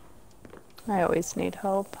 I always need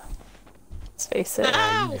help. Let's face it. You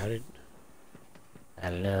got it. I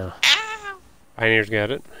don't know. Pioneer's got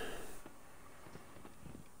it.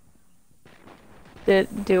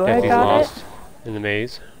 Do I Kathy's got lost it? in the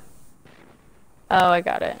maze. Oh, I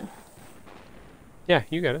got it. Yeah,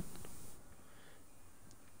 you got it.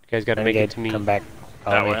 You guys gotta make it Renegade, to me. come back.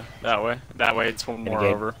 That Follow me. way, that way, that way. It's one more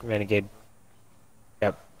Renegade, over. Renegade.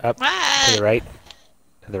 Yep, up. To What? the right.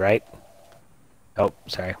 To the right. Oh,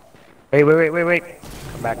 sorry. Wait.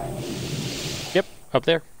 Come back. Yep, up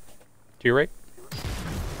there. To your right.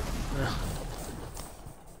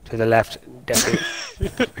 To the left. Definitely.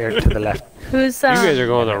 Spirit to the left. Who's You guys are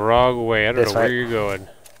going the wrong way. I don't This know where way. you're going.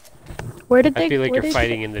 Where did they? I feel like where you're did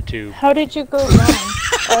fighting in the tube. How did you go wrong?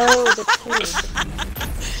 Oh, the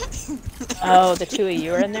two. Oh, the two of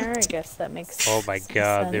you are in there. I guess that makes. Oh my some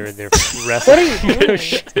god, sense. they're wrestling. What are you doing?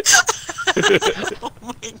 Shit. Oh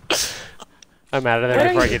my god. I'm out of there What are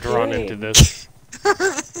before I you get drawn doing? into this.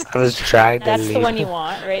 I was trying to That's leave. the one you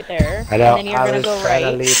want, right there. I know. And then you're I gonna was go trying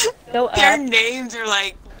right. to leave. Go up. Their names are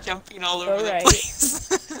like jumping all over Go the right. place.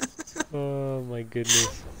 Oh my goodness.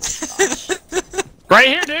 Right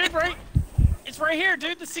here, dude. Right. It's right here,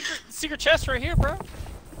 dude. The secret chest right here, bro.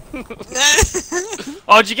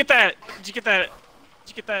 Oh, did you get that? Did you get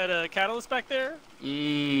that catalyst back there?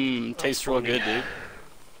 Tastes real good, dude.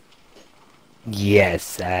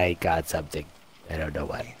 Yes, I got something. I don't know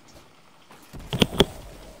what.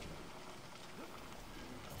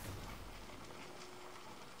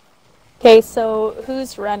 Okay, so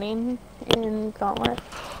who's running in Gauntlet?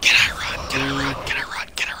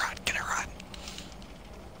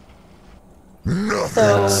 So,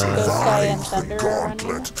 Ghost Guy and Thunder are running.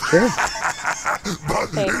 Sure.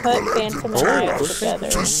 Okay, put Phantom and I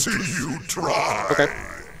together. To see you try. Okay.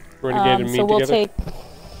 Renegade and me So we'll together. take.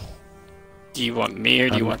 Do you want me or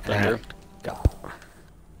do you want Thunder? Go.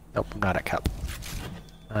 Nope, I'm not at cup.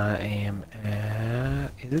 I am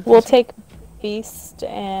at... Is it We'll take Beast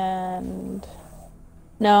and.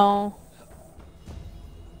 No.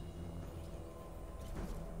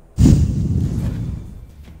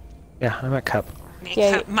 Yeah, I'm at cup. Make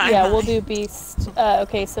Yeah, up my yeah, we'll mind. do Beast.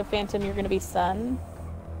 Okay, so Phantom, you're gonna be Sun.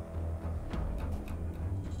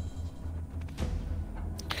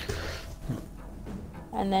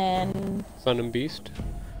 And then Sun and Beast.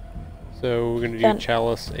 So we're gonna do Thun-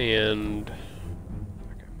 Chalice and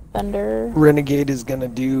Thunder. Renegade is gonna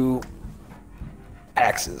do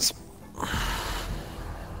axes.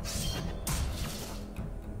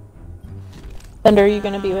 Thunder, are you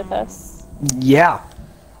gonna be with us? Yeah.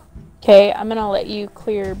 Okay, I'm gonna let you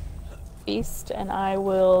clear Beast, and I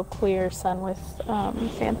will clear Sun with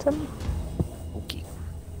Phantom. Okay.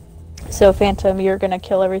 So Phantom, you're gonna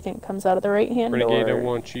kill everything that comes out of the right hand Renegade. I door.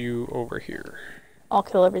 want you over here. I'll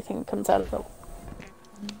kill everything that comes out of the.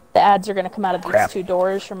 The ads are gonna come out of these Crap. two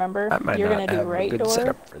doors. Remember, I might you're not gonna do have right a good door.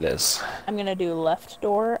 setup for this. I'm gonna do left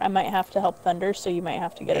door. I might have to help Thunder, so you might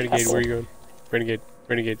have to get a Renegade, couple. where are you going? Renegade,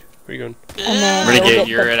 Renegade, where are you going? And then we'll Renegade, get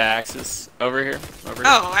you're the- at Axis. Over here. Over here.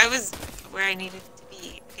 Oh, I was where I needed to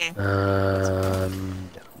be. Okay.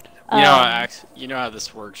 You know how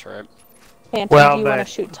this works, right? Phantom, Well, do you want but to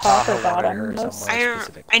shoot top or Tahoe wanted bottom? her Most? somewhere. I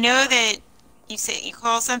specific. I know that you say you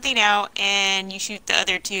call something out and you shoot the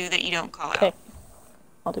other two that you don't call Okay. out.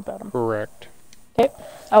 I'll do bottom. Correct. Okay,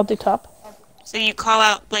 I'll do top. So you call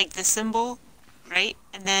out like the symbol, right?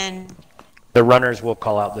 And then The runners will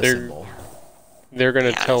call out the They're- symbol. They're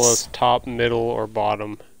gonna tell Yes. us top, middle, or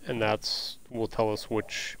bottom, and that's will tell us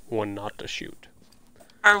which one not to shoot.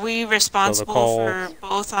 are we responsible call- for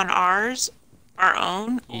both on ours, our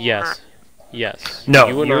own? Or... Yes. Yes. No,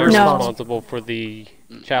 you and I you're are responsible. responsible for the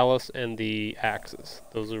chalice and the axes.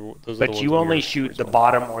 Those are the But ones you we only are shoot the responsible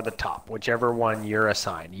bottom or the top, whichever one you're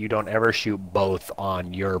assigned. You don't ever shoot both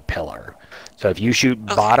on your pillar. So if you shoot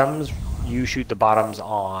bottoms, you shoot the bottoms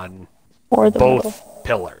on Or the both middle.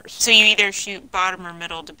 pillars. So you either shoot bottom or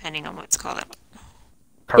middle, depending on what's called out.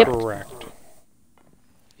 for. Correct. Correct.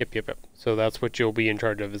 Yep. So that's what you'll be in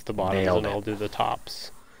charge of is the bottoms, Nailed and it. I'll do the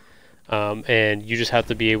tops. And you just have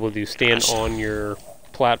to be able to stand on your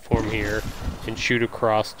platform here and shoot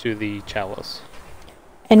across to the chalice.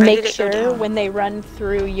 And Where make did it go sure down? when they run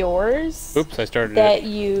through yours Oops, I started that it.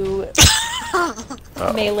 you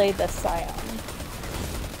melee the scion.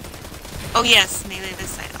 Oh yes, melee this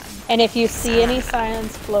side on. And if you see any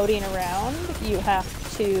scions floating around, you have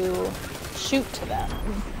to shoot to them.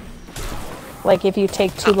 Like if you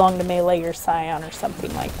take too long to melee your scion or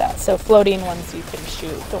something like that. So floating ones you can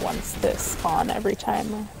shoot, the ones that spawn every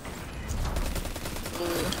time.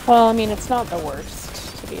 Well, I mean, it's not the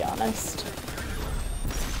worst, to be honest.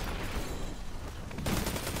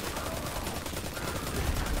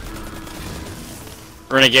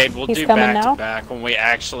 Renegade, we'll He's do coming back now? to back when we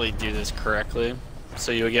actually do this correctly.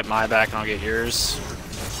 So you'll get my back and I'll get yours.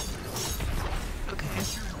 Okay.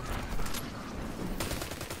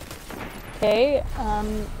 Okay,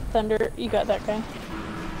 Thunder, you got that guy.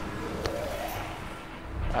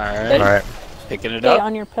 Alright. Alright. Picking it Okay, up.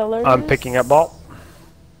 on your pillars. I'm picking up ball.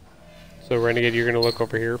 So Renegade, you're gonna look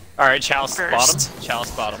over here. Alright, Chalice First. bottom.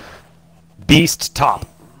 Chalice bottom. Beast top.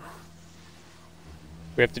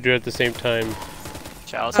 We have to do it at the same time.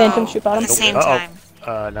 Chalice Phantom Oh, shoot bottom. At the same Uh-oh.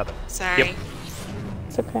 time. Nothing. Sorry. Yep.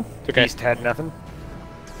 It's okay. It's okay. Beast had nothing.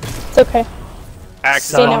 It's okay.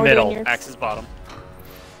 Axis Okay, now bottom. we're doing Middle. yours. Axis bottom.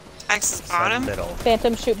 Axis Sun bottom. middle.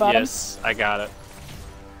 Phantom shoot bottom. Yes, I got it.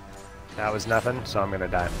 That was nothing, so I'm gonna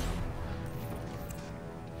die.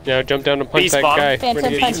 Now jump down and punch Beast that bottom. guy. Phantom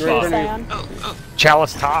Renegade, punch your Renegade. scion. Oh,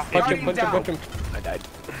 Chalice top. Punch him, punch him, punch him. I died.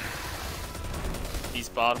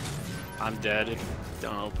 Beast bottom. I'm dead if you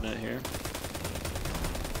don't open it here.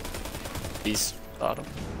 Beast bottom.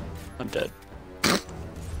 I'm dead.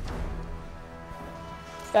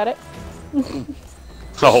 Got it?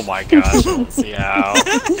 Oh my gosh, I don't see how. I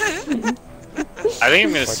think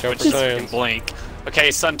I'm gonna Watch out switch for to science. blink.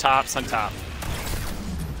 Okay, sun top, sun top.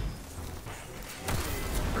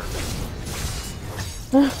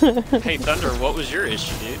 Hey Thunder, what was your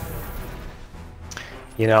issue, dude?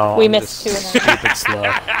 You know, We I'm missed just two in a row. stupid slow.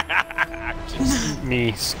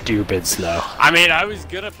 Me stupid slow. I mean, I was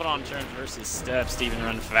gonna put on turns versus steps to even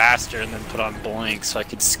run faster and then put on blink so I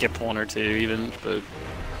could skip one or two even, but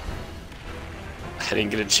I didn't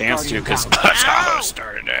get a chance to because Tahoe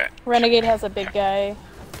started it. Renegade has a big guy.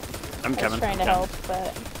 I'm I was coming. trying to help,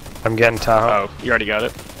 but I'm getting Tahoe. Oh, you already got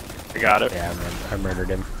it. I got it. Yeah, I murdered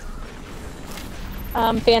him.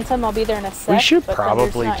 Phantom, I'll be there in a sec. We should but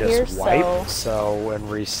probably Thunder's not here, just wipe, so when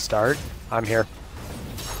we start, I'm here.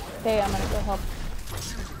 Okay, I'm gonna go help.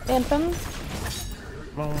 Phantom?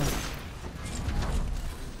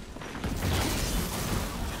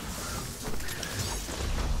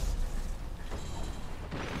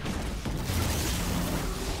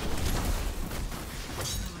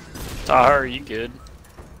 Tahoe, are you good?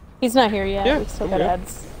 He's not here yet. Yeah, We've still I'm got good.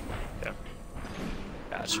 ads. Yeah.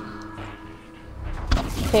 Gotcha.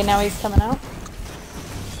 Okay, now he's coming out.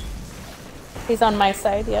 He's on my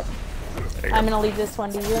side, yep. There you I'm go. gonna leave this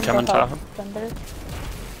one to you and Coming, go help Tahoe. Thunder.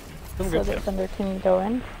 I'm So good. that Thunder can go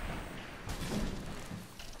in.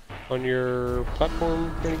 On your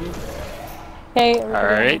platform, Renegade? Okay, everybody on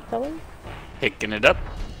Alright. color? Picking it up.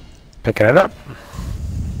 Picking it up.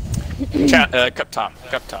 Cup top.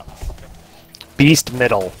 Cup top. Beast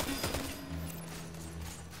middle.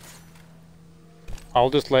 I'll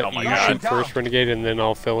just let Oh my you God. shoot first, Renegade, and then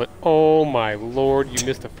I'll fill it. Oh my lord, you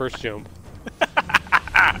missed the first jump.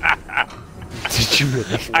 Did you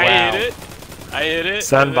really? I Wow. hit it. I hit it.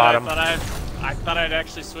 Sun and then bottom. I thought I'd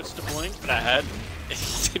actually switched to blink, but I had.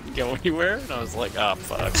 It didn't go anywhere, and I was like, oh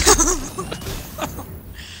fuck.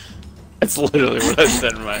 That's literally what I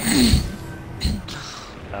said in my.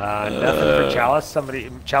 Nothing for Chalice.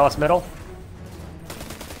 Chalice middle.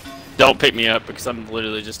 Don't pick me up because I'm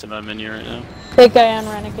literally just in my menu right now. Big guy on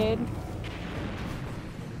Renegade.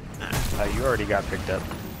 You already got picked up.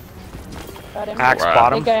 Got him. Axe Wow.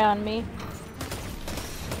 bottom. Big guy on me.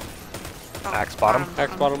 Axe bottom.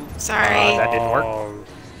 Axe bottom. Sorry. that didn't work.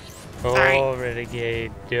 Sorry. Oh,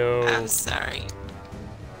 Renegade, no. I'm sorry.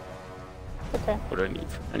 Okay. What do I need?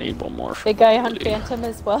 I need one more. Big guy on ability. Phantom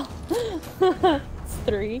as well. It's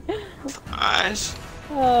 3. Gosh.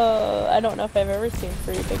 Oh, I don't know if I've ever seen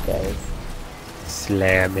 3 big guys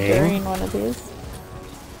Slamming. during one of these.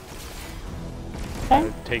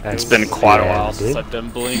 Okay. Take It's those. been quite a Yeah, while since dude. I've done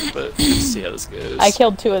blink, but let's see how this goes. I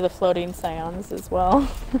killed 2 of the floating scions as well.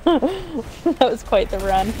 That was quite the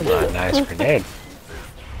run. Oh, nice grenade.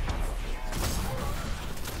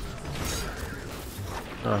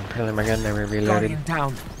 Oh, apparently my gun never reloaded.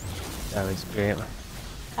 down. That was great.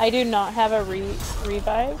 I do not have a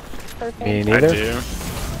revive. Perfect. Me I neither. do.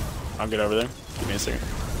 I'll get over there. Give me a second.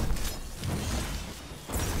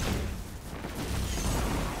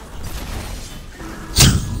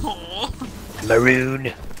 Maroon.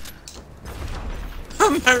 Maroon. Oh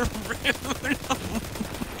my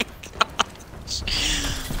gosh.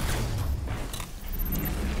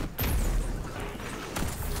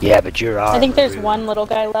 Yeah, but you're I think there's maroon. one little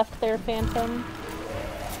guy left there, Phantom.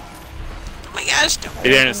 Oh my gosh. Don't Be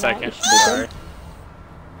there in a Not second. you should be Sorry. good.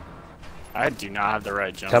 I do not have the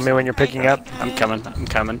right jump. Tell me when you're picking up. I'm coming. I'm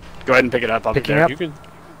coming. Go ahead and pick it up. I'll Picking be there. up.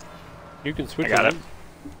 You can switch I got it.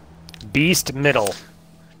 it. Beast middle.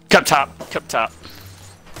 Cup top. Cup top.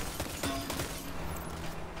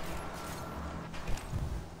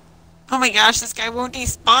 Oh my gosh, this guy won't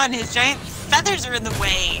despawn. His giant feathers are in the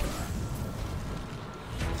way.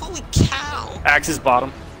 Holy cow. Axe is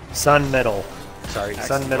bottom. Sun middle. Sorry, Axe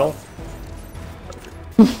sun is middle.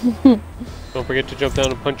 Don't forget to jump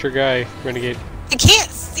down and punch your guy, Renegade. I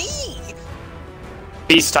can't see.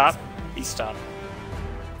 Beast top. Beast top.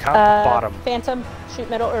 Cup bottom. Phantom, shoot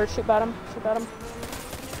middle or shoot bottom. Shoot bottom.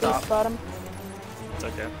 Stop. Beast bottom. It's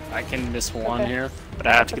okay. I can miss one Okay. here, but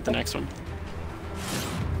I have to get the next one.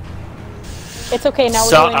 It's okay, now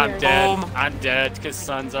So we're doing I'm yours. dead. I'm dead because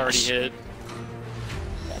sun's already hit.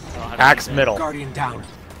 I don't have Axe anything. middle. Guardian down.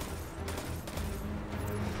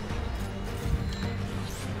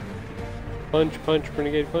 Punch, punch,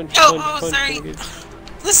 Renegade, punch, Oh, punch, oh, punch, sorry. Renegade.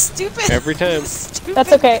 The stupid. Every time. the stupid,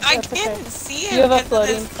 That's okay, I that's can't okay. see him. You have a because of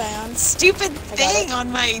floating this scion. Stupid I got thing it.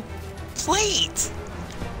 on my plate.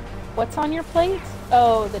 What's on your plate?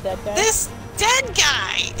 Oh, the dead guy. This dead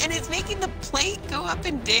guy, and it's making the plate go up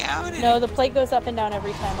and down. And No, the plate goes up and down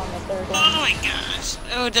every time on the third Oh one. my gosh.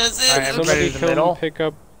 Oh, does it? Alright, everybody Somebody in the come middle. pick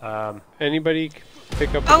up. Anybody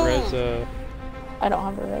pick up Oh. a res. I don't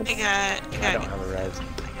have a res. I I don't have a res.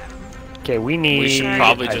 Okay, we need. We should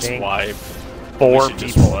probably I just think, wipe. 4 we should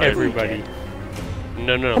just people. wipe. Everybody.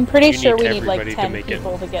 No, no. I'm pretty you sure we need everybody like to 10 make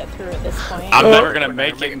people to get through at this point. I'm never gonna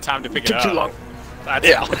make it in time to pick it Took up. too long. That's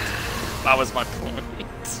Yeah. That was my point.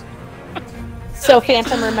 So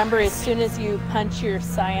Phantom, remember, as soon as you punch your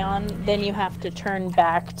scion, then you have to turn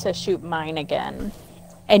back to shoot mine again.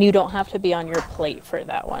 And you don't have to be on your plate for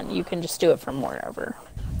that one. You can just do it from wherever.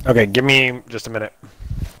 Okay, give me just a minute.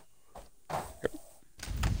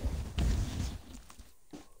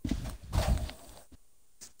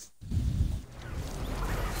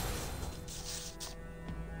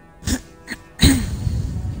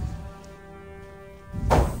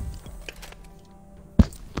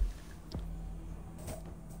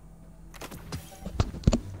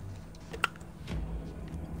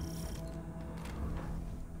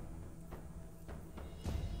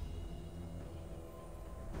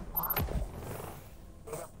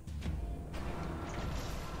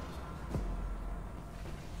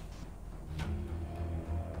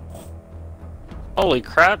 Holy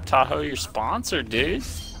crap, Tahoe, you're sponsored, dude.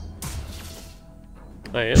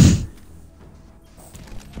 I am. It's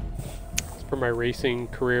for my racing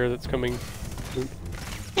career that's coming.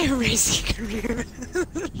 Racing career.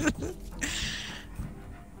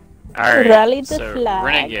 Alright, Rally the so flag.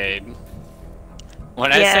 Renegade.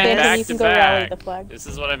 When I Yeah. say Phantom, back you to can go rally back, the flag. this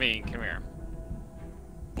is what I mean. Come here.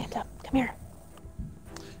 Phantom, come here.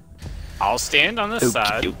 I'll stand on the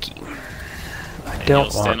side. I And don't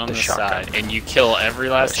you'll stand want on the the shotgun. side, and you kill every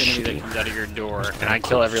last enemy shitty. that comes out of your door, and I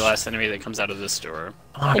kill every last enemy that comes out of this door.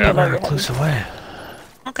 Oh, I And got you my lower your recluse away.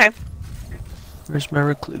 Okay. Where's my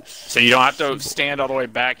recluse? So you don't have to stand all the way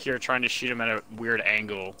back here trying to shoot them at a weird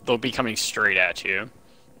angle. They'll be coming straight at you.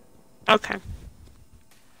 Okay.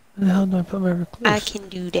 Where the hell do I put my recluse? I can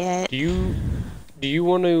do that. Do you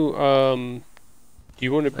want to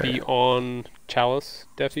be on Chalice,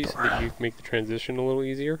 Defi, so that you can make the transition a little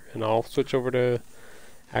easier, and I'll switch over to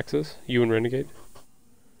Axis. You and Renegade.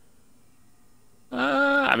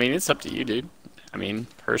 I mean, it's up to you, dude. I mean,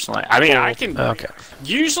 personally, I can. Okay.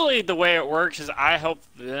 Usually, the way it works is I help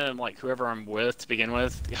them, like whoever I'm with to begin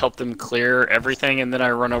with, help them clear everything, and then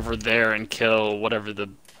I run over there and kill whatever the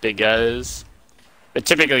big guy is. But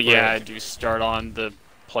typically, yeah, I do start on the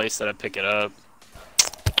place that I pick it up.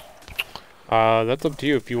 That's up to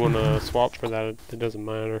you. If you want to swap for that, it doesn't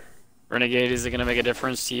matter. Renegade, is it gonna make a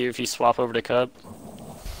difference to you if you swap over to Cub?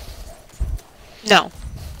 No.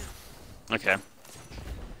 Okay.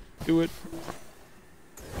 Do it.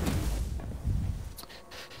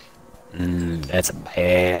 That's a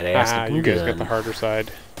badass looking you guys gun. got the harder side.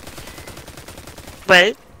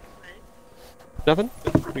 What? Nothing?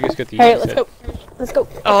 You guys got the Alright, easy let's side. go. Let's go.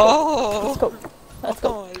 Oh. Let's go. Let's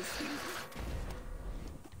go.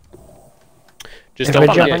 Just If don't I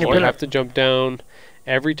jump forget, on your you pillar- have to jump down.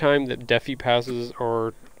 Every time that Defi passes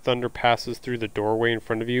or Thunder passes through the doorway in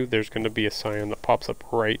front of you, there's going to be a sign that pops up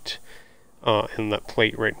right in that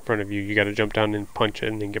plate right in front of you. You got to jump down and punch it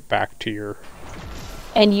and then get back to your...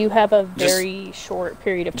 And you have a very short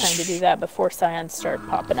period of time to do that before scions start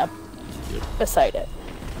popping up beside it.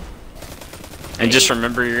 And just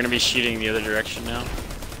remember, you're gonna be shooting the other direction now.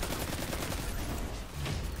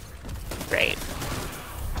 Right.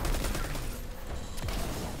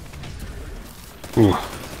 Ooh.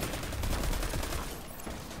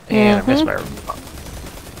 And I missed my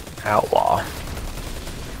outlaw.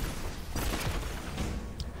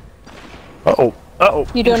 Uh-oh. Uh-oh.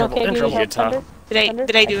 You doing Trouble, okay? in Do you trouble. need help, Thunder? Thunder?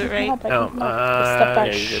 Did I do can it right? help, I No, can help. Just step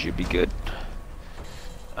back. should be good.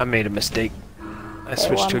 I made a mistake. I Okay,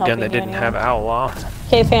 switched well, to a I'm gun that helping you didn't have anyway. outlaw.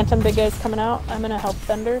 Okay, Phantom, big guy's coming out. I'm gonna help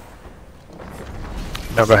Thunder.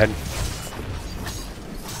 No, go ahead.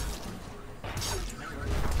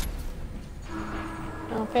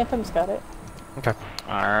 Oh, Phantom's got it. Okay.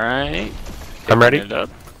 Alright. I'm ready. It up.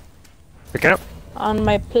 Pick it up. On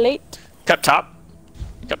my plate. Cup top.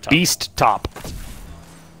 Cup top. Beast top.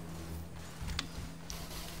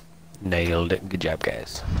 Nailed it. Good job,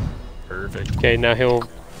 guys. Perfect. Okay, now he'll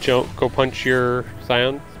go punch your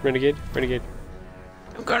Scion, Renegade. Renegade.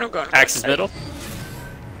 I'm going. Axis middle.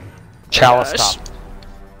 Chalice Gosh. top.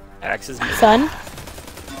 Axis middle. Sun.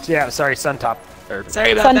 Yeah, sorry, sun top. Perfect.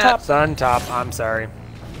 Sorry about Sun that. top. Sun top, I'm sorry.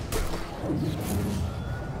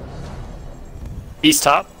 East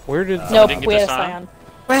top. Where did... Nope, didn't get we the had a Scion? Scion.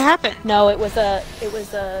 What happened? No, it was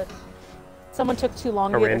a. Someone took too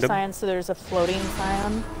long to get their random? Scion, so there's a floating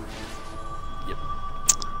Scion.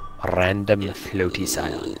 Random floaty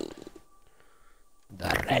scion.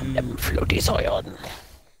 The random floaty scion.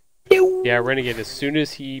 Yeah, Renegade, as soon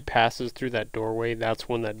as he passes through that doorway, that's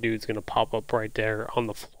when that dude's going to pop up right there on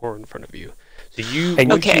the floor in front of you. So once you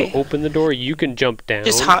Okay. open the door, you can jump down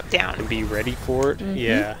Just hop and down. be ready for it.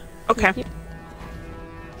 Yeah. Okay.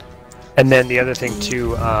 And then the other thing too,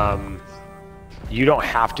 you don't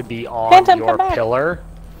have to be on Phantom, your come back. pillar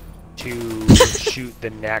to shoot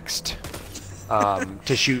the next,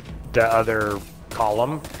 to shoot the other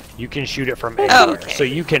column. You can shoot it from anywhere. okay. So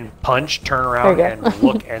you can punch, turn around, There you go. and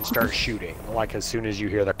look and start shooting. Like as soon as you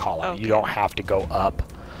hear the call out, you Okay. don't have to go up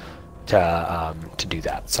to do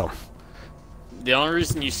that. So The only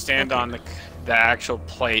reason you stand on the actual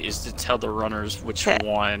plate is to tell the runners which Okay.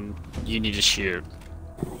 one you need to shoot.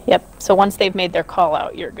 Yep. So once they've made their call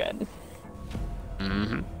out, you're good.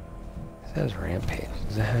 Mm-hmm. it says rampage.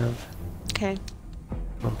 Does it have? Okay.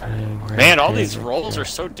 Man, all these rolls are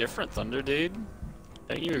so different, Thunder, dude.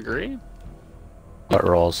 Don't you agree? What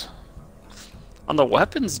rolls? On the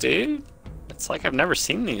weapons, dude. It's like I've never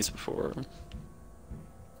seen these before.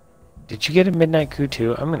 Did you get a midnight coup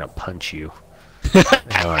too? I'm gonna punch you.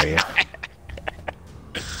 How are you?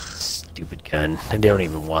 Stupid gun. I don't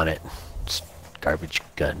even want it. It's garbage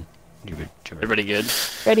gun. Everybody good?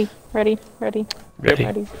 Ready, ready, ready, Ready.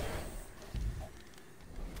 ready.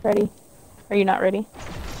 Ready. Are you not ready?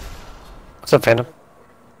 What's up, Phantom?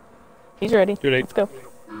 He's ready. Too late. Let's go.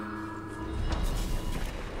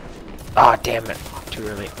 Ah, damn it. Too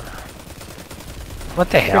early. What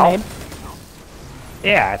the hell? Grenade.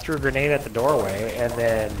 Yeah, I threw a grenade at the doorway, and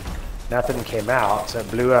then nothing came out, so it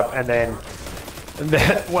blew up, and then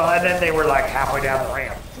they were like halfway down the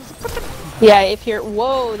ramp. Yeah, if you're...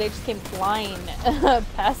 Whoa, they just came flying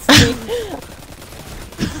past me.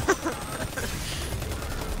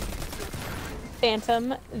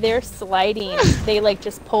 Phantom, they're sliding. They like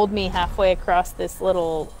just pulled me halfway across this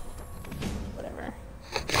little... whatever.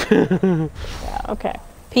 Yeah, okay.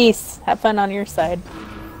 Peace. Have fun on your side.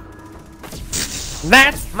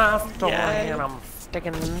 That's my story, and I'm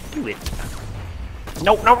sticking to it.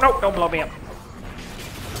 Nope, nope, nope, don't blow me up.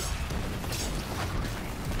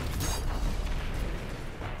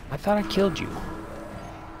 I thought I killed you.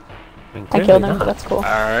 I clearly killed him, not. that's cool.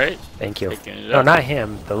 Alright. Thank you. Picking it No, up. not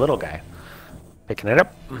him, the little guy. Picking it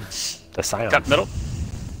up. The Scion. Cut middle.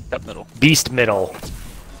 Cut middle. Beast middle.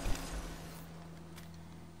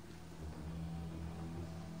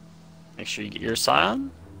 Make sure you get your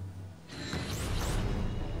Scion.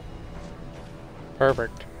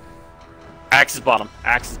 Perfect. Axe is bottom.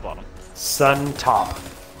 Axe is bottom. Sun top.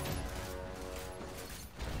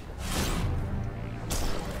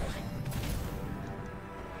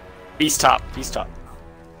 Beast top. Beast top.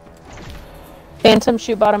 Phantom,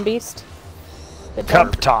 shoot bottom beast. Good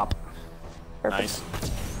job. Cup top. Perfect. Nice.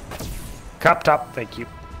 Cup top, thank you.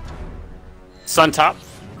 Sun top.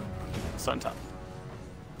 Sun top.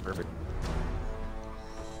 Perfect.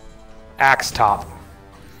 Axe top.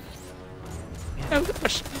 Oh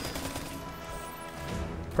gosh.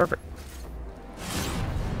 Perfect.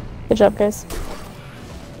 Good job, guys.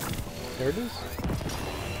 There it is.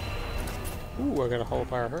 Ooh, I got a hollow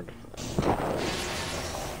fire heart.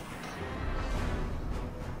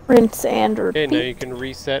 Rinse and repeat. Okay, now you can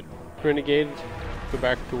reset Renegade, go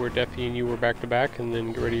back to where Defi and you were back to back, and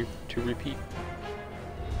then get ready to repeat.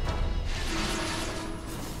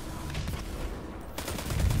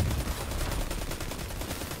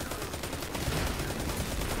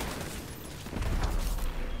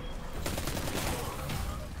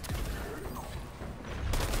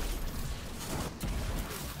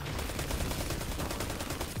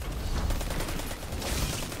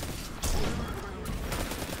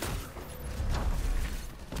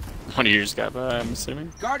 One of yours got by, I'm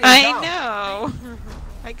assuming. I know.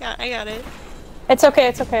 I got it. It's okay,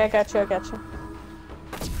 it's okay. I got you,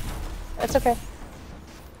 It's okay.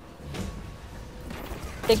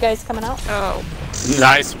 Big guy's coming out. Oh.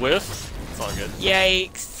 Nice whiff. It's all good.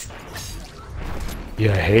 Yikes. You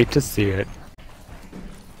hate to see it.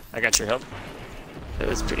 I got your help. It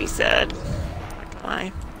was pretty sad. Not gonna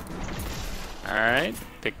lie. Alright.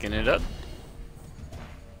 Picking it up.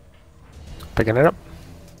 Picking it up.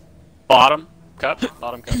 Bottom cup.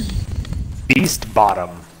 Bottom cup. Beast bottom.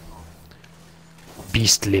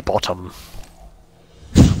 Beastly bottom.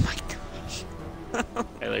 Oh my gosh.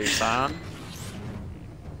 Hey, there's your Scion.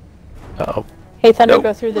 Uh-oh. Hey, Thunder, Nope.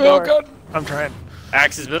 go through the Oh door. god. I'm trying.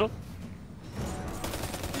 Axe is middle.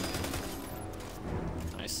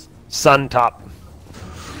 Nice. Sun top.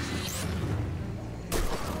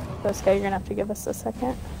 This guy, you're gonna have to give us a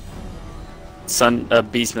second. Sun,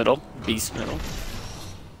 beast middle. Beast middle.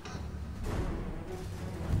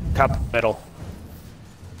 Cup middle.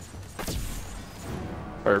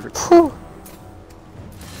 Perfect. Whew.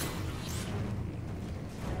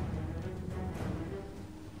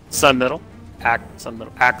 Sun middle. Axe. Sun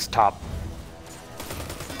middle. Axe top.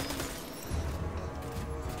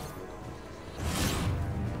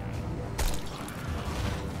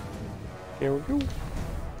 Here we go.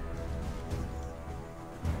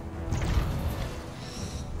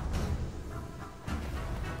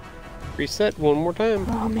 Reset one more time.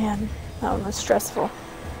 Oh man, that one was stressful.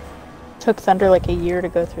 Took Thunder like a year to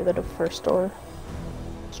go through the first door.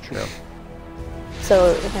 It's true.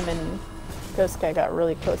 So him and Ghost Guy got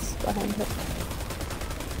really close behind it.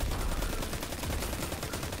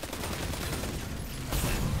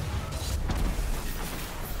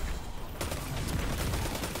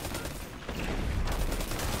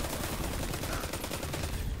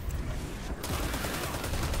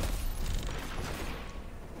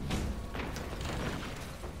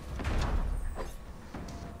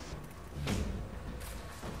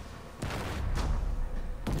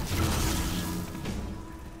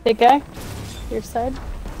 Big guy, your side.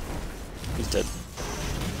 He's dead.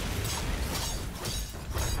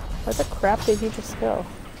 Where the crap did he just go?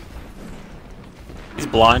 He's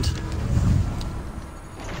blind.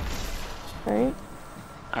 Alright.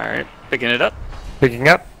 Alright, picking it up. Picking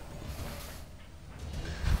up.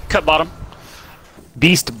 Cut bottom.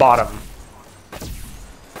 Beast bottom.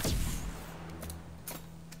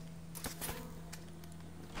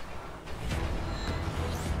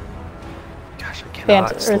 Gosh, I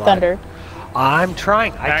cannot Or slide. Thunder. I'm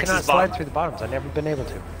trying. I Axe cannot is slide bottom. through the bottoms. I've never been able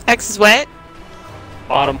to. X is what?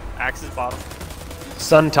 Bottom. Axe is bottom.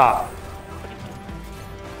 Sun top.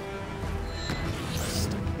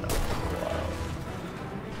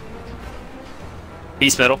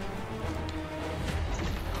 Beast middle.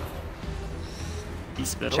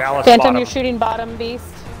 Beast middle. Chalice Phantom, bottom. you're shooting bottom, Beast.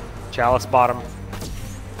 Chalice bottom.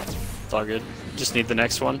 It's all good. Just need the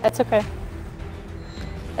next one. That's okay.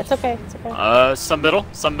 It's okay. It's okay. Some middle.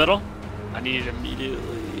 Some middle. I need it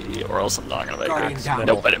immediately, or else I'm not gonna make Guardian it. down.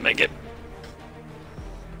 Nope, I didn't make it.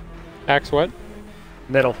 Axe what?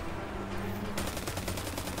 Middle.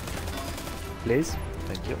 Please.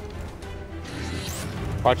 Thank you.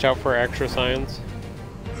 Watch out for extra science.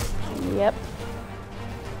 Yep.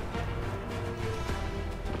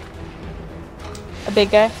 A big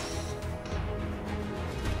guy.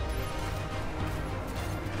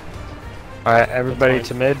 Alright, everybody That's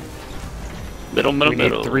to mid. Middle, middle, We need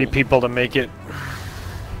middle. 3 people to make it.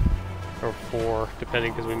 Or 4,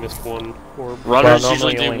 depending, because we missed one orb. Runners Well,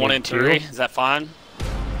 usually normally do only 1 need and 2. 3. Is that fine?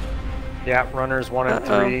 Yeah, runners 1 and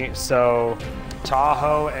 3. So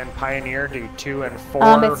Tahoe and Pioneer do 2 and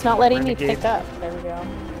 4. It's not letting me Renegade, pick up. There we go.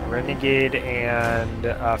 Renegade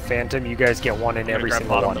and Phantom, you guys get 1 in Gonna every grab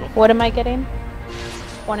single bottom one. middle. What am I getting?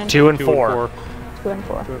 1 and 2 and 2 4. and 4. 2 and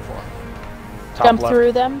 4. 2 and 4. Top Jump left.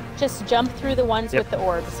 through them. Just jump through the ones Yep. with the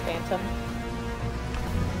orbs, Phantom.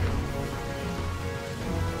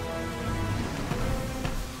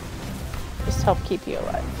 Just help keep you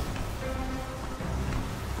alive.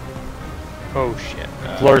 Oh shit.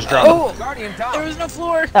 Floor's dropping. Oh! Guardian down. There was no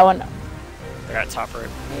floor! That one. I got top right.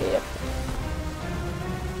 Yep.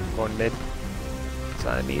 Going mid. So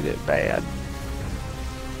I need it bad.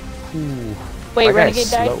 Ooh. Wait, My guy's Renegade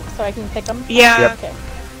died, slow. so I can pick him? Yeah. Yep. Okay.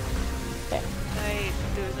 Okay.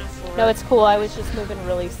 There was no floor. No, it's cool. I was just moving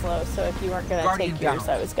really slow, so if you weren't gonna Guardian take yours,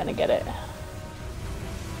 down. I was gonna get it.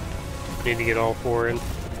 Need to get all 4 in.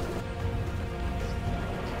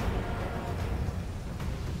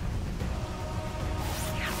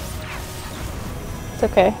 It's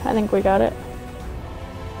okay. I think we got it.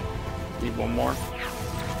 Need one more.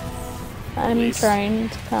 I'm Please. trying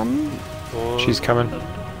to come. One. She's coming.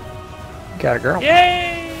 Got a girl.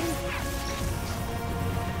 Yay!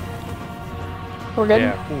 We're good?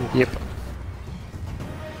 Yeah. Yep.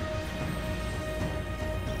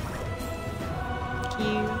 Thank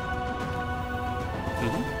you.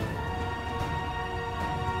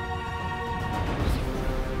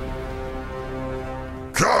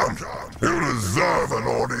 Come, you deserve an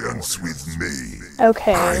audience with me.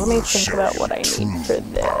 Okay, I let me will think show about you what I need true for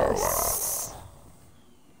this.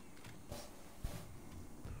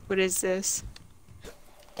 What is this?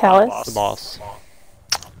 Callus? The boss.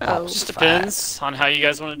 Oh, Just depends on how you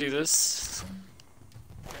guys want to do this.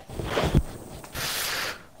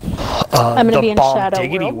 I'm gonna the be in bomb Shadow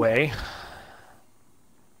diggity World. way.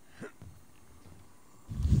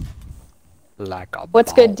 Like a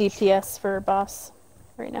What's good bomb. DPS for a boss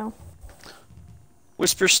right now?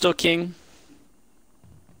 Whisper's still king.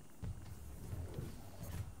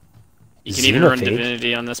 You can even run Xenophage?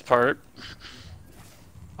 Divinity on this part.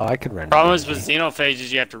 Oh, I could run. Problem is with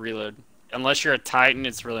Xenophages, you have to reload. Unless you're a Titan,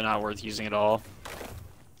 it's really not worth using at all.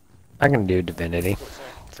 I can do divinity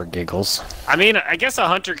for giggles. I mean, I guess a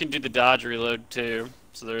Hunter can do the dodge reload too,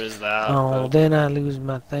 so there is that. Oh, but- then I lose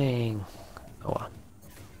my thing. Oh,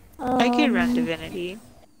 well. I could run Divinity.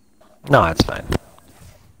 No, it's fine.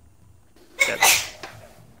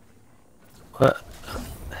 What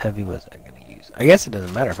heavy was I gonna use? I guess it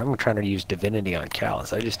doesn't matter if I'm trying to use divinity on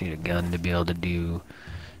Callus. I just need a gun to be able to do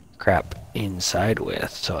crap inside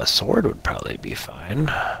with. So a sword would probably be fine.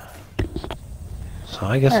 So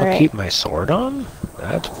I guess I'll Alright. keep my sword on.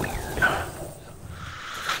 That's weird.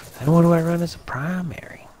 Then what do I run as a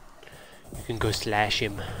primary? You can go slash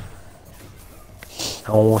him.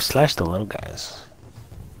 Oh, slash the little guys.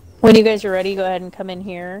 When you guys are ready, go ahead and come in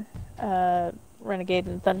here. Renegade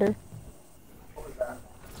and Thunder.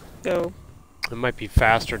 Go. It might be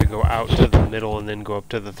faster to go out to the middle and then go up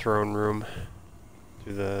to the throne room.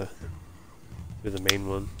 Through the main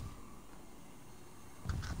one.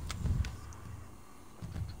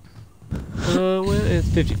 Well, it's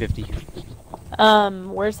 50-50.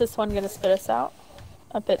 Where's this one gonna spit us out?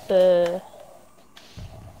 Up at the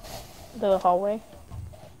hallway?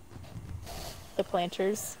 The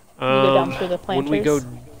planters. You go down through the planters. When we go...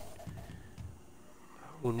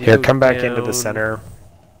 when we Here, go come back into the down- center,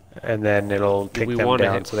 and then it'll take we them wanna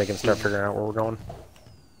down hit- so they can start figuring out where we're going.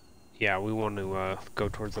 Yeah, we want to go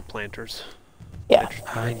towards the planters. Yeah.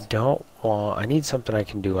 I don't want... I need something I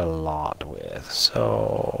can do a lot with.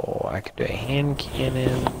 So I could do a hand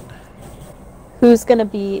cannon. Who's gonna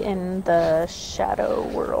be in the shadow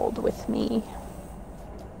world with me?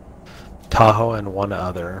 Tahoe and one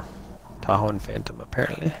other. Tahoe and Phantom,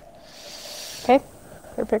 apparently. Okay,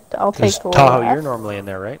 perfect. I'll 'Cause take Tahoe, left. you're normally in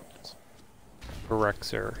there, right? Correct,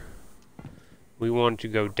 sir. We want to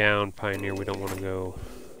go down Pioneer. We don't want to go...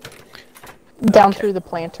 Down through the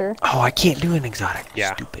planter. Oh, I can't do an exotic.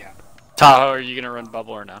 Yeah. Stupid. Tahoe, are you gonna run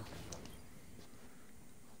bubble or no?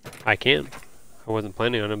 I can. I wasn't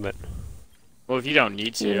planning on it, but... Well, if you don't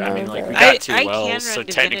need to, I mean, like, we I got two can wells, run so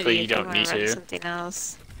Divinity technically you if don't wanna need run to. Something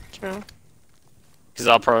else. True. Because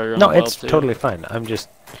I'll probably run No, a well it's too. totally fine. I'm just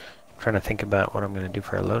trying to think about what I'm going to do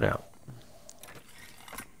for a loadout.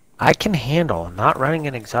 I can handle not running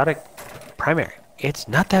an exotic primary. It's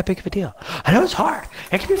not that big of a deal. I know it's hard.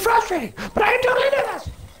 It can be frustrating, but I can totally do this.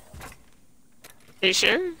 Are you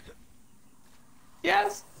sure?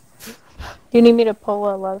 Yes. Do you need me to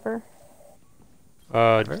pull a lever?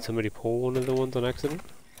 Did somebody pull one of the ones on accident?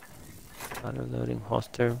 Auto loading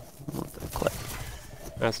holster. Click.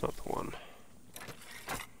 That's not the one.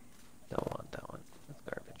 Don't want that one. That's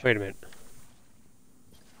garbage. Wait a minute.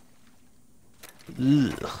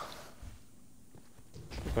 Ugh.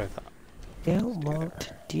 That's what I thought. Don't want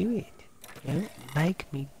to do it. Don't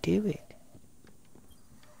make me do it.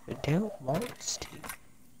 I don't want to.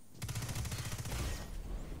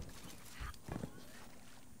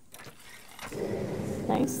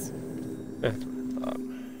 Nice. That's what I thought.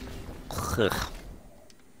 Ugh.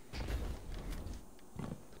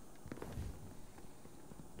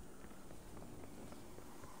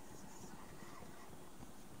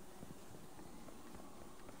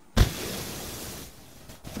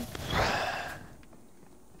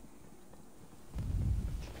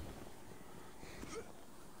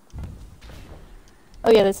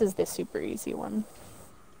 Oh yeah, this is the super easy one.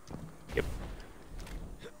 Yep.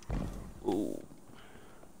 Ooh.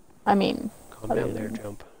 I mean, Calm other down there, than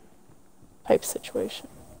Jump. pipe situation.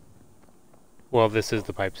 Well, this is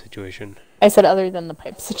the pipe situation. I said other than the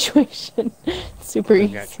pipe situation. Super I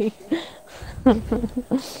got easy.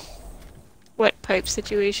 What pipe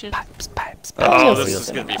situation? Pipes. Oh, this is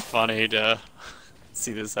gonna be funny to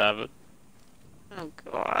see this happen. Oh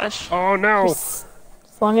gosh. Oh no! As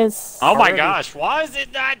long as... Oh my gosh, why is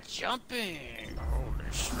it not jumping?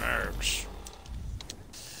 Holy smokes.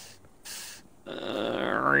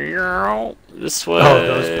 This way. Oh,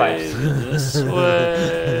 those pipes. This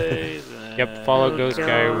way. Yep, follow Ghost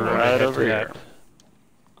Guy. We're gonna Right head over to here.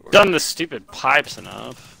 that. Done the stupid pipes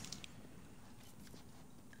enough.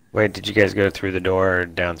 Wait, did you guys go through the door or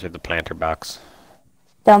down through the planter box?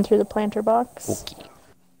 Down through the planter box. Okay.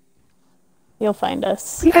 You'll find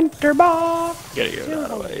us. Planter box! Gotta go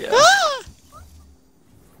that way, yeah.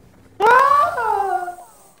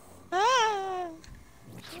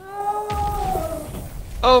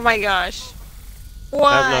 Oh my gosh. That's not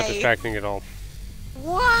Why? distracting at all.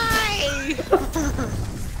 Why?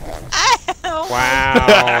 Ow. Wow,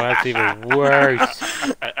 that's even worse.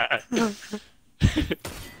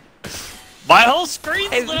 My whole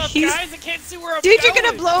screen's And lit up, he's- guys. I can't see where I'm Dude, going. you're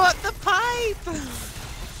gonna blow up the pipe.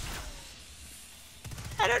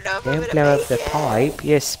 I don't know if I'm Don't gonna blow make up the it. pipe.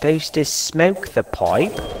 You're supposed to smoke the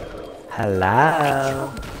pipe.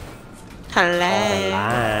 Hello. Hello.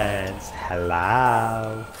 Lines.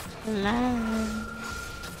 Hello. Hello.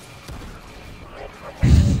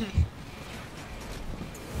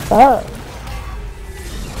 Oh.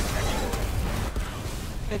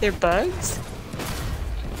 Are there bugs?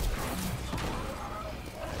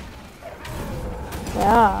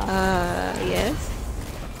 Yeah. Yes.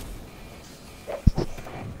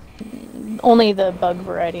 Only the bug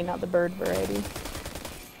variety, not the bird variety.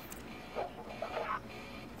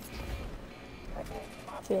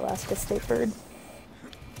 It's the Alaska state bird.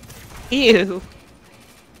 Ew.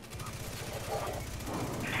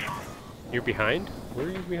 You're behind? Where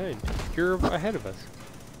are you behind? You're ahead of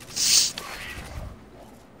us.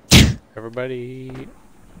 Everybody... Wait.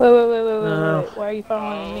 Why are you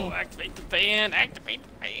following me? Activate the fan. Activate the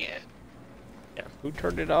fan. Yeah, who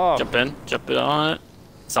turned it off? Jump in. Jump it on it.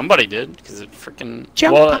 Somebody did, because it freaking...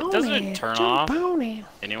 Jump well, on doesn't it, it turn jump off on it.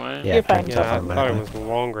 anyway? Yeah, You're fine. turns Yeah, off I thought it automatically. was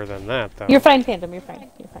longer than that, though. You're fine, Phantom. You're fine.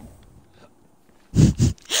 You're fine.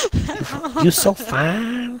 You so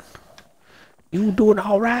fine. You doing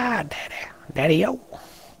all right, Daddy. Daddy-o.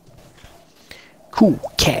 Cool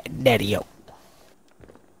cat, Daddy-o.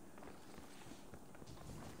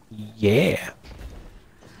 Yeah.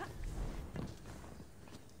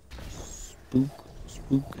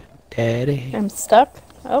 Spook, daddy. I'm stuck.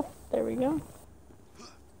 Oh, there we go.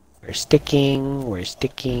 We're sticking. We're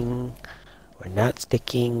not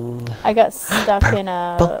sticking. I got stuck in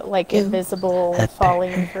a, like, invisible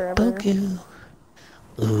falling forever.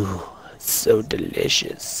 Ooh, so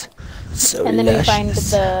delicious. So And then we luscious. find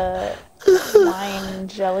the wine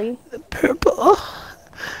jelly. Purple.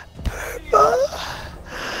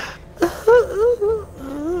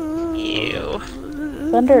 Ew.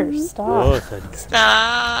 Thunder, stop.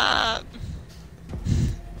 Stop.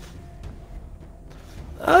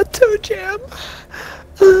 Auto jam.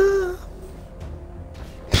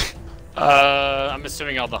 I'm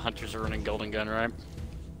assuming all the hunters are running Golden Gun, right?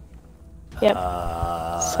 Yep.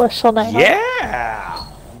 Celestial Night. Yeah.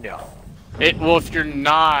 No. Well, if you're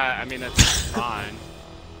not, I mean, that's fine.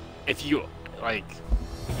 If you, like...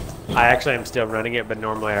 I actually am still running it, but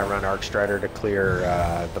normally I run Arcstrider to clear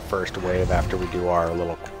the first wave after we do our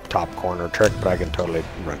little top corner trick, but I can totally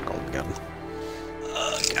run Golden Gun.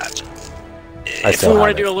 Gotcha. I If still we want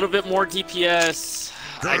have to do it. a little bit more DPS,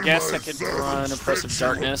 I guess I could run Oppressive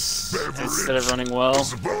Darkness instead of running well.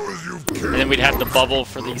 And then we'd have the bubble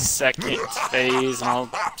for the second phase, and I'll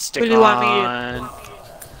stick What do you want me to- on...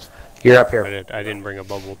 You're up here. I didn't bring a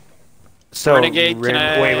bubble. So Renegade, can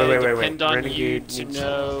I wait. depend on Renegade you to needs-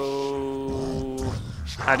 know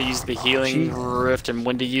how to use the healing rift and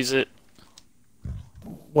when to use it?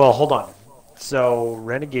 Well, hold on. So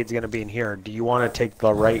Renegade's going to be in here. Do you want to take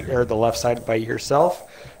the right or the left side by yourself,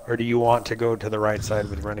 or do you want to go to the right side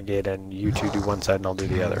with Renegade and you two do one side and I'll do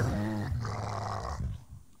the other?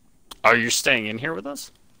 Oh, you're staying in here with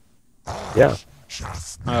us? Yeah.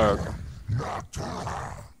 Oh, okay.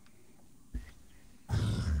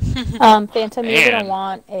 Phantom, you're Man. gonna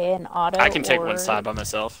want an auto I can take or one side by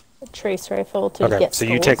myself. trace rifle to Okay, get so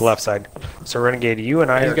you skulls. take left side. So Renegade, you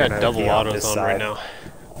and I He's are got going to double be on autos this on side. right now.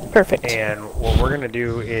 Perfect. And what we're going to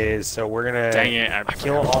do is, so we're going Dang it, I to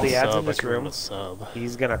kill all the ads Sub, in this I can run room. a sub.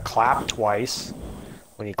 He's going to clap twice.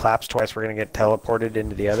 When he claps twice, we're going to get teleported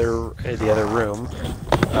into the other room.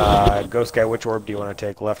 Ghost Guy, which orb do you want to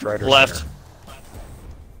take? Left, right, or Left. center?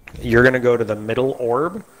 You're going to go to the middle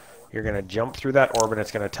orb. You're going to jump through that orb, and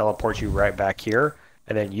it's going to teleport you right back here.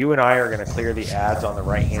 And then you and I are going to clear the ads on the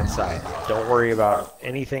right-hand side. Don't worry about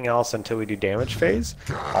anything else until we do damage phase.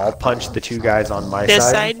 I'll punch the two guys on my This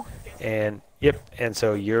side? And and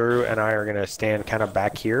so you and I are going to stand kind of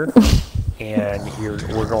back here. And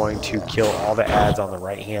we're going to kill all the ads on the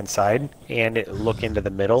right-hand side and look into the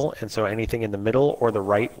middle. And so anything in the middle or the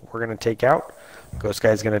right, we're going to take out. Ghost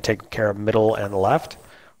Guy's going to take care of middle and left.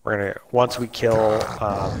 We're going to, once we kill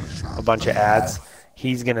a bunch of ads,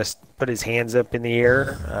 he's going to put his hands up in the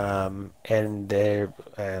air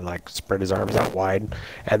and like spread his arms out wide.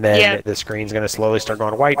 And then the screen's going to slowly start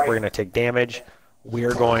going white. We're going to take damage.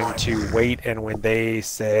 We're going to wait, and when they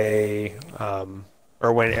say,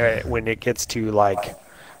 or when it gets to like,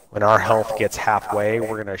 when our health gets halfway,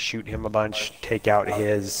 we're going to shoot him a bunch, take out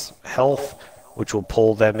his health, which will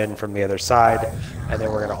pull them in from the other side. And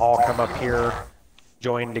then we're going to all come up here,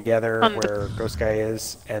 join together where Ghost Guy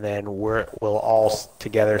is, and then we'll all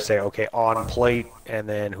together say, okay, on plate, and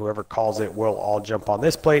then whoever calls it, we'll all jump on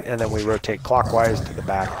this plate, and then we rotate clockwise to the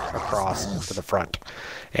back, across to the front.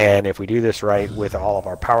 And if we do this right with all of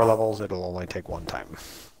our power levels, it'll only take one time.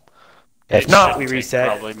 If not, we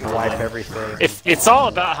reset, wipe everything. If it's all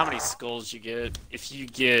about how many skulls you get. If you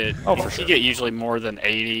get, for if sure. you get usually more than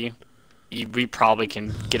 80, we probably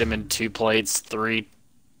can get them in 2 plates, 3,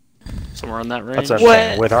 somewhere in that range. That's what I'm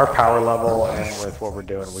saying. With our power level and with what we're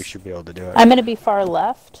doing, we should be able to do it. I'm gonna be far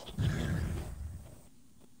left.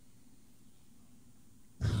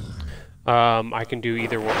 I can do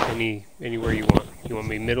either one, anywhere you want. You want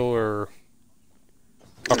me middle or?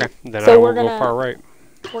 Okay, then So I we're will go gonna- far right.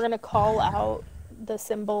 We're gonna call out the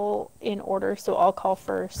symbol in order, so I'll call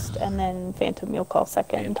first, and then Phantom you'll call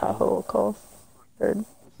second, and Tahoe will call third.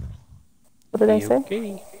 What did I say?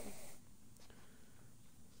 Okay.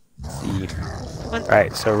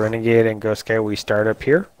 Alright, so Renegade and Ghost Guy, we start up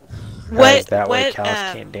here. What- That way what,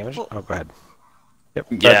 Callus can't damage. well- Oh, go ahead. Yep.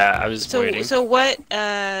 Yeah, I was waiting. So what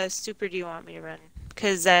super do you want me to run?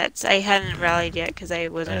 Because I hadn't rallied yet because I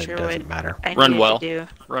wasn't It sure doesn't what matter. I Run needed well. to do.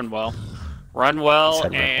 Run well. Run well,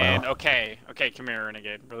 Said run and well. okay, come here,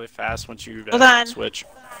 Renegade, really fast once you Hold on. switch.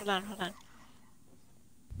 Hold on. Hold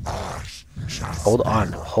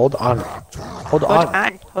on. Hold on. Hold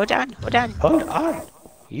on. Hold on. Hold on.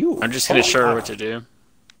 You. I'm just gonna hold show her on. what to do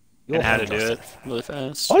You and how to hold do it yourself. really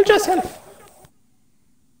fast. Hold yourself.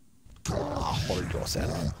 Hold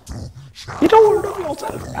yourself. You don't hold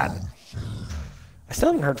yourself, man. I still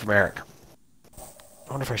haven't heard from Eric.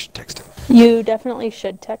 wonder if I should text him. You definitely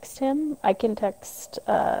should text him. I can text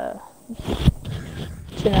Janelle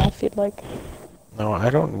if you'd like. No, I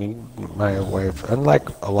don't need my wife. Unlike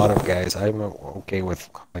a lot of guys, I'm okay with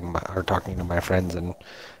calling or talking to my friends and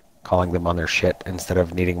calling them on their shit instead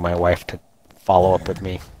of needing my wife to follow up with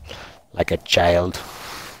me like a child.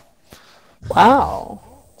 Wow.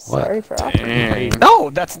 What? Sorry for offering. No,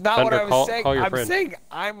 that's not Thunder, what I was saying. call your I'm friend. saying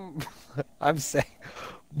I'm saying.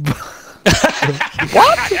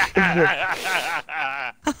 What?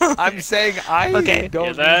 I'm saying I Okay. don't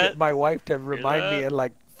Hear that? need my wife to remind me that? and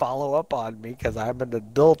like follow up on me because I'm an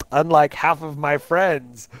adult, unlike half of my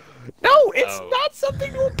friends. No, it's Oh. not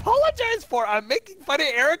something to apologize for. I'm making fun of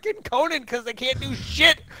Eric and Conan because they can't do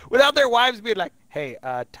shit without their wives being like, "Hey,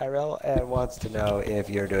 Tyrell wants to know if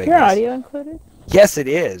you're doing Your this." audio included? Yes, it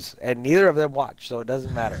is, and neither of them watch, so it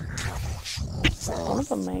doesn't matter. One of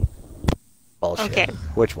them might. Bullshit. Okay.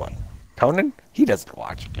 Which one? Conan? He doesn't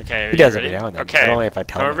watch. Okay, are He you does ready? every now and then, Okay, but only if I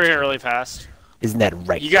tell come him over to. here really fast. Isn't that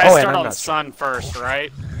right? You guys Oh, and start I'm on not sun first,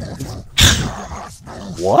 right?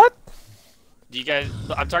 What? Do you guys?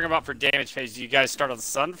 I'm talking about for damage phase. Do you guys start on the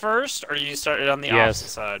sun first, or do you start it on the Yes. opposite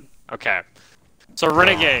side? Okay. So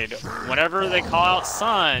Renegade, whenever they call out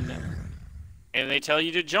sun, and they tell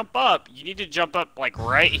you to jump up, you need to jump up like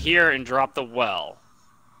right here and drop the well.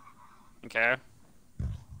 Okay.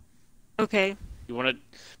 Okay. You want to,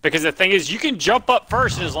 because the thing is, you can jump up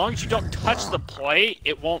first, and as long as you don't touch the plate,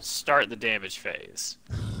 it won't start the damage phase.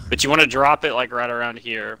 But you want to drop it like right around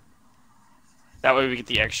here. That way we get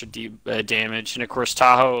the extra damage, and of course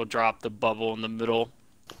Tahoe will drop the bubble in the middle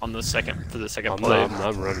on the second for the second plate. I'm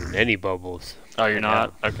not running any bubbles. Oh, you're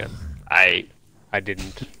not? Okay. I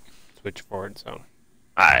didn't switch for it, so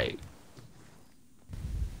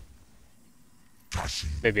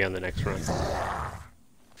maybe on the next run.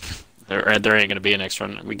 There ain't gonna be a next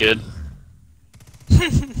run. We good?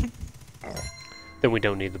 Then we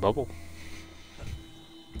don't need the bubble.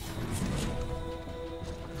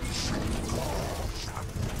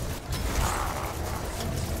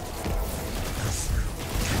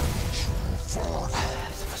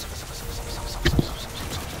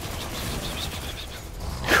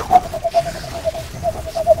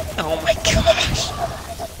 Oh my gosh.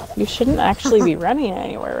 You shouldn't actually be running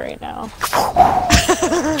anywhere right now.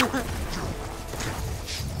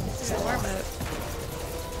 This is a warm-up.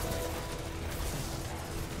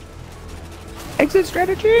 Exit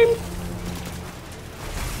strategy!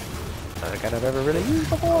 Not a gun I've ever really used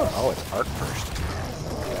before. Oh, it's arc first.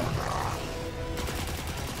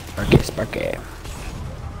 Sparky.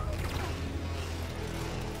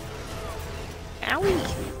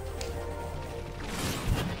 Owie.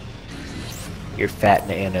 You're fat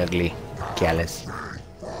and ugly. Callous.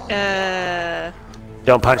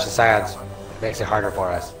 Don't punch the scions. It makes it harder for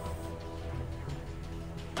us.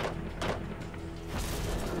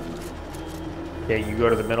 Yeah, you go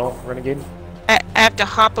to the middle, Renegade. I have to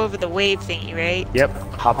hop over the wave thingy, right? Yep.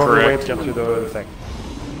 Hop over the wave, jump through the other thing.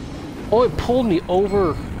 Oh, it pulled me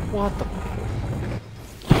over. What the?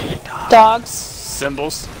 Dogs.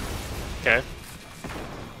 Symbols. Okay.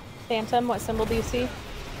 Phantom, what symbol do you see?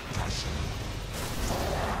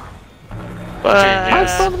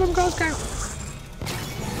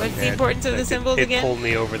 What's the importance of the symbols It again? pulled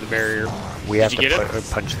me over the barrier. We have you to get it?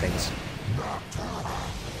 punch things.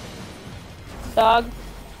 Dog.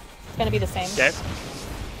 It's gonna be the same. Okay.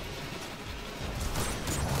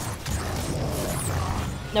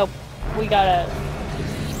 Nope. We gotta.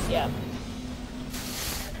 Yeah.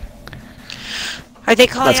 Are they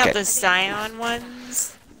calling That's out good. the Scion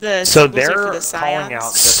ones? The So symbols are they're for the calling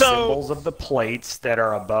out the Scions? symbols of the plates that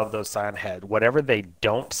are above those Scion head. Whatever they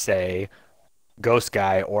don't say, Ghost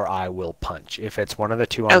Guy or I will punch. If it's one of the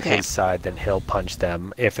two on Okay. his side, then he'll punch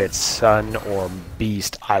them. If it's Sun or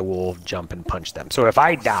Beast, I will jump and punch them. So if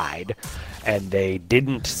I died and they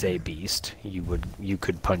didn't say Beast, you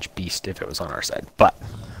could punch Beast if it was on our side. But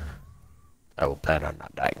I will plan on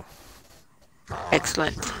not dying.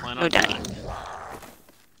 Excellent. No dying.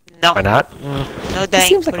 No. Why not? No This dying.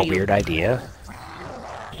 seems like for a you. weird idea.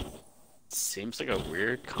 Seems like a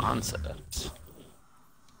weird concept.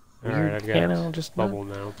 Alright, I've got And I'll just bubble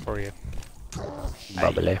now for you.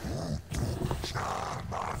 Bubbly.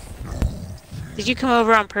 Did you come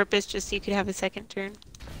over on purpose just so you could have a second turn?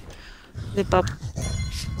 The bub.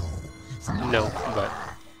 No, but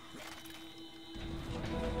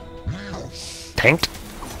Tanked?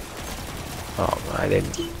 Oh, I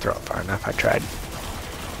didn't throw it far enough. I tried.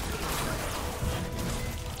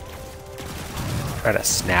 Tried a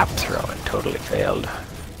snap throw and totally failed.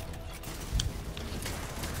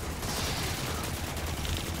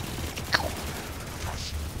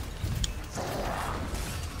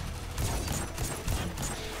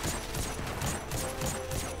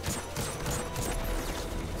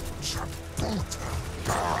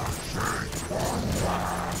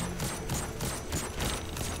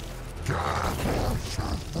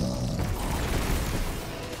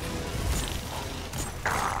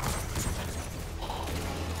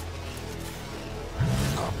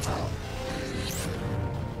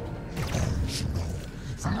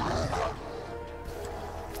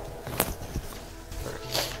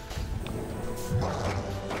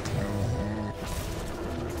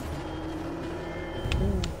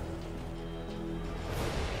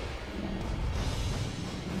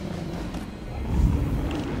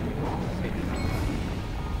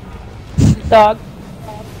 Dog.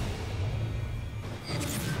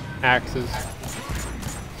 Axes.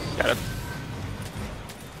 Got it.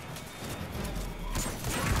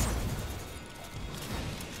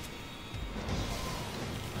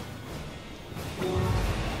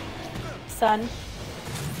 Sun.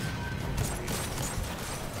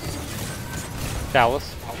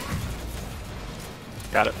 Chalice.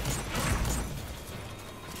 Got it.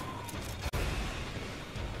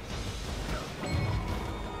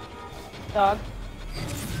 Dog.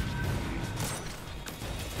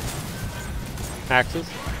 Axes.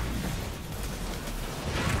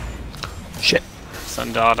 Shit.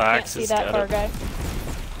 Sundod Can't Axe see is that far, got it. guy.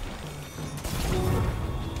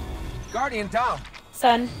 Guardian down.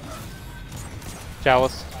 Sun.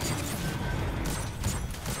 Chalice.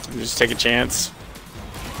 Just take a chance.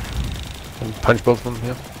 And punch both of them,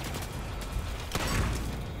 yeah.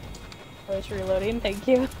 I was reloading, thank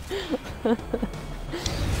you.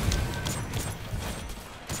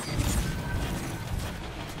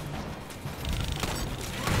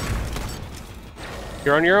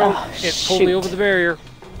 You're on your own. Oh, It pulled me shoot. over the barrier.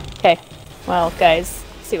 Okay. Well, guys,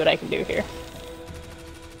 see what I can do here.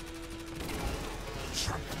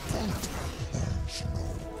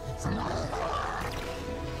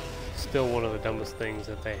 Still one of the dumbest things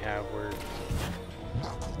that they have where it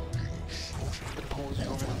pulls you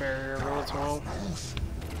over the barrier every once in a while.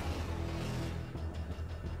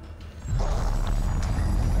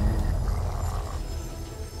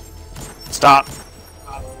 Stop.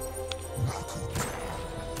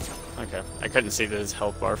 Okay, I couldn't see his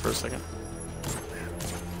health bar for a second.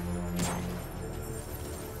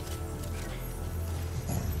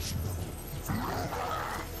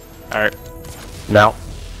 Alright. Now.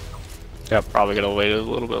 Yep, probably could have waited a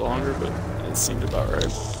little bit longer, but it seemed about right.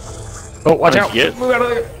 Oh, watch What'd out! you get? Move out of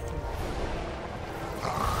there!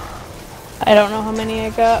 I don't know how many I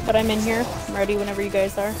got, but I'm in here. I'm ready whenever you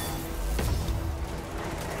guys are.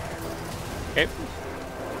 Okay. Are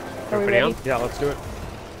we Everybody ready? on? Yeah, let's do it.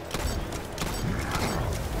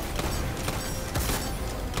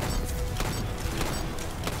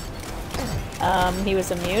 He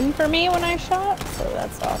was immune for me when I shot, so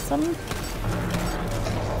that's awesome.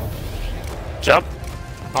 Jump.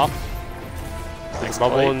 Off. Next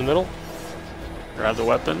Bubble plate. in the middle. Grab the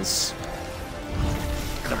weapons.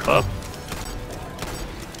 Jump up.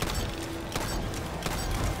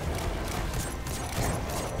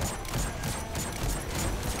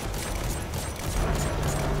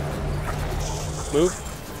 Move.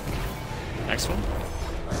 Next one.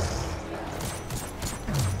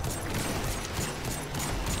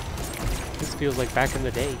 This feels like back in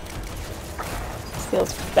the day.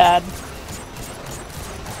 Feels bad.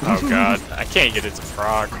 Oh god, I can't get it to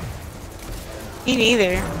proc. Me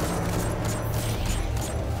neither.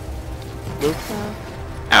 Move.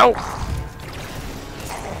 Ow!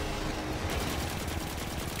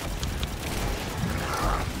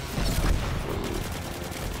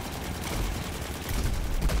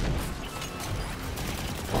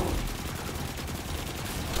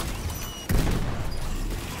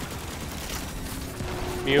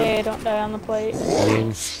 Mute. Okay, don't die on the plate.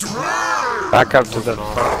 Back up to the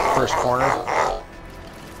first corner.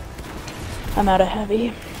 I'm out of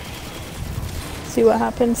heavy. See what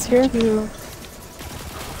happens here.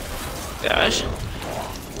 Gosh.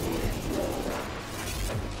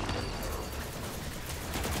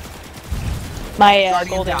 My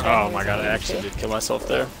golden. Oh my god, I actually did kill myself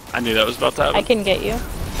there. I knew that was about to happen. I can get you.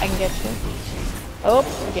 I can get you.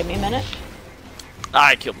 Oh, give me a minute.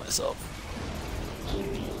 I killed myself.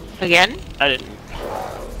 Again? I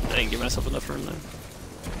didn't give myself enough room there.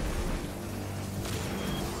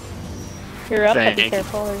 You're up, but be Thank you.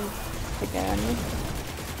 careful or you could get on you.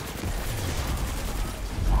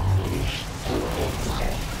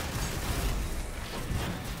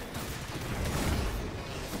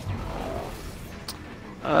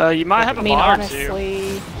 You might have a I mean, mod or two.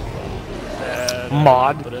 honestly, Put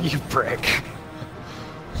Mod, in. you prick.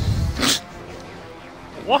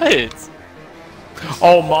 What?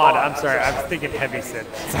 Oh, mod, I'm sorry, I was thinking heavy set.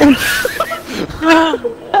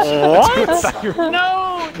 What?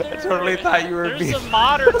 No! I totally thought you were There's being... a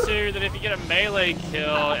mod or two that if you get a melee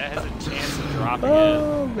kill, it has a chance of dropping it.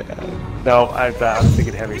 Oh, man. No, I was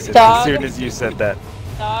thinking heavy set Dog. as soon as you said that.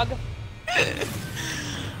 dog.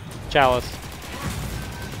 Chalice.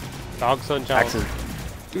 Dog, son, chalice.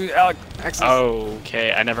 Axes. Dude, Alec, axes.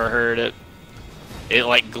 Okay, I never heard it. It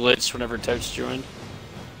like glitched whenever Totes joined.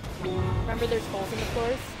 Remember there's holes in the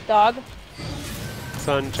floors? Dog.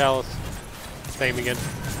 Sun, chalice. Same again.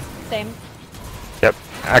 Same. Yep,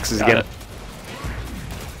 axes Got again. it.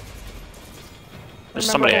 There's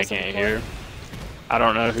Remember somebody I holes in the can't floor? hear. I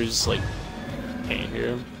don't know who's like Can't hear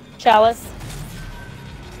him. Chalice.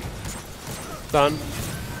 Sun.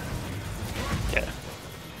 Yeah.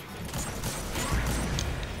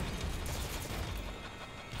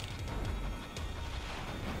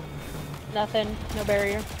 Nothing. No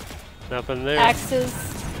barrier. Nothing there. Axes.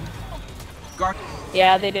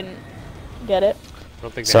 Yeah, they didn't get it. I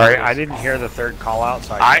don't think they Sorry, have I this. didn't hear the third call out,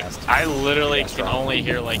 so I guessed. I literally Guessed can wrong. only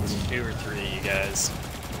hear like 2 or 3 of you guys.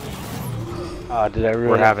 Did I really?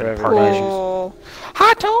 We're having party Cool. issues.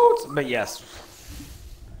 Hot toads! But yes.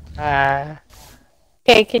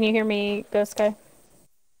 Okay, can you hear me, Ghost Guy?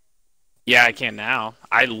 Yeah, I can now.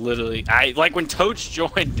 I like when Toads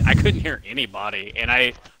joined, I couldn't hear anybody, and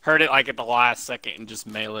I heard it like at the last second and just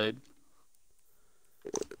meleeed.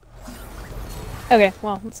 Okay,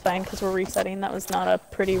 well, it's fine because we're resetting. That was not a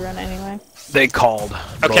pretty run anyway. They called.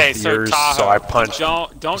 Okay, both so yours, Tahoe, so I punched.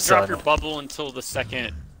 don't drop Sun. your bubble until the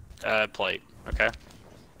second plate. Okay.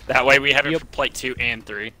 That way we have it for plate 2 and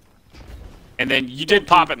 3. And then you did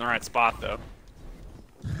pop it in the right spot though.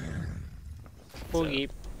 We'll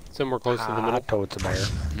somewhere close to the middle. Toad's a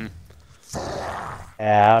bear.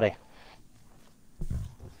 Howdy.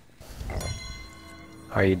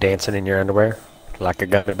 Are you dancing in your underwear like a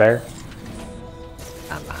gummy bear?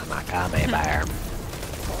 I'm a gummy bear.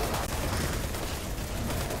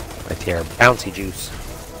 With your bouncy juice.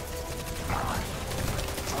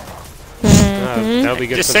 That'll be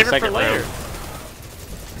good Just for the save it for second later. round.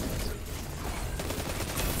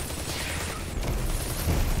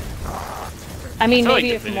 I mean, I feel like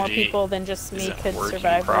maybe if more Divinity people than just me isn't could working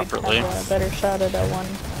survive, properly. we'd have a better shot at that one.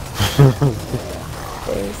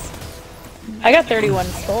 Days. I got 31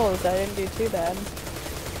 skulls. I didn't do too bad.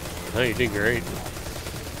 No, you did great.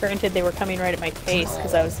 Granted, they were coming right at my face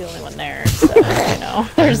because I was the only one there. So, you know,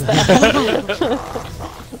 there's that.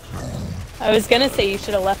 I was gonna say you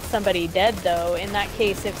should have left somebody dead, though. In that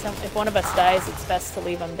case, if one of us dies, it's best to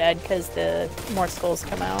leave them dead because the more skulls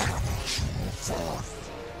come out.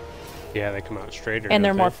 Yeah, they come out straighter. And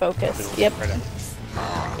they're don't more they? focused. They Yep. don't spread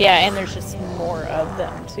out. Yeah, and there's just more of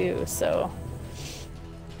them too. So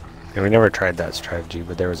And we never tried that strategy,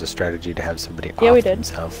 but there was a strategy to have somebody Yeah, off we did.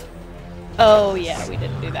 himself. oh yeah, we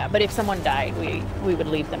didn't do that. But if someone died, we would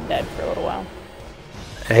leave them dead for a little while.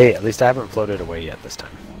 Hey, at least I haven't floated away yet this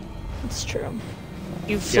time. It's true.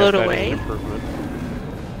 You Yes, float that is away. an improvement.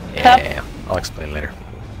 Yeah, I'll explain later.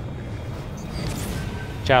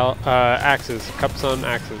 Axes. Cups on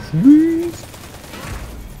axes.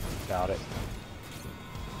 Got it.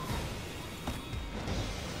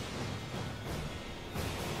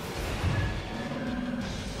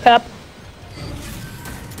 Cup.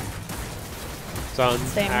 Sun.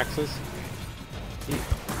 Same. Axes.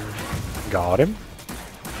 Got him.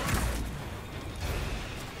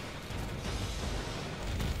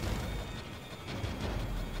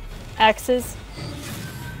 Axes.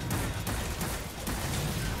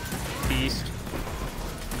 East.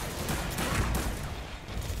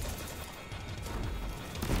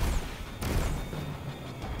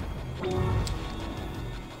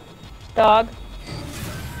 Dog.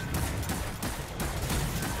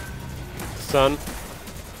 Sun.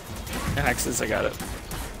 Axes, I got it.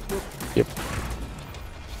 Yep.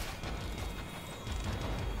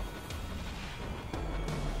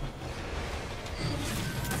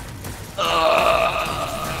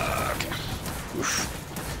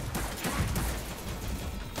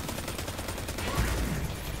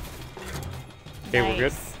 Okay, we're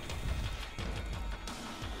good. Nice.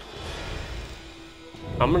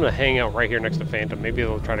 I'm gonna hang out right here next to Phantom. Maybe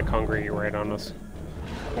they'll try to congregate right on us.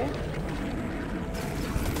 Okay.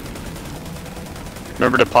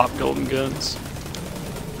 Remember to pop golden guns.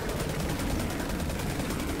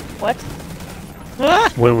 What?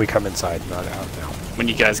 When we come inside, not out now. When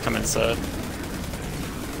you guys come inside.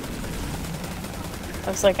 I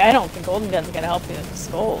was like, I don't think Golden Gun's gonna help you with the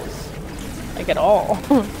skulls. Like, at all.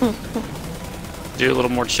 Do a little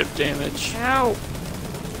more chip damage. Ow.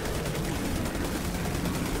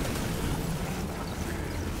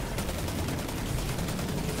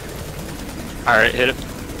 Alright, hit it.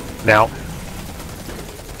 Now.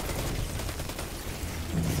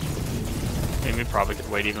 Maybe we probably could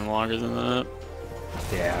wait even longer than that.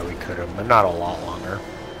 Yeah, we could have, but not a lot longer.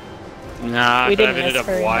 Nah, We I didn't ended miss up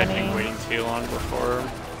very widening, many. waiting too long before.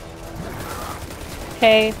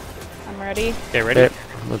 Okay, I'm ready. Okay, ready? Okay,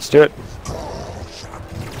 let's do it.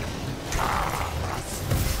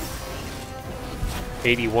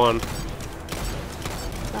 '81.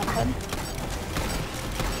 Not bad.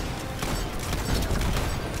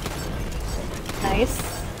 Nice.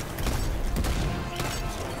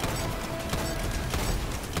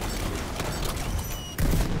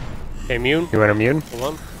 Okay, immune. You want immune? Hold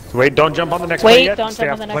on. Wait, don't jump on the next plate Wait, yet. don't Stay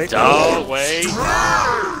jump on off the next plate. Oh, wait.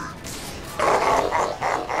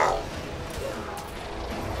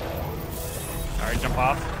 Alright, jump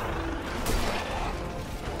off.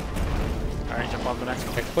 Alright, jump off the next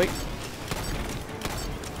one. Next plate.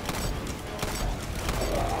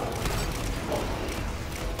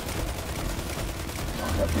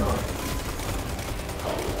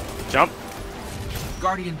 Jump.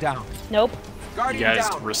 Guardian down. Nope. You Guardian guys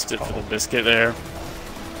down. risked it for the biscuit there.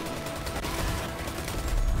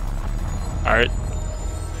 Alright.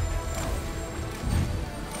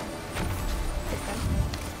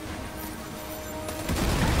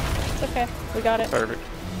 It's okay. We got it. Perfect.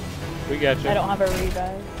 We got you. I don't have a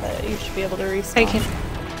revive, but you should be able to respawn. I can.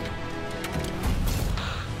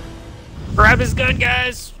 Grab his gun,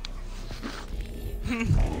 guys!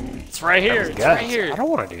 It's right here. It's right here. I don't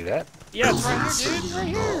want to do that. Yeah, it's right here, dude. Right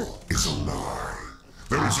here. Is a lie.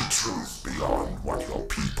 There is a truth beyond what your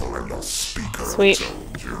people and your speaker Sweet.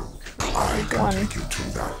 told you. I can take you to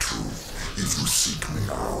that truth if you seek me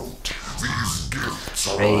out. These gifts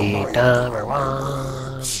are Raid number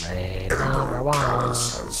one. Raid number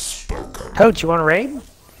one. Coach, you want to raid?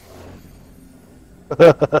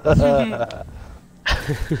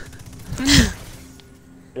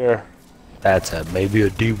 Sure. That's maybe a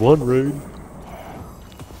D1 raid.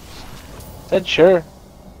 Said sure.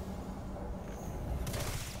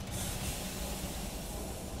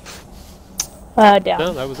 Down.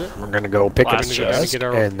 No, that was it. We're gonna go pick up Last the chest. chest Get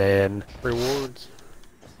our and then rewards.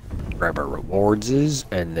 grab our rewards,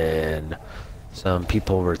 and then some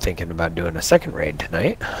people were thinking about doing a second raid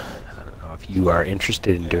tonight. I don't know if you are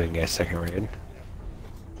interested in doing a second raid.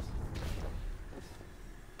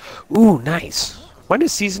 Ooh, nice. When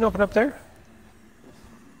does season open up there?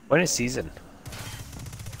 When is season?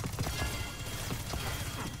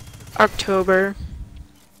 October.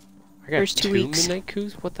 I got There's 2 weeks. midnight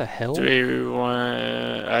coups? What the hell? Do we want...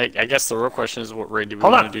 I guess the real question is, what raid do we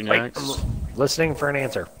Hold want on. to do Wait, next? I'm listening for an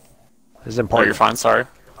answer. This is Oh, important. you're fine. Sorry.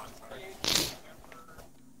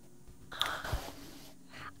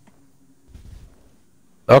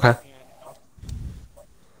 Okay.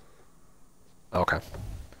 Okay.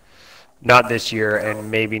 Not this year,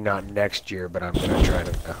 and maybe not next year, but I'm gonna try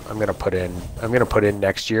to. I'm gonna put in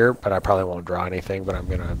next year, but I probably won't draw anything. But I'm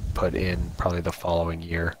gonna put in probably the following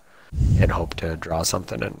year, and hope to draw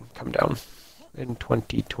something and come down in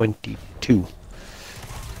 2022.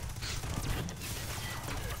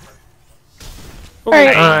 All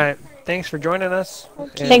right. All right. Thanks for joining us.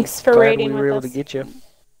 and Thanks for glad raiding we with were able us. to get you.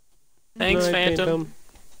 Thanks, Night, Phantom.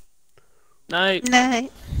 Night.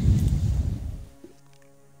 Night.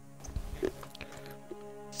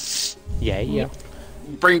 Yeah, yeah.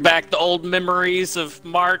 Bring back the old memories of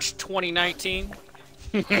March 2019.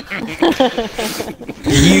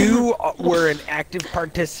 You were an active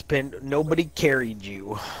participant. Nobody carried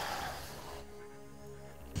you.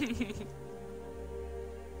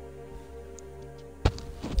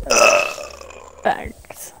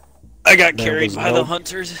 Thanks. I got There carried was by no the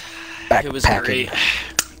hunters. It was backpacking. great.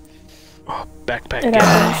 Oh, backpack. It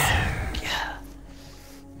happens.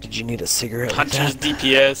 Did you need a cigarette? with Hunter's that?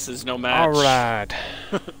 DPS is no match. Alright.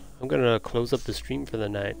 I'm gonna close up the stream for the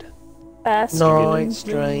night. Fast. Night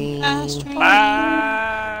stream.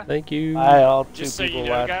 Thank you. Hi, all two Just so people you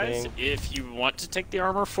know, watching. guys, if you want to take the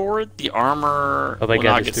armor forward, the armor Oh my will God,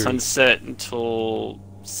 not it's get through. sunset until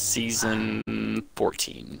season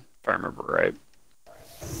 14, if I remember right.